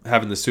of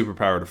having the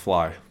superpower to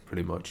fly,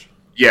 pretty much.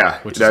 Yeah,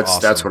 Which is that's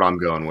awesome. what I'm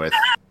going with.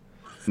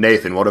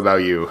 Nathan, what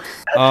about you?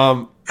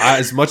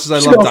 As much as I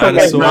love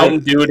dinosaurs, Mountain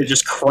Dew to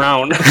just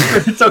crown.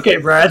 It's okay,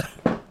 Brad.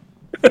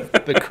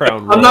 the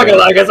crown. I'm not gonna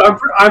lie, guys.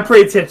 I'm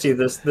pretty tipsy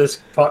this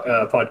podcast.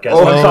 If I'm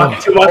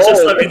talking too much,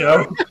 just let me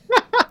know.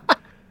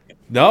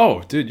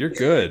 No, dude, you're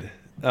good.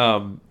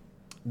 The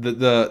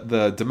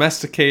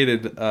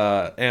domesticated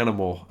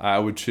animal I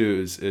would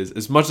choose is,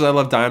 as much as I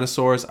love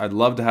dinosaurs, I'd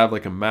love to have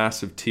like a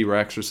massive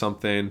T-Rex or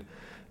something.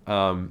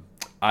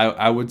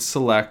 I would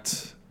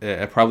select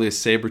probably a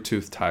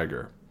saber-toothed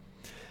tiger.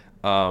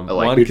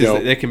 One,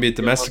 because they can be a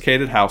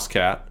domesticated house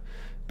cat,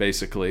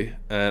 basically,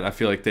 and I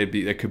feel like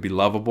they could be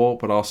lovable,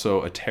 but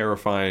also a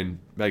terrifying,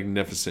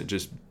 magnificent,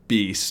 just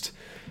beast.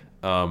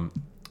 And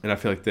I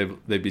feel like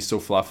they'd be so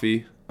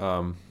fluffy.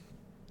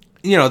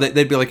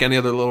 They'd be like any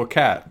other little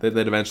cat. They'd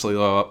eventually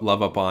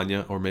love up on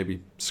you, or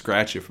maybe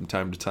scratch you from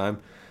time to time.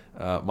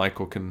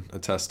 Michael can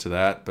attest to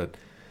that. But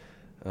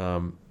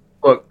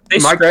Look, They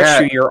my scratch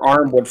cat. you, your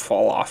arm would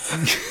fall off.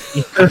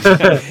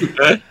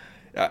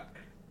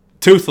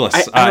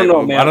 toothless. I don't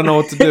know, man. I don't know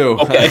what to do.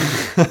 Okay.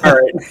 All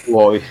right.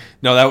 Well,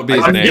 No, that would be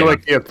his I name. feel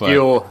like the but-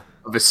 appeal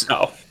of a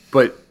No.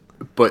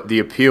 but the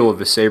appeal of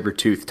a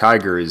saber-toothed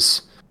tiger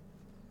is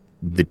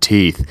the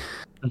teeth.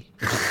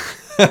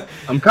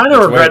 I'm kind of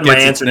where it regretting my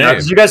gets its answer now name.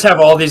 because you guys have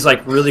all these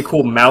like really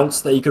cool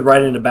mounts that you could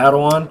ride into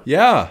battle on,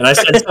 Yeah. and I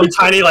said some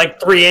tiny like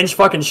 3-inch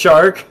fucking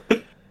shark. Yeah,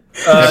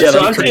 So that'd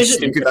I'm be pretty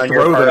changing. You could stupid on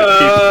your throw part.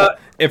 that.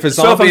 If a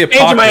So if zombie I'm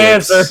changing my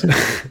apocalypse,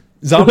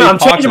 zombie I'm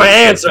changing my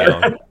apocalypse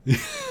answer. goes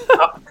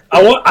down.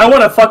 I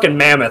want a fucking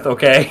mammoth,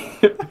 okay?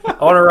 I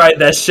want to ride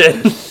that shit.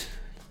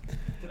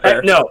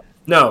 No.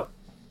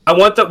 I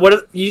want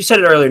you said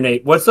it earlier,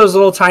 Nate. What's those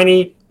little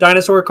tiny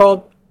dinosaur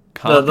called?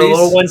 The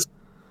little Compies? ones.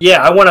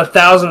 Yeah, I want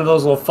 1,000 of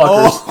those little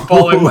fuckers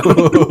following me.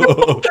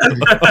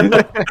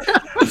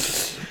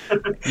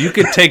 You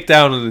could take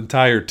down an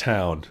entire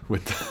town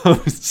with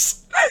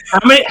those.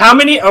 How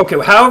many? Okay,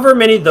 however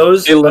many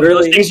those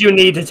literally- things you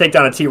need to take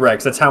down a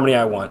T-Rex. That's how many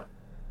I want.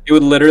 It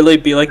would literally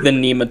be like the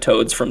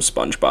nematodes from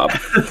SpongeBob.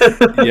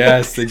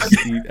 Yes, they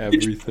just eat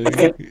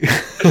everything.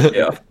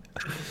 Yeah.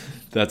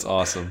 That's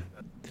awesome.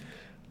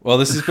 Well,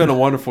 this has been a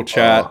wonderful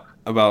chat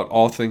about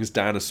all things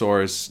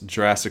dinosaurs,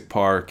 Jurassic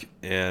Park,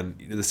 and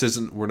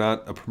we're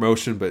not a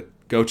promotion, but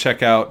go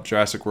check out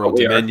Jurassic World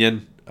we are.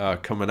 Dominion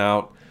coming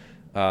out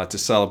to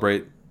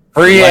celebrate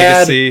Free the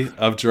ad. legacy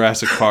of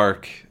Jurassic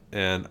Park.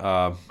 And,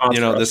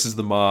 this is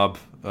the mob.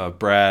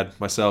 Brad,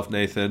 myself,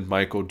 Nathan,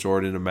 Michael,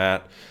 Jordan, and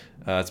Matt.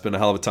 It's been a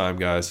hell of a time,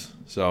 guys.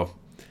 So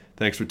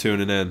thanks for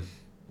tuning in.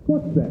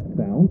 What's that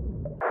sound?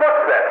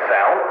 What's that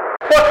sound?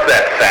 What's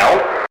that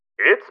sound?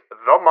 It's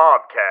the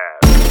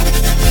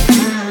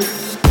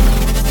Mobcast.